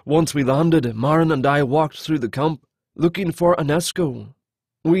 Once we landed, Maren and I walked through the camp, looking for Anesco.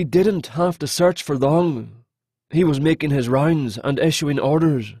 We didn't have to search for long. He was making his rounds and issuing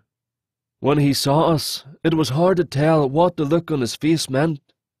orders. When he saw us, it was hard to tell what the look on his face meant.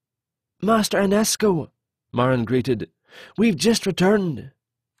 "Master Anesco," Maren greeted. "We've just returned."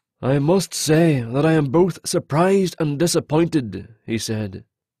 "I must say that I am both surprised and disappointed," he said.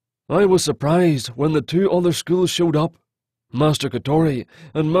 "I was surprised when the two other schools showed up. Master Katori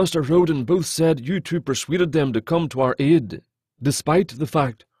and Master Hrodin both said you two persuaded them to come to our aid, despite the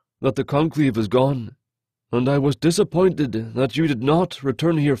fact that the Conclave is gone, and I was disappointed that you did not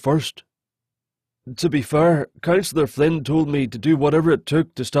return here first. To be fair, Councillor Flynn told me to do whatever it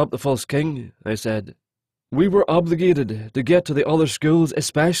took to stop the false king," I said. "We were obligated to get to the other schools,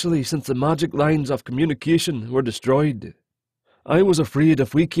 especially since the magic lines of communication were destroyed. I was afraid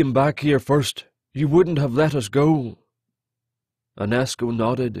if we came back here first, you wouldn't have let us go." Anesco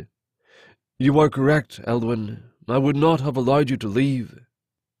nodded. "You are correct, Eldwin. I would not have allowed you to leave.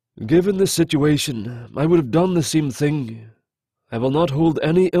 Given the situation, I would have done the same thing. I will not hold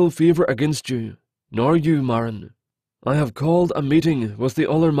any ill favour against you, nor you, Maren. I have called a meeting with the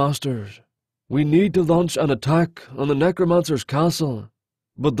other masters. We need to launch an attack on the Necromancer's castle,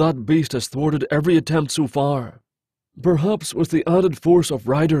 but that beast has thwarted every attempt so far. Perhaps with the added force of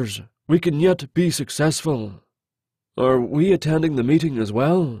riders, we can yet be successful." "Are we attending the meeting as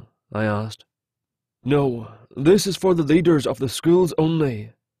well?" I asked. "No, this is for the leaders of the schools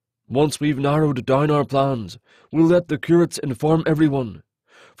only. Once we've narrowed down our plans, we'll let the curates inform everyone.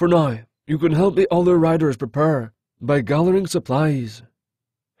 For now, you can help the other riders prepare by gathering supplies."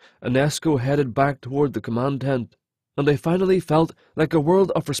 Anesco headed back toward the command tent, and I finally felt like a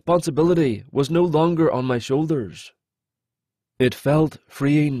world of responsibility was no longer on my shoulders. It felt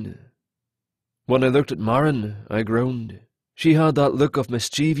freeing. When I looked at Maren, I groaned. She had that look of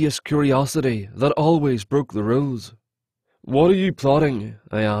mischievous curiosity that always broke the rules. "What are you plotting?"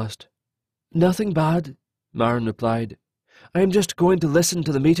 I asked. "Nothing bad," Maren replied. "I am just going to listen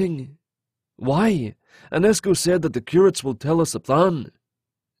to the meeting." "Why? Anesco said that the curates will tell us the plan."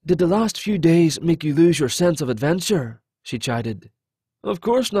 "Did the last few days make you lose your sense of adventure?" she chided. "Of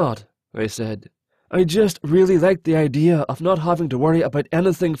course not," I said. "I just really liked the idea of not having to worry about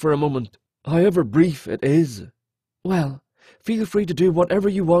anything for a moment, however brief it is." "Well, feel free to do whatever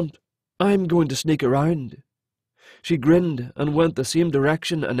you want. I'm going to sneak around." She grinned and went the same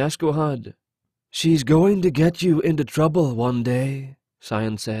direction Anesco had. "She's going to get you into trouble one day,"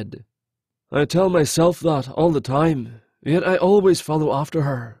 Cyan said. "I tell myself that all the time, yet I always follow after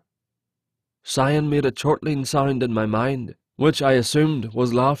her." Cyan made a chortling sound in my mind, which I assumed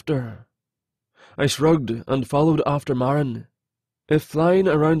was laughter. I shrugged and followed after Maren. If flying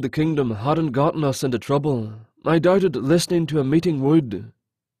around the kingdom hadn't gotten us into trouble, I doubted listening to a meeting would.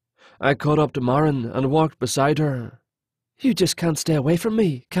 I caught up to Maren and walked beside her. "You just can't stay away from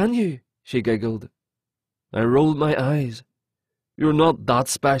me, can you?" she giggled. I rolled my eyes. "You're not that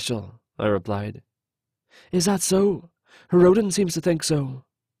special," I replied. "Is that so? Hrodin seems to think so."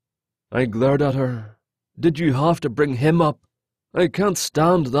 I glared at her. "Did you have to bring him up? I can't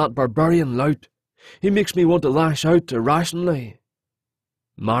stand that barbarian lout. He makes me want to lash out irrationally."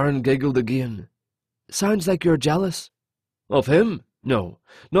 Maren giggled again. "Sounds like you're jealous." "Of him? No,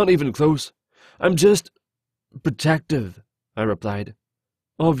 not even close. I'm just protective," I replied.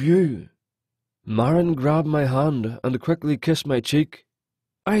 "Of you." Maren grabbed my hand and quickly kissed my cheek.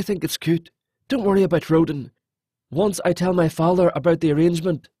 "I think it's cute. Don't worry about Hrodin. Once I tell my father about the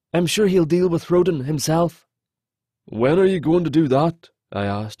arrangement, I'm sure he'll deal with Hrodin himself." "When are you going to do that?" I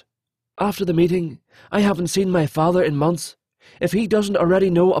asked. "After the meeting. I haven't seen my father in months. If he doesn't already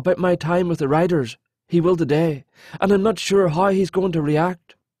know about my time with the riders, he will today, and I'm not sure how he's going to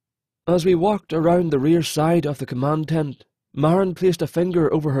react." As we walked around the rear side of the command tent, Maren placed a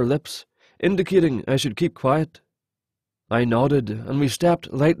finger over her lips, indicating I should keep quiet. I nodded, and we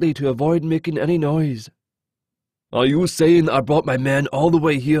stepped lightly to avoid making any noise. "Are you saying I brought my men all the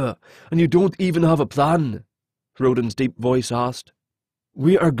way here, and you don't even have a plan?" Hrodin's deep voice asked.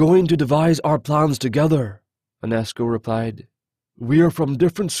 "We are going to devise our plans together," Anesco replied. We are from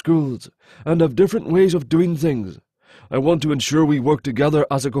different schools and have different ways of doing things. I want to ensure we work together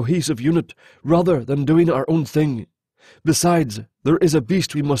as a cohesive unit rather than doing our own thing. Besides, there is a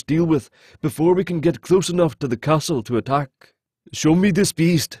beast we must deal with before we can get close enough to the castle to attack. Show me this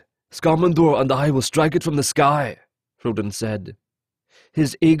beast. Skamandor and I will strike it from the sky, Frodon said.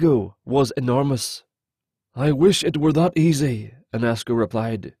 His ego was enormous. I wish it were that easy, Anasko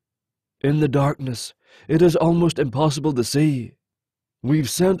replied. In the darkness, it is almost impossible to see. We've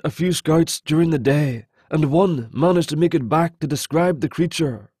sent a few scouts during the day, and one managed to make it back to describe the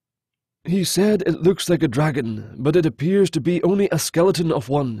creature. He said it looks like a dragon, but it appears to be only a skeleton of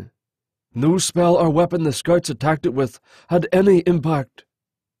one. No spell or weapon the scouts attacked it with had any impact.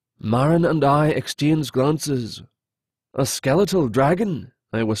 Marin and I exchanged glances. A skeletal dragon,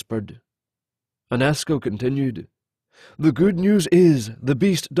 I whispered. Anasko continued. The good news is the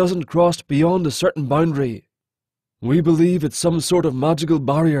beast doesn't cross beyond a certain boundary. We believe it's some sort of magical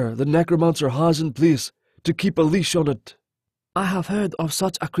barrier the necromancer has in place to keep a leash on it. I have heard of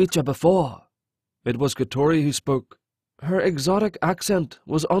such a creature before. It was Katori who spoke. Her exotic accent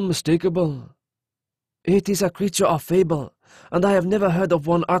was unmistakable. It is a creature of fable, and I have never heard of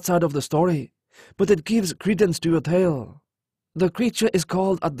one outside of the story, but it gives credence to a tale. The creature is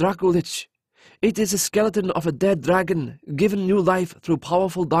called a Dracolich. It is a skeleton of a dead dragon, given new life through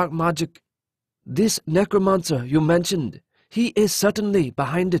powerful dark magic. This necromancer you mentioned, he is certainly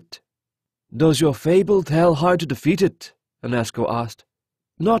behind it. Does your fable tell how to defeat it? Anasko asked.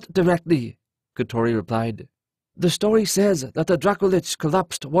 Not directly, Katori replied. The story says that the Dracolich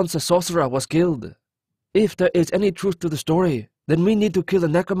collapsed once a sorcerer was killed. If there is any truth to the story, then we need to kill the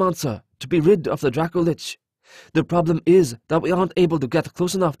necromancer to be rid of the Dracolich. The problem is that we aren't able to get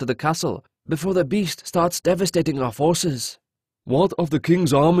close enough to the castle before the beast starts devastating our forces. What of the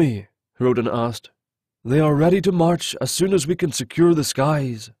king's army? Frodon asked. They are ready to march as soon as we can secure the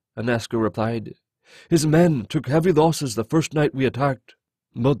skies, Anasko replied. His men took heavy losses the first night we attacked,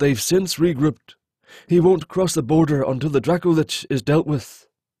 but they've since regrouped. He won't cross the border until the Dracolich is dealt with.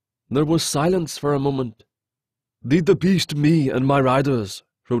 There was silence for a moment. Lead the beast to me and my riders,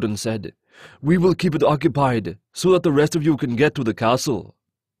 Frodon said. We will keep it occupied so that the rest of you can get to the castle.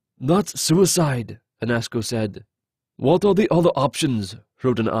 That's suicide, Anasko said. What are the other options?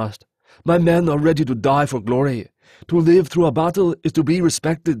 Frodon asked. My men are ready to die for glory. To live through a battle is to be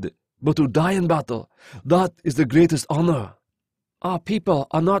respected, but to die in battle, that is the greatest honor. Our people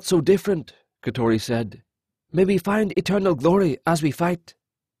are not so different, Katori said. May we find eternal glory as we fight.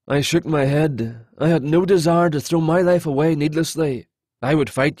 I shook my head. I had no desire to throw my life away needlessly. I would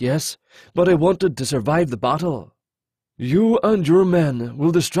fight, yes, but I wanted to survive the battle. You and your men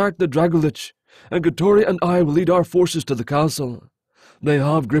will distract the Dracolich, and Katori and I will lead our forces to the castle. They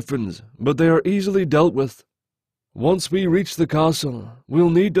have griffins, but they are easily dealt with. Once we reach the castle, we'll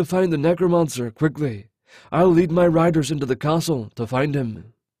need to find the necromancer quickly. I'll lead my riders into the castle to find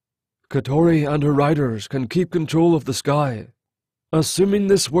him. Katori and her riders can keep control of the sky. Assuming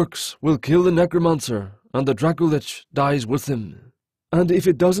this works, we'll kill the necromancer, and the Dracolich dies with him. And if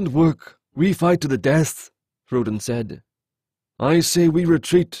it doesn't work, we fight to the death, Frodon said. I say we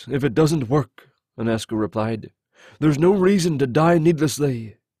retreat if it doesn't work, Anasko replied. There's no reason to die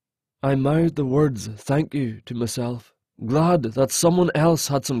needlessly. I mouthed the words thank you to myself, glad that someone else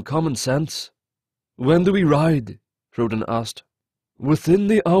had some common sense. When do we ride? Frodon asked. Within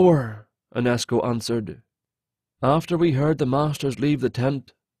the hour, Anasko answered. After we heard the masters leave the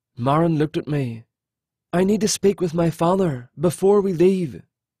tent, Marin looked at me. I need to speak with my father before we leave.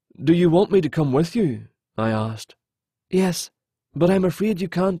 Do you want me to come with you? I asked. Yes, but I'm afraid you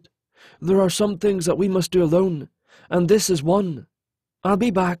can't. There are some things that we must do alone, and this is one. I'll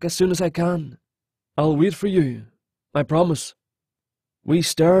be back as soon as I can. I'll wait for you. I promise. We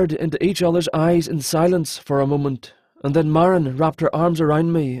stared into each other's eyes in silence for a moment, and then Marin wrapped her arms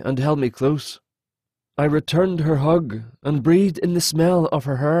around me and held me close. I returned her hug and breathed in the smell of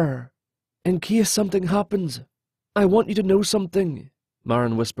her hair. In case something happens, I want you to know something,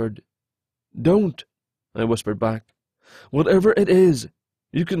 Marin whispered. Don't, I whispered back. Whatever it is,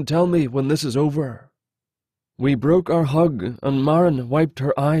 you can tell me when this is over. We broke our hug and Marin wiped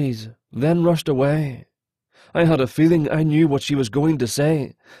her eyes, then rushed away. I had a feeling I knew what she was going to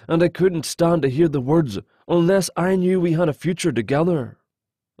say, and I couldn't stand to hear the words unless I knew we had a future together.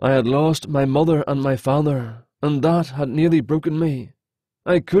 I had lost my mother and my father, and that had nearly broken me.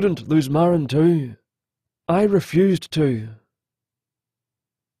 I couldn't lose Marin too. I refused to.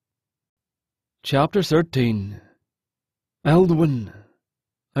 Chapter 13. Eldwin.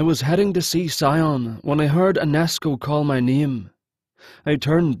 I was heading to see Sion when I heard Anasko call my name. I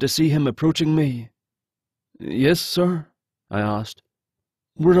turned to see him approaching me. Yes, sir, I asked.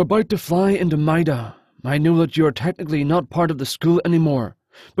 We're about to fly into Maida. I know that you are technically not part of the school anymore,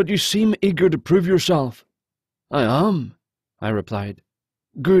 but you seem eager to prove yourself. I am, I replied.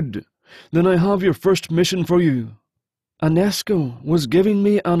 Good. Then I have your first mission for you. Anesco was giving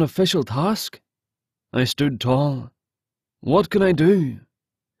me an official task. I stood tall. What can I do?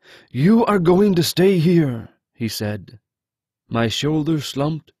 You are going to stay here, he said. My shoulders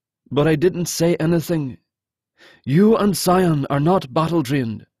slumped, but I didn't say anything. You and Cyan are not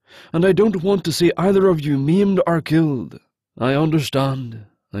battle-trained, and I don't want to see either of you maimed or killed. I understand,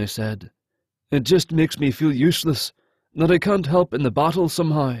 I said. It just makes me feel useless, that I can't help in the battle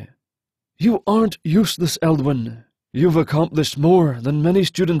somehow. You aren't useless, Eldwin. You've accomplished more than many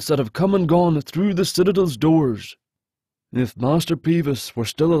students that have come and gone through the Citadel's doors. If Master Peeves were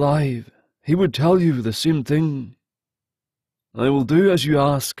still alive, he would tell you the same thing. I will do as you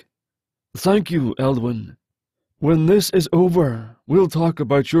ask. Thank you, Eldwin. When this is over, we'll talk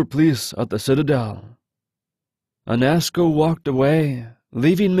about your place at the Citadel. Anesco walked away,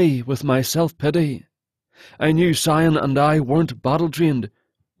 leaving me with my self-pity. I knew Cyan and I weren't battle-trained,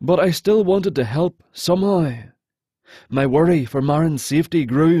 but I still wanted to help somehow. My worry for Marin's safety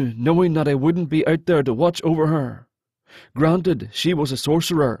grew, knowing that I wouldn't be out there to watch over her. Granted, she was a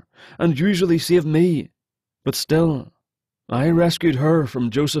sorcerer, and usually saved me, but still, I rescued her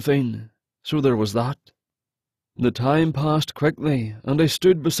from Josephine, so there was that. The time passed quickly, and I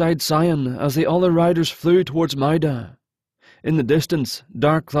stood beside Cyan as the other riders flew towards Maida. In the distance,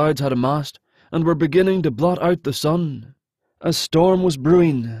 dark clouds had amassed, and were beginning to blot out the sun. A storm was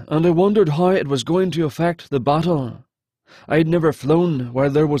brewing, and I wondered how it was going to affect the battle. I'd never flown where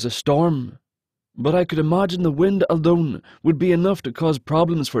there was a storm, but I could imagine the wind alone would be enough to cause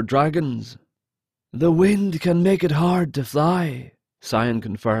problems for dragons. The wind can make it hard to fly, Cyan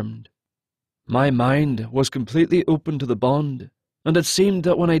confirmed. My mind was completely open to the bond, and it seemed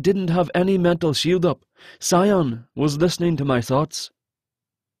that when I didn't have any mental shield up, Cyan was listening to my thoughts.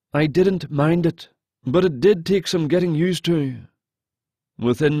 I didn't mind it, but it did take some getting used to.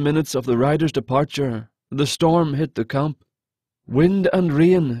 Within minutes of the riders' departure, the storm hit the camp. Wind and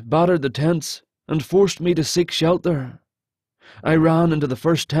rain battered the tents and forced me to seek shelter. I ran into the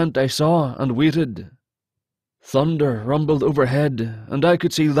first tent I saw and waited. Thunder rumbled overhead, and I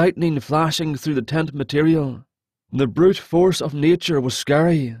could see lightning flashing through the tent material. The brute force of nature was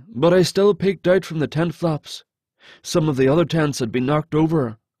scary, but I still peeked out from the tent flaps. Some of the other tents had been knocked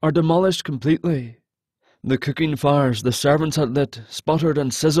over or demolished completely. The cooking fires the servants had lit sputtered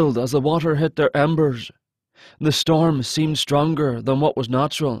and sizzled as the water hit their embers. The storm seemed stronger than what was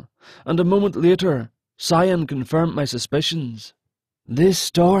natural, and a moment later, Cyan confirmed my suspicions. This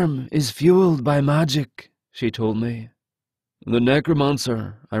storm is fueled by magic, she told me. The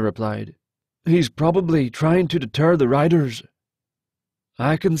necromancer, I replied. He's probably trying to deter the riders.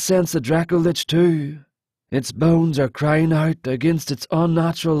 I can sense the Dracolich too. Its bones are crying out against its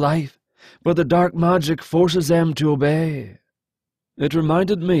unnatural life, but the dark magic forces them to obey. It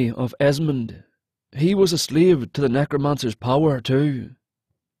reminded me of Esmond. He was a slave to the necromancer's power too.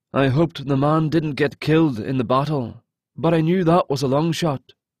 I hoped the man didn't get killed in the battle, but I knew that was a long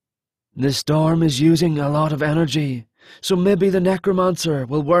shot. The storm is using a lot of energy, so maybe the necromancer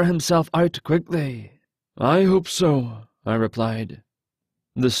will wear himself out quickly. I hope so, I replied.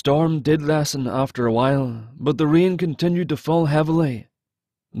 The storm did lessen after a while, but the rain continued to fall heavily.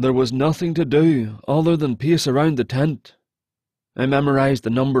 There was nothing to do other than pace around the tent. I memorized the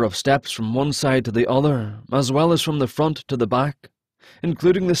number of steps from one side to the other, as well as from the front to the back,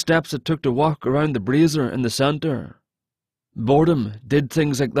 including the steps it took to walk around the brazier in the centre. Boredom did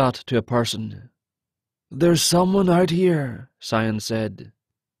things like that to a person. There's someone out here, Cyan said.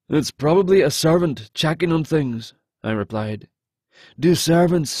 It's probably a servant checking on things, I replied. Do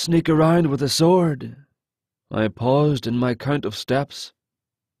servants sneak around with a sword? I paused in my count of steps.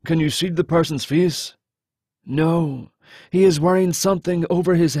 Can you see the person's face? No, he is wearing something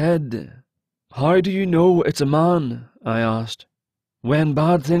over his head. How do you know it's a man? I asked. When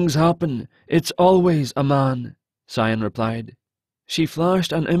bad things happen, it's always a man, Cyan replied. She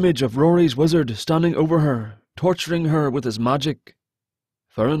flashed an image of Rory's wizard standing over her, torturing her with his magic.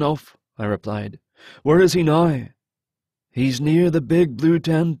 Fair enough, I replied. Where is he now? He's near the big blue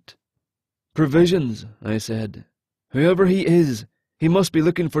tent. Provisions, I said. Whoever he is, he must be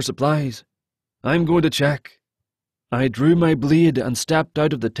looking for supplies. I'm going to check. I drew my blade and stepped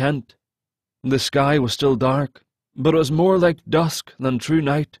out of the tent. The sky was still dark, but it was more like dusk than true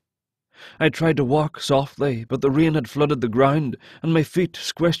night. I tried to walk softly, but the rain had flooded the ground, and my feet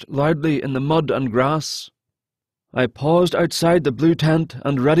squished loudly in the mud and grass. I paused outside the blue tent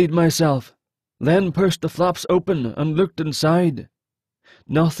and readied myself. then pushed the flaps open and looked inside.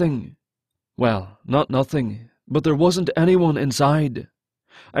 Nothing. Well, not nothing, but there wasn't anyone inside.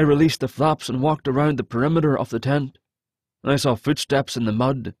 I released the flaps and walked around the perimeter of the tent. I saw footsteps in the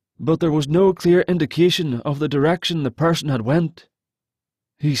mud, but there was no clear indication of the direction the person had went.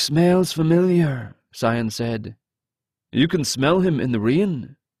 "He smells familiar," Cyan said. "You can smell him in the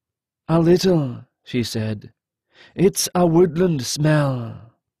rain." "A little," she said. "It's a woodland smell."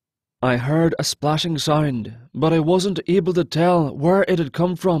 I heard a splashing sound, but I wasn't able to tell where it had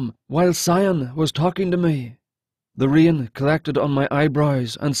come from while Cyan was talking to me. The rain collected on my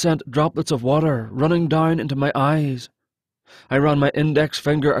eyebrows and sent droplets of water running down into my eyes. I ran my index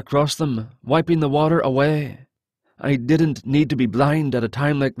finger across them, wiping the water away. I didn't need to be blind at a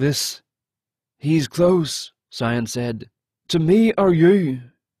time like this. "He's close," Cyan said. "To me or you?"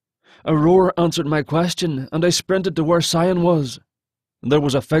 A roar answered my question, and I sprinted to where Cyan was. There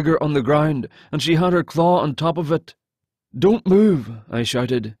was a figure on the ground, and she had her claw on top of it. "Don't move," I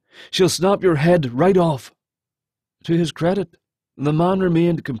shouted. "She'll snap your head right off." To his credit, the man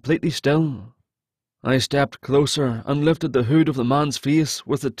remained completely still. I stepped closer and lifted the hood of the man's face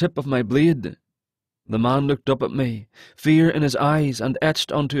with the tip of my blade. The man looked up at me, fear in his eyes and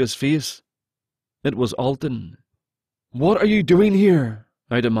etched onto his face. It was Alton. "What are you doing here?"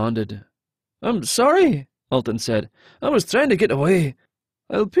 I demanded. "I'm sorry," Alton said. "I was trying to get away.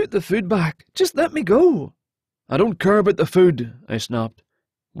 I'll put the food back. Just let me go." "I don't care about the food," I snapped.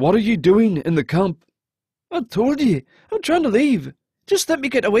 "What are you doing in the camp?" "I told you, I'm trying to leave. Just let me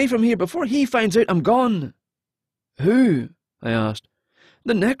get away from here before he finds out I'm gone." "Who?" I asked.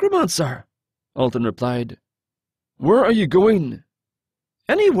 "The necromancer," Alton replied. "Where are you going?"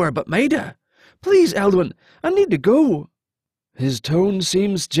 "Anywhere but Maida. Please, Eldwin, I need to go." "His tone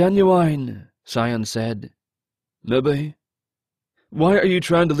seems genuine," Cyan said. "Maybe. Why are you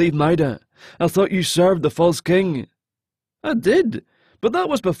trying to leave Maida? I thought you served the false king." "I did, but that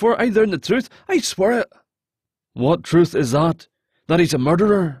was before I learned the truth. I swear it." "What truth is that? That he's a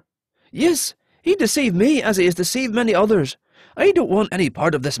murderer?" "Yes, he deceived me as he has deceived many others. I don't want any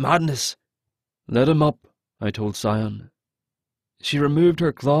part of this madness." "Let him up," I told Cyan. She removed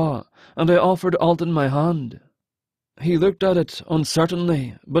her claw, and I offered Alton my hand. He looked at it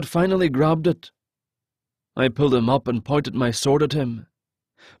uncertainly, but finally grabbed it. I pulled him up and pointed my sword at him.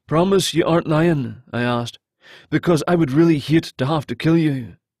 "Promise you aren't lying?" I asked, "because I would really hate to have to kill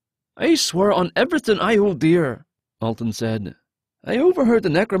you." "I swear on everything I hold dear," Alton said. "I overheard the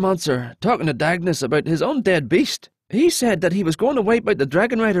necromancer talking to Dagnus about his undead beast. He said that he was going to wipe out the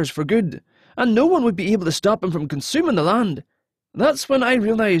Dragon Riders for good, and no one would be able to stop him from consuming the land. That's when I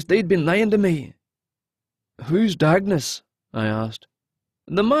realized they'd been lying to me." "Who's Dagnus?" I asked.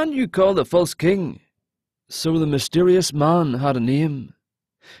 "The man you call the false king." So the mysterious man had a name.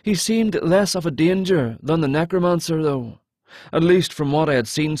 He seemed less of a danger than the necromancer, though, at least from what I had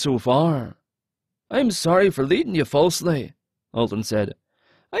seen so far. "I'm sorry for leading you falsely," Alton said.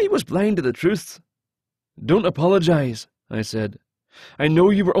 "I was blind to the truth." "Don't apologize," I said. "I know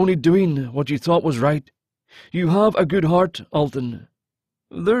you were only doing what you thought was right. You have a good heart, Alton.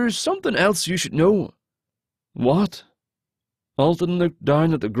 There's something else you should know." "What?" Alton looked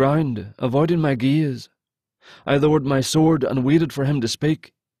down at the ground, avoiding my gaze. I lowered my sword and waited for him to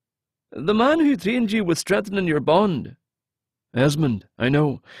speak. "The man who trained you with strengthening your bond." "Esmond, I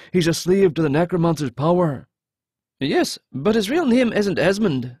know. He's a slave to the necromancer's power." "Yes, but his real name isn't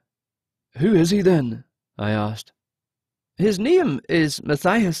Esmond." "Who is he then?" I asked. "His name is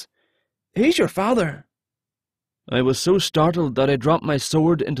Matthias. He's your father." I was so startled that I dropped my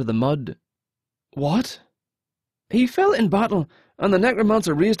sword into the mud. "What?" "He fell in battle, and the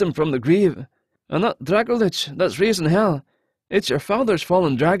necromancer raised him from the grave. And that Dracolich that's raised in hell, it's your father's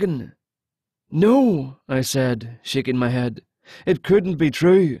fallen dragon." "No," I said, shaking my head. "It couldn't be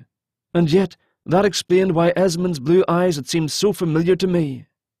true. And yet, that explained why Esmond's blue eyes had seemed so familiar to me."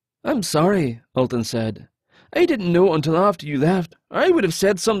 "I'm sorry," Alton said. "I didn't know until after you left, or I would have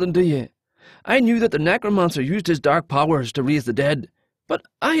said something to you. I knew that the necromancer used his dark powers to raise the dead, but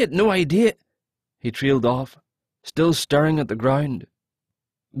I had no idea." He trailed off, still staring at the ground.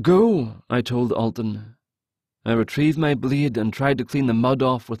 "Go," I told Alton. I retrieved my blade and tried to clean the mud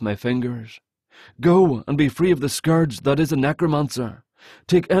off with my fingers. "Go and be free of the scourge that is a necromancer.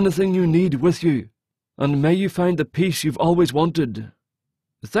 Take anything you need with you, and may you find the peace you've always wanted."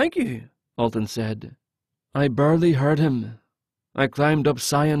 "Thank you," Alton said. I barely heard him. I climbed up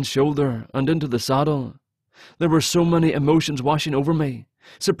Cyan's shoulder and into the saddle. There were so many emotions washing over me.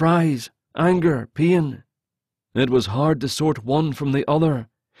 Surprise, anger, pain. It was hard to sort one from the other,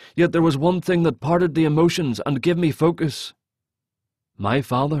 yet there was one thing that parted the emotions and gave me focus. My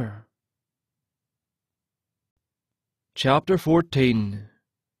father. Chapter 14.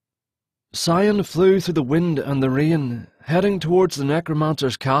 Sion flew through the wind and the rain, heading towards the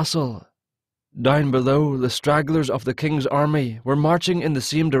necromancer's castle. Down below, the stragglers of the king's army were marching in the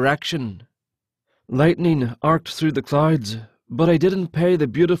same direction. Lightning arced through the clouds, but I didn't pay the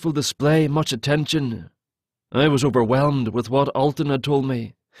beautiful display much attention. I was overwhelmed with what Alton had told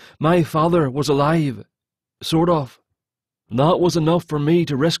me. My father was alive. Sort of. That was enough for me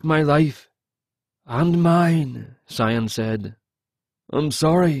to risk my life. "And mine," Sion said. "I'm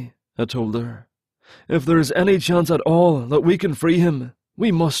sorry," I told her. "If there is any chance at all that we can free him,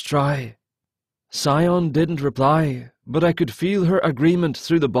 we must try." Sion didn't reply, but I could feel her agreement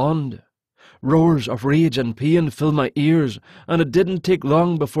through the bond. Roars of rage and pain filled my ears, and it didn't take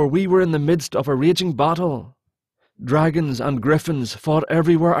long before we were in the midst of a raging battle. Dragons and griffins fought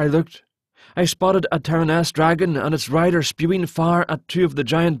everywhere I looked. I spotted a Tyranness dragon and its rider spewing fire at two of the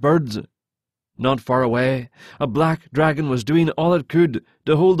giant birds. Not far away, a black dragon was doing all it could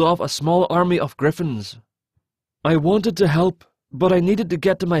to hold off a small army of griffins. I wanted to help, but I needed to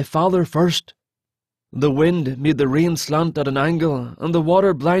get to my father first. The wind made the rain slant at an angle, and the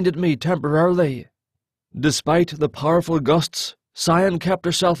water blinded me temporarily. Despite the powerful gusts, Sion kept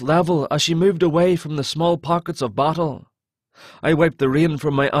herself level as she moved away from the small pockets of battle. I wiped the rain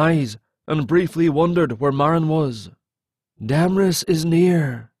from my eyes and briefly wondered where Marin was. "Damrus is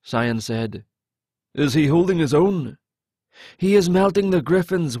near," Sion said. "Is he holding his own?" "He is melting the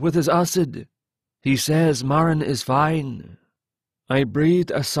griffins with his acid. He says Marin is fine." I breathed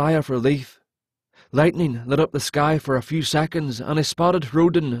a sigh of relief. Lightning lit up the sky for a few seconds, and I spotted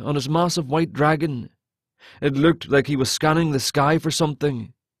Rodin on his massive white dragon. It looked like he was scanning the sky for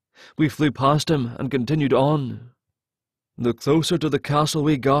something. We flew past him and continued on. The closer to the castle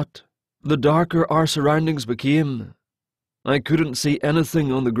we got, the darker our surroundings became. I couldn't see anything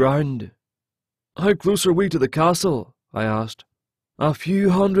on the ground. "How close are we to the castle?" I asked. "A few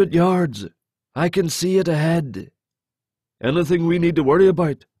 100 yards. I can see it ahead." "Anything we need to worry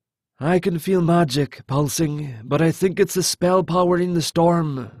about?" "I can feel magic pulsing, but I think it's the spell powering the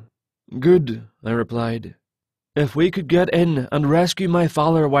storm." "Good," I replied. "If we could get in and rescue my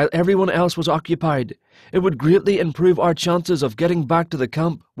father while everyone else was occupied, it would greatly improve our chances of getting back to the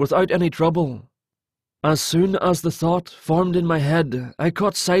camp without any trouble." As soon as the thought formed in my head, I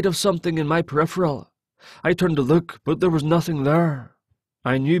caught sight of something in my peripheral. I turned to look, but there was nothing there.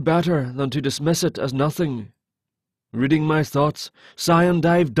 I knew better than to dismiss it as nothing. Reading my thoughts, Sion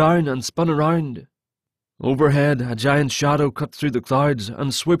dived down and spun around. Overhead, a giant shadow cut through the clouds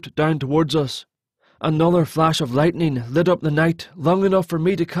and swooped down towards us. Another flash of lightning lit up the night, long enough for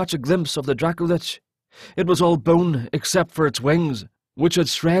me to catch a glimpse of the Dracolich. It was all bone except for its wings, which had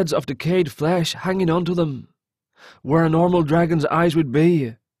shreds of decayed flesh hanging onto them. Where a normal dragon's eyes would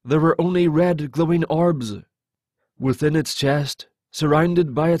be, there were only red glowing orbs. Within its chest,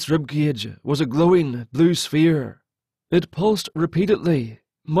 surrounded by its ribcage, was a glowing blue sphere. It pulsed repeatedly,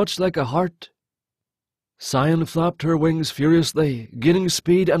 much like a heart. Sion flapped her wings furiously, gaining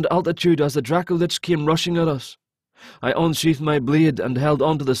speed and altitude as the Dracolich came rushing at us. I unsheathed my blade and held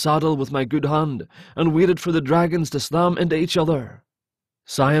onto the saddle with my good hand, and waited for the dragons to slam into each other.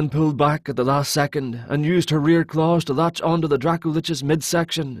 Sion pulled back at the last second, and used her rear claws to latch onto the Dracolich's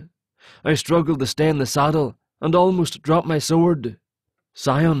midsection. I struggled to stay in the saddle, and almost dropped my sword.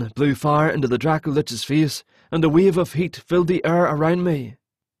 Sion blew fire into the Dracolich's face, and a wave of heat filled the air around me.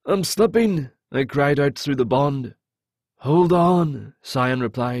 "I'm slipping," I cried out through the bond. "Hold on," Sion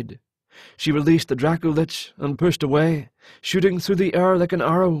replied. She released the Dracolich and pushed away, shooting through the air like an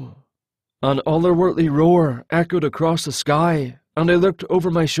arrow. An otherworldly roar echoed across the sky, and I looked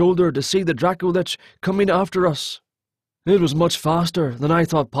over my shoulder to see the Dracolich coming after us. It was much faster than I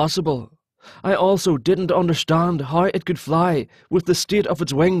thought possible. I also didn't understand how it could fly with the state of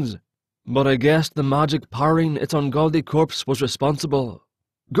its wings, but I guessed the magic powering its ungodly corpse was responsible.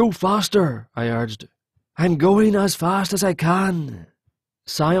 "Go faster," I urged. "I'm going as fast as I can."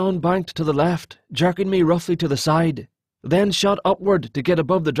 Sion banked to the left, jerking me roughly to the side, then shot upward to get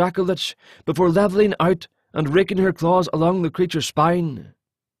above the Dracolich before levelling out and raking her claws along the creature's spine.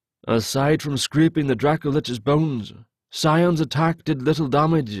 Aside from scraping the Dracolich's bones, Sion's attack did little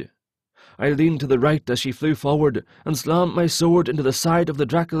damage. I leaned to the right as she flew forward and slammed my sword into the side of the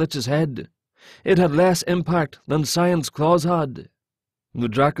Dracolich's head. It had less impact than Sion's claws had. The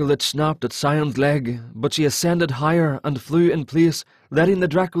Dracolich snapped at Sion's leg, but she ascended higher and flew in place, letting the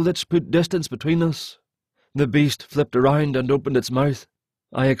Dracolich put distance between us. The beast flipped around and opened its mouth.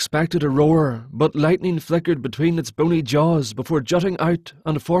 I expected a roar, but lightning flickered between its bony jaws before jutting out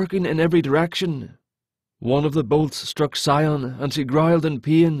and forking in every direction. One of the bolts struck Sion, and she growled in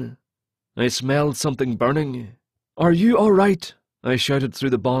pain. I smelled something burning. "Are you all right?" I shouted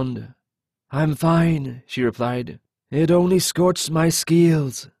through the bond. "I'm fine," she replied. "It only scorched my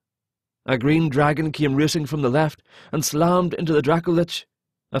scales." A green dragon came racing from the left and slammed into the Dracolich.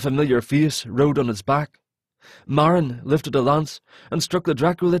 A familiar face rode on its back. Marin lifted a lance and struck the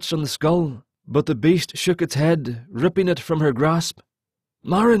Dracolich on the skull, but the beast shook its head, ripping it from her grasp.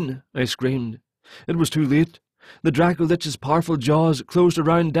 "Marin!" I screamed. It was too late. The Dracolich's powerful jaws closed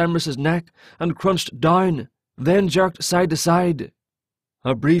around Demrus's neck and crunched down, then jerked side to side.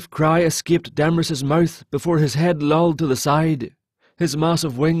 A brief cry escaped Demrus's mouth before his head lolled to the side. His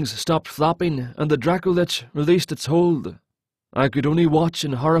massive wings stopped flapping and the Dracolich released its hold. I could only watch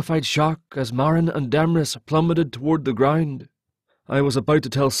in horrified shock as Marin and Demrus plummeted toward the ground. I was about to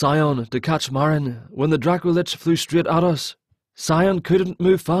tell Scion to catch Marin when the Dracolich flew straight at us. Scion couldn't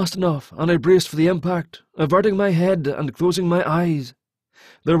move fast enough, and I braced for the impact, averting my head and closing my eyes.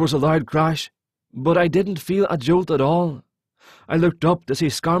 There was a loud crash, but I didn't feel a jolt at all. I looked up to see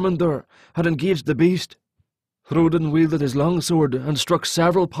Scarmander had engaged the beast. Hrodin wielded his longsword and struck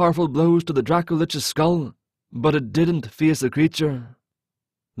several powerful blows to the Dracolich's skull, but it didn't face the creature.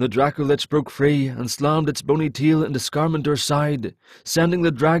 The Dracolich broke free and slammed its bony tail into Scarmander's side, sending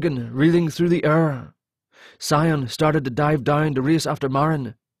the dragon reeling through the air. Scion started to dive down to race after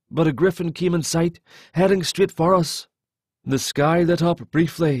Marin, but a griffin came in sight, heading straight for us. The sky lit up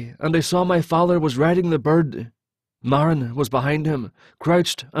briefly, and I saw my father was riding the bird. Marin was behind him,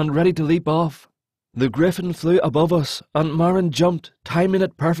 crouched and ready to leap off. The griffin flew above us, and Marin jumped, timing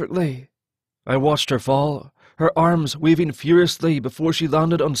it perfectly. I watched her fall, her arms waving furiously before she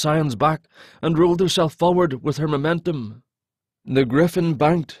landed on Scion's back and rolled herself forward with her momentum. The griffin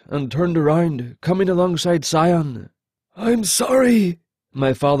banked and turned around, coming alongside Scion. "I'm sorry,"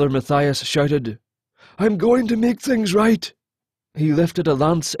 my father Matthias shouted. "I'm going to make things right." He lifted a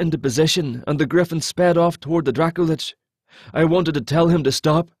lance into position and the griffin sped off toward the Dracolich. I wanted to tell him to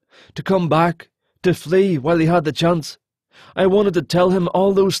stop, to come back, to flee while he had the chance. I wanted to tell him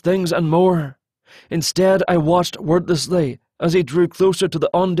all those things and more. Instead, I watched wordlessly as he drew closer to the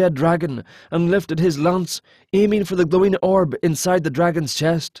undead dragon and lifted his lance, aiming for the glowing orb inside the dragon's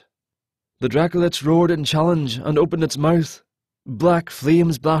chest. The Dracolich roared in challenge and opened its mouth. Black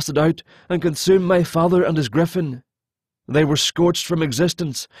flames blasted out and consumed my father and his griffin. They were scorched from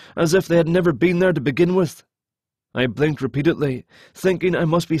existence, as if they had never been there to begin with. I blinked repeatedly, thinking I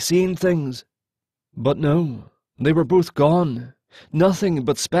must be seeing things. But no, they were both gone, nothing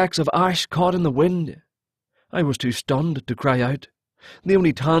but specks of ash caught in the wind. I was too stunned to cry out. The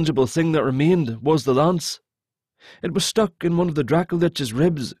only tangible thing that remained was the lance. It was stuck in one of the Dracolich's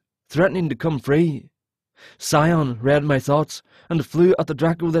ribs, threatening to come free. Scion read my thoughts and flew at the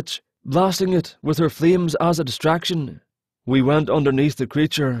Dracolich, blasting it with her flames as a distraction. We went underneath the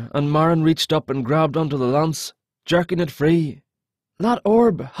creature, and Marin reached up and grabbed onto the lance, jerking it free. "That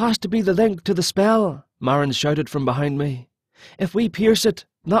orb has to be the link to the spell," Marin shouted from behind me. "If we pierce it,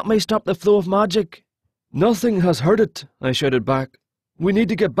 that may stop the flow of magic." "Nothing has hurt it," I shouted back. "We need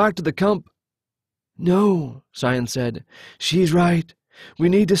to get back to the camp." "No," Scion said. "She's right. We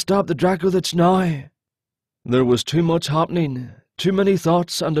need to stop the Dracolich now." There was too much happening, too many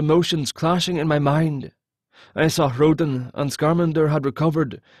thoughts and emotions clashing in my mind. I saw Hrodin and Scarmander had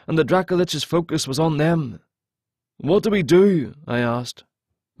recovered, and the Dracolich's focus was on them. "What do we do?" I asked.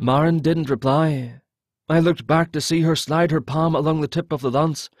 Marin didn't reply. I looked back to see her slide her palm along the tip of the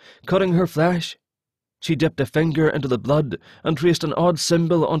lance, cutting her flesh. She dipped a finger into the blood and traced an odd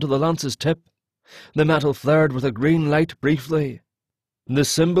symbol onto the lance's tip. The metal flared with a green light briefly. The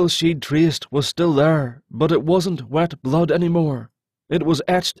symbol she'd traced was still there, but it wasn't wet blood anymore. It was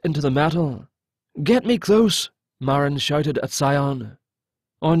etched into the metal. "Get me close," Marin shouted at Scion.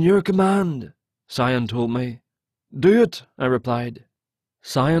 "On your command," Scion told me. "Do it," I replied.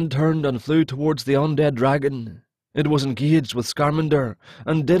 Scion turned and flew towards the undead dragon. It was engaged with Scarmander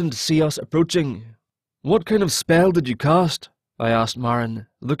and didn't see us approaching. "What kind of spell did you cast?" I asked Marin,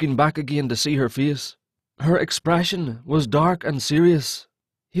 looking back again to see her face. Her expression was dark and serious.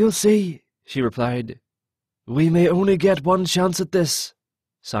 "You'll see," she replied. "We may only get one chance at this,"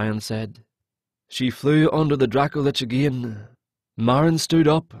 Scion said. She flew under the Dracolich again. Marin stood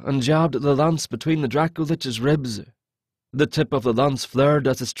up and jabbed the lance between the Dracolich's ribs. The tip of the lance flared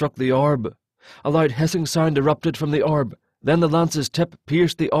as it struck the orb. A loud hissing sound erupted from the orb, then the lance's tip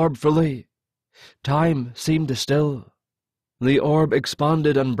pierced the orb fully. Time seemed to still. The orb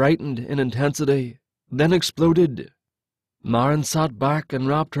expanded and brightened in intensity, then exploded. Marin sat back and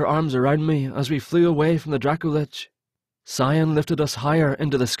wrapped her arms around me as we flew away from the Dracolich. Scion lifted us higher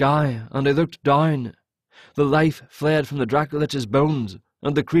into the sky, and I looked down. The life fled from the Dracolich's bones,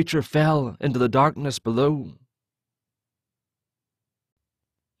 and the creature fell into the darkness below.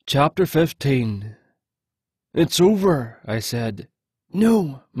 Chapter 15. "It's over," I said.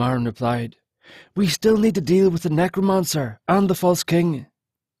 "No," Maren replied. "We still need to deal with the necromancer and the false king.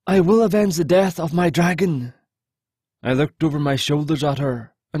 I will avenge the death of my dragon." I looked over my shoulders at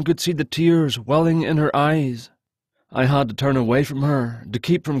her and could see the tears welling in her eyes. I had to turn away from her to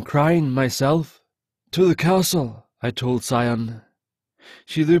keep from crying myself. "To the castle," I told Cyan.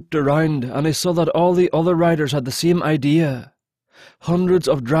 She looped around and I saw that all the other riders had the same idea. Hundreds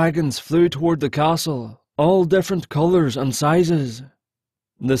of dragons flew toward the castle, all different colours and sizes.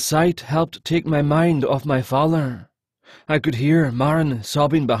 The sight helped take my mind off my father. I could hear Maren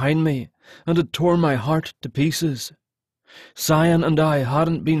sobbing behind me, and it tore my heart to pieces. Cyan and I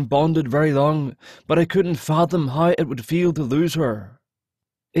hadn't been bonded very long, but I couldn't fathom how it would feel to lose her.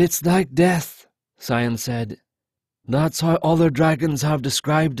 "It's like death," Cyan said. "That's how other dragons have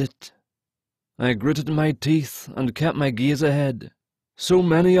described it." I gritted my teeth and kept my gaze ahead. So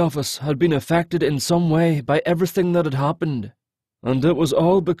many of us had been affected in some way by everything that had happened, and it was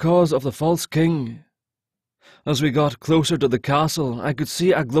all because of the false king. As we got closer to the castle, I could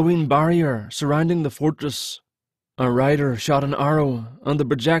see a glowing barrier surrounding the fortress. A rider shot an arrow, and the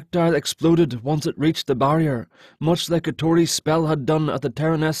projectile exploded once it reached the barrier, much like a Tory's spell had done at the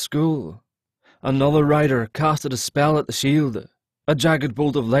Terraness school. Another rider casted a spell at the shield. A jagged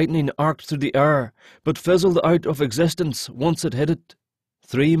bolt of lightning arced through the air, but fizzled out of existence once it hit it.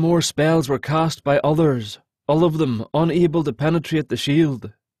 3 more spells were cast by others, all of them unable to penetrate the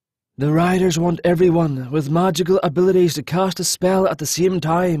shield. "The riders want everyone with magical abilities to cast a spell at the same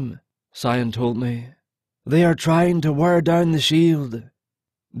time," Cyan told me. "They are trying to wear down the shield."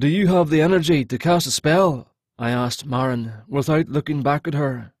 "Do you have the energy to cast a spell?" I asked Maren, without looking back at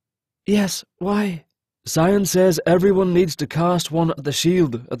her. "Yes, why?" "Cyan says everyone needs to cast one at the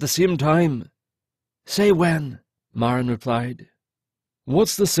shield at the same time." "Say when," Maren replied.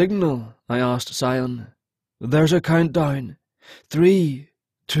 "What's the signal?" I asked Cyan. "There's a countdown. 3,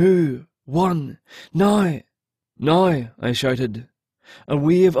 2, 1, now!" "Now!" I shouted. A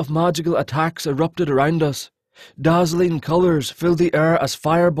wave of magical attacks erupted around us. Dazzling colours filled the air as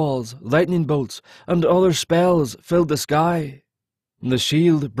fireballs, lightning bolts, and other spells filled the sky. The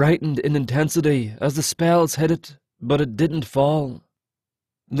shield brightened in intensity as the spells hit it, but it didn't fall.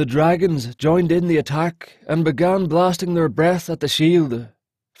 The dragons joined in the attack and began blasting their breath at the shield.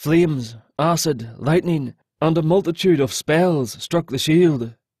 Flames, acid, lightning, and a multitude of spells struck the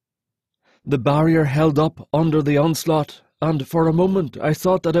shield. The barrier held up under the onslaught, and for a moment I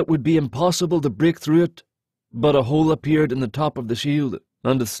thought that it would be impossible to break through it. But a hole appeared in the top of the shield,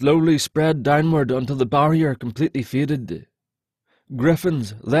 and it slowly spread downward until the barrier completely faded.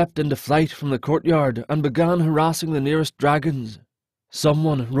 Griffins leapt into flight from the courtyard and began harassing the nearest dragons.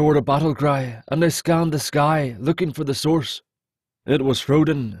 Someone roared a battle cry, and I scanned the sky, looking for the source. It was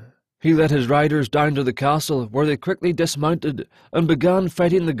Frodin. He led his riders down to the castle, where they quickly dismounted and began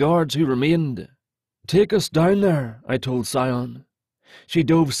fighting the guards who remained. "Take us down there," I told Cyan. She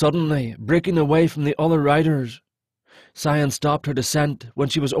dove suddenly, breaking away from the other riders. Cyan stopped her descent when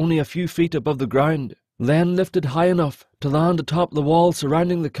she was only a few feet above the ground, then lifted high enough to land atop the wall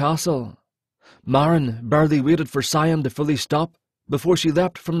surrounding the castle. Maren barely waited for Cyan to fully stop before she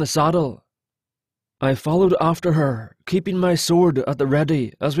leapt from the saddle. I followed after her, keeping my sword at the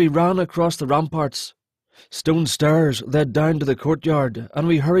ready as we ran across the ramparts. Stone stairs led down to the courtyard, and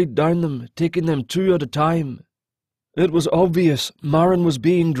we hurried down them, taking them 2 at a time. It was obvious Maren was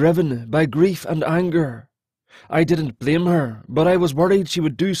being driven by grief and anger. I didn't blame her, but I was worried she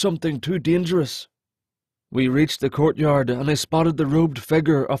would do something too dangerous. We reached the courtyard, and I spotted the robed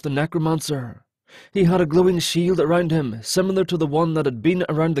figure of the necromancer. He had a glowing shield around him, similar to the one that had been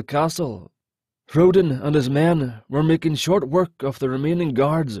around the castle. Frodin and his men were making short work of the remaining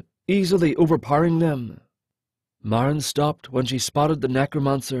guards, easily overpowering them. Maren stopped when she spotted the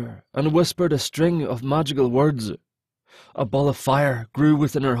necromancer and whispered a string of magical words. A ball of fire grew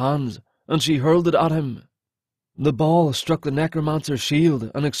within her hands, and she hurled it at him. The ball struck the necromancer's shield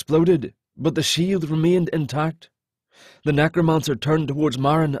and exploded, but the shield remained intact. The necromancer turned towards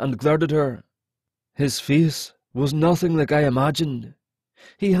Maren and glared at her. His face was nothing like I imagined.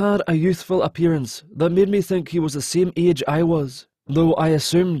 He had a youthful appearance that made me think he was the same age I was, though I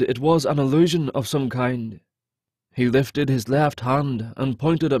assumed it was an illusion of some kind. He lifted his left hand and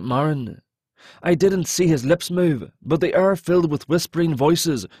pointed at Maren. I didn't see his lips move, but the air filled with whispering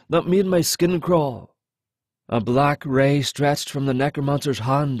voices that made my skin crawl. A black ray stretched from the necromancer's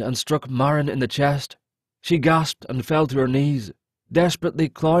hand and struck Maren in the chest. She gasped and fell to her knees, desperately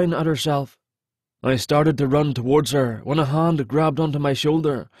clawing at herself. I started to run towards her when a hand grabbed onto my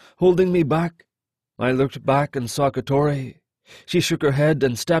shoulder, holding me back. I looked back and saw Katori. She shook her head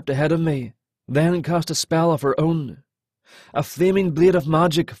and stepped ahead of me, then cast a spell of her own. A flaming blade of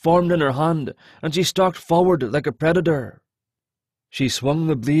magic formed in her hand, and she stalked forward like a predator. She swung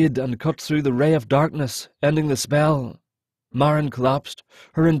the blade and cut through the ray of darkness, ending the spell. Maren collapsed,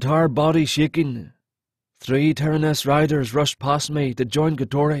 her entire body shaking. 3 Terraness riders rushed past me to join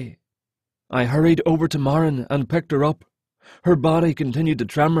Katori. I hurried over to Maren and picked her up. Her body continued to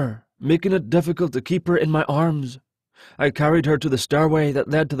tremor, making it difficult to keep her in my arms. I carried her to the stairway that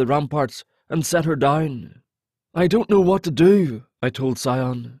led to the ramparts and set her down. "I don't know what to do," I told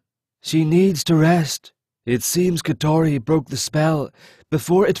Sion. "She needs to rest. It seems Katori broke the spell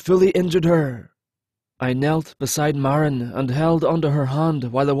before it fully injured her." I knelt beside Maren and held onto her hand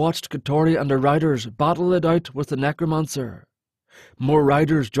while I watched Katori and her riders battle it out with the necromancer. More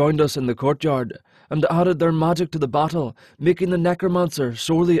riders joined us in the courtyard and added their magic to the battle, making the necromancer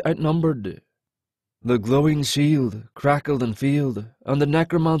sorely outnumbered. The glowing shield crackled and failed, and the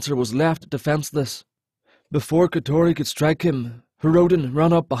necromancer was left defenseless. Before Katori could strike him, Eragon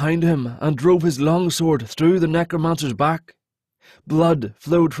ran up behind him and drove his longsword through the necromancer's back. Blood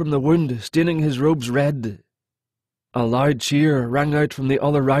flowed from the wound, staining his robes red. A loud cheer rang out from the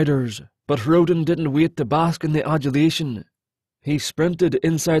other riders, but Eragon didn't wait to bask in the adulation. He sprinted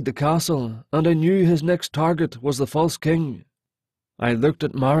inside the castle, and I knew his next target was the false king. I looked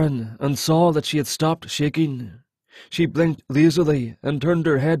at Maren and saw that she had stopped shaking. She blinked lazily and turned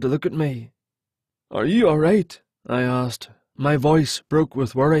her head to look at me. "Are you all right?" I asked. My voice broke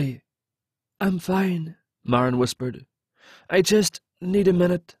with worry. "I'm fine," Maren whispered. "I just need a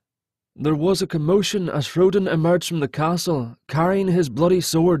minute." There was a commotion as Eragon emerged from the castle, carrying his bloody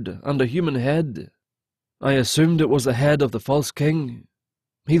sword and a human head. I assumed it was the head of the false king.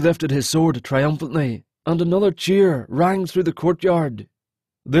 He lifted his sword triumphantly, and another cheer rang through the courtyard.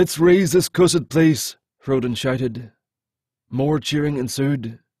 "Let's raise this cursed place," Eragon shouted. More cheering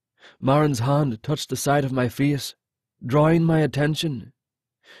ensued. Maren's hand touched the side of my face, drawing my attention.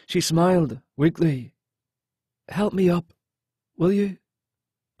 She smiled weakly. "Help me up, will you?"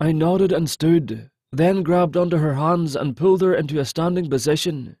 I nodded and stood, then grabbed onto her hands and pulled her into a standing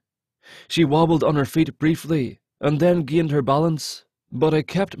position. She wobbled on her feet briefly, and then gained her balance, but I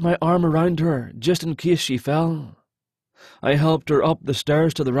kept my arm around her just in case she fell. I helped her up the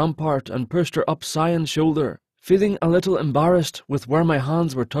stairs to the rampart and pushed her up Sion's shoulder, feeling a little embarrassed with where my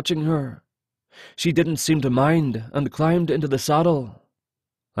hands were touching her. She didn't seem to mind and climbed into the saddle.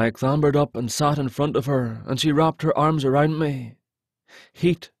 I clambered up and sat in front of her, and she wrapped her arms around me.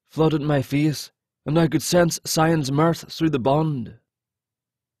 Heat flooded my face, and I could sense Sion's mirth through the bond.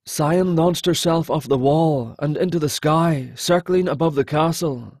 Sion launched herself off the wall and into the sky, circling above the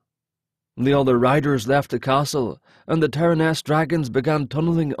castle. The other riders left the castle, and the Terraness dragons began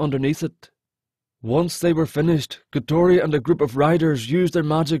tunneling underneath it. Once they were finished, Katori and a group of riders used their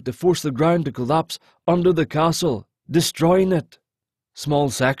magic to force the ground to collapse under the castle, destroying it. Small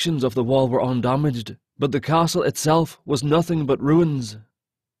sections of the wall were undamaged, but the castle itself was nothing but ruins.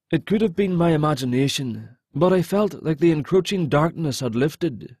 It could have been my imagination, but I felt like the encroaching darkness had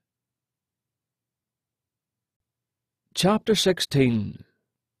lifted. Chapter 16.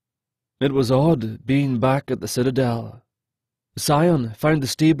 It was odd being back at the Citadel. Sion found the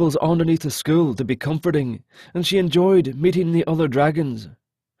stables underneath the school to be comforting, and she enjoyed meeting the other dragons.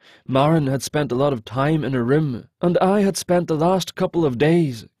 Maren had spent a lot of time in her room, and I had spent the last couple of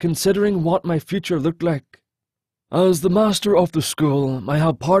days considering what my future looked like. "As the master of the school, I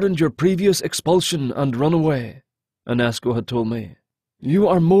have pardoned your previous expulsion and runaway," Inesco had told me. "You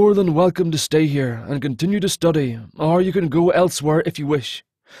are more than welcome to stay here and continue to study, or you can go elsewhere if you wish.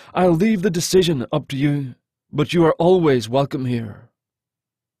 I'll leave the decision up to you, but you are always welcome here."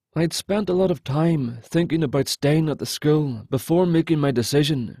 I'd spent a lot of time thinking about staying at the school before making my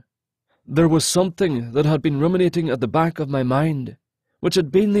decision. There was something that had been ruminating at the back of my mind, which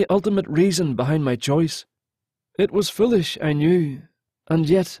had been the ultimate reason behind my choice. It was foolish, I knew, and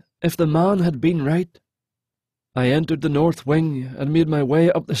yet, if the man had been right... I entered the north wing and made my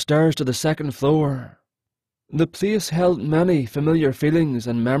way up the stairs to the second floor. The place held many familiar feelings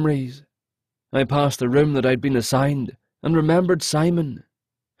and memories. I passed the room that I'd been assigned and remembered Simon.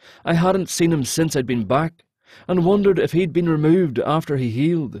 I hadn't seen him since I'd been back, and wondered if he'd been removed after he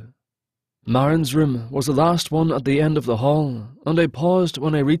healed. Maren's room was the last one at the end of the hall, and I paused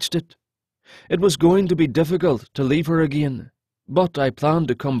when I reached it. It was going to be difficult to leave her again, but I planned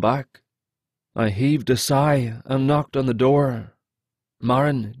to come back. I heaved a sigh and knocked on the door.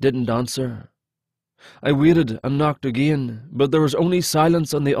 Maren didn't answer. I waited and knocked again, but there was only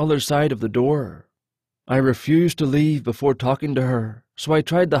silence on the other side of the door. I refused to leave before talking to her, so I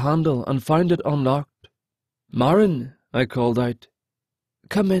tried the handle and found it unlocked. "Maren," I called out.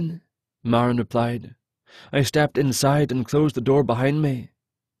 "Come in," Maren replied. I stepped inside and closed the door behind me.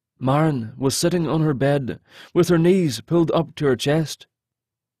 Maren was sitting on her bed, with her knees pulled up to her chest.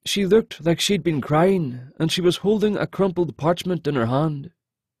 She looked like she'd been crying, and she was holding a crumpled parchment in her hand.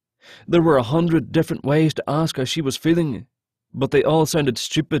 There were 100 different ways to ask how she was feeling, but they all sounded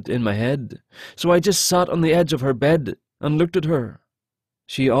stupid in my head, so I just sat on the edge of her bed and looked at her.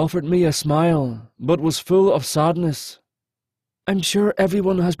 She offered me a smile, but was full of sadness. "I'm sure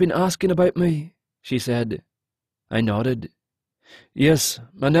everyone has been asking about me," she said. I nodded. "Yes,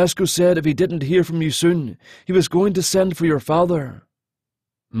 Manesco said if he didn't hear from you soon, he was going to send for your father."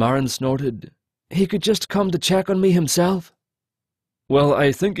 Maren snorted. "He could just come to check on me himself." "Well,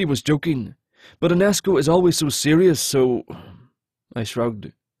 I think he was joking, but Manesco is always so serious, so—" I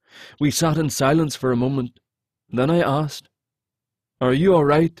shrugged. We sat in silence for a moment. Then I asked, "Are you all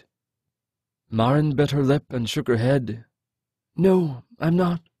right?" Maren bit her lip and shook her head. "No, I'm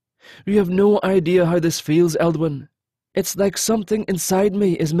not. You have no idea how this feels, Eldwin. It's like something inside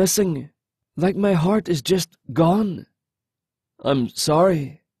me is missing, like my heart is just gone." "I'm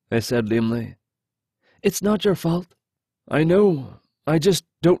sorry," I said lamely. "It's not your fault." "I know. I just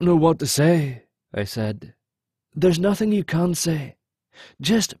don't know what to say," I said. "There's nothing you can say.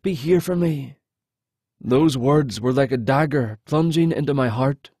 Just be here for me." Those words were like a dagger plunging into my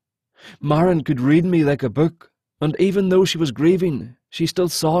heart. Maren could read me like a book, and even though she was grieving, she still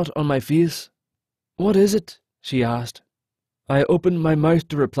saw it on my face. "What is it?" she asked. I opened my mouth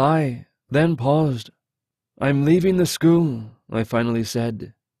to reply, then paused. "I'm leaving the school," I finally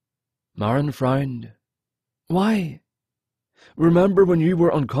said. Maren frowned. "Why?" "Remember when you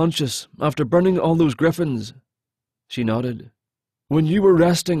were unconscious after burning all those griffins?" She nodded. "When you were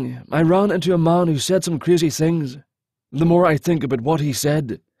resting, I ran into a man who said some crazy things. The more I think about what he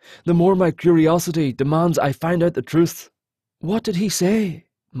said, the more my curiosity demands I find out the truth." "What did he say?"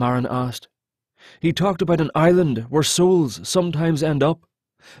 Maren asked. "He talked about an island where souls sometimes end up.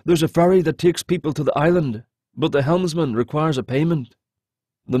 There's a ferry that takes people to the island, but the helmsman requires a payment.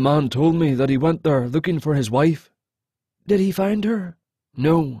 The man told me that he went there looking for his wife." "Did he find her?"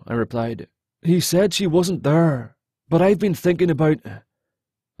 "No," I replied. "He said she wasn't there, but I've been thinking about—"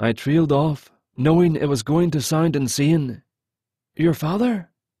 I trailed off, knowing it was going to sound insane. "Your father?"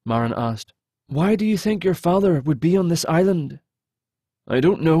 Maren asked. "Why do you think your father would be on this island?" "I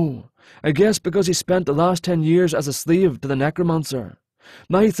don't know. I guess because he spent the last 10 years as a slave to the necromancer.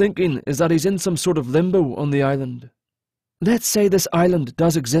 My thinking is that he's in some sort of limbo on the island." "Let's say this island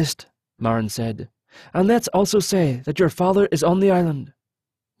does exist," Maren said, "and let's also say that your father is on the island.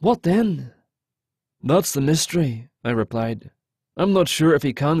 What then?" "That's the mystery," I replied. "I'm not sure if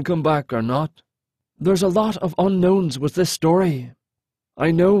he can come back or not. There's a lot of unknowns with this story."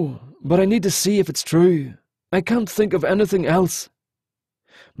 "I know, but I need to see if it's true. I can't think of anything else."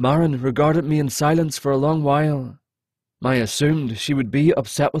 Maren regarded me in silence for a long while. I assumed she would be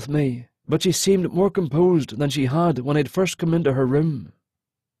upset with me, but she seemed more composed than she had when I'd first come into her room.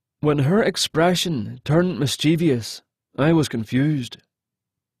 When her expression turned mischievous, I was confused.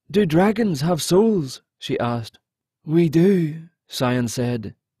 "Do dragons have souls?" she asked. "We do," Science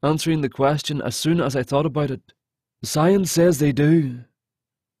said, answering the question as soon as I thought about it. "Science says they do."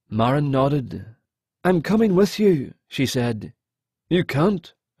 Maren nodded. "I'm coming with you," she said. "You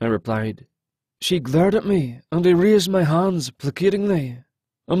can't," I replied. She glared at me, and I raised my hands placatingly.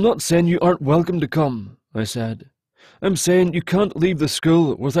 "I'm not saying you aren't welcome to come," I said. "I'm saying you can't leave the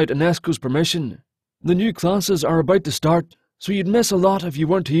school without Unesco's permission. The new classes are about to start, so you'd miss a lot if you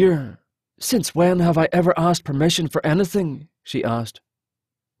weren't here." "Since when have I ever asked permission for anything?" she asked.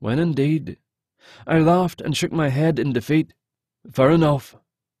 When indeed? I laughed and shook my head in defeat. "Fair enough.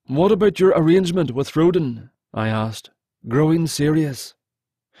 What about your arrangement with Rodin?" I asked, growing serious.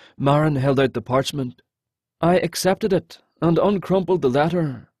 Maren held out the parchment. I accepted it and uncrumpled the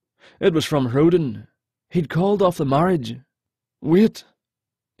letter. It was from Rodin. He'd called off the marriage. "Wait.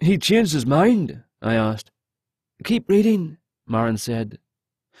 He changed his mind?" I asked. "Keep reading," Maren said.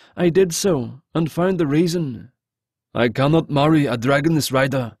 I did so, and found the reason. "I cannot marry a Dragon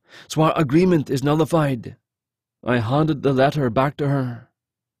Rider, so our agreement is nullified." I handed the letter back to her.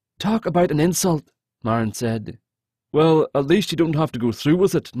 "Talk about an insult," Maren said. "Well, at least you don't have to go through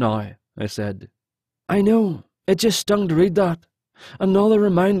with it now," I said. "I know. It just stung to read that. Another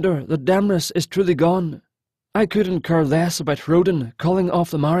reminder that Demris is truly gone. I couldn't care less about Rodin calling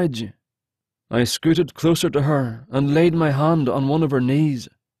off the marriage." I scooted closer to her and laid my hand on one of her knees.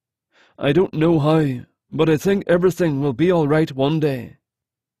 "I don't know how, but I think everything will be all right one day.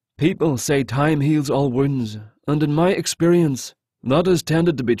 People say time heals all wounds, and in my experience, that has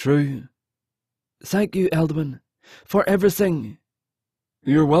tended to be true." "Thank you, Eldwin. For everything."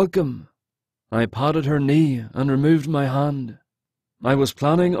 "You're welcome." I patted her knee and removed my hand. "I was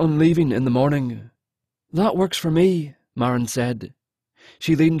planning on leaving in the morning." "That works for me," Maren said.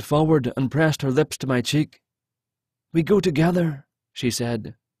 She leaned forward and pressed her lips to my cheek. "We go together," she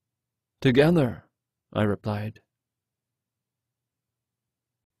said. "Together," I replied.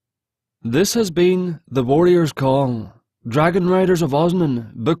 This has been The Warrior's Call, Dragon Riders of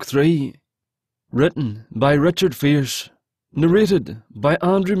Osnen, Book 3. Written by Richard Fierce. Narrated by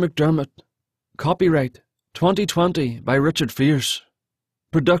Andrew McDermott. Copyright 2020 by Richard Fierce.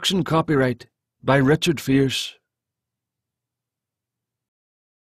 Production copyright by Richard Fierce.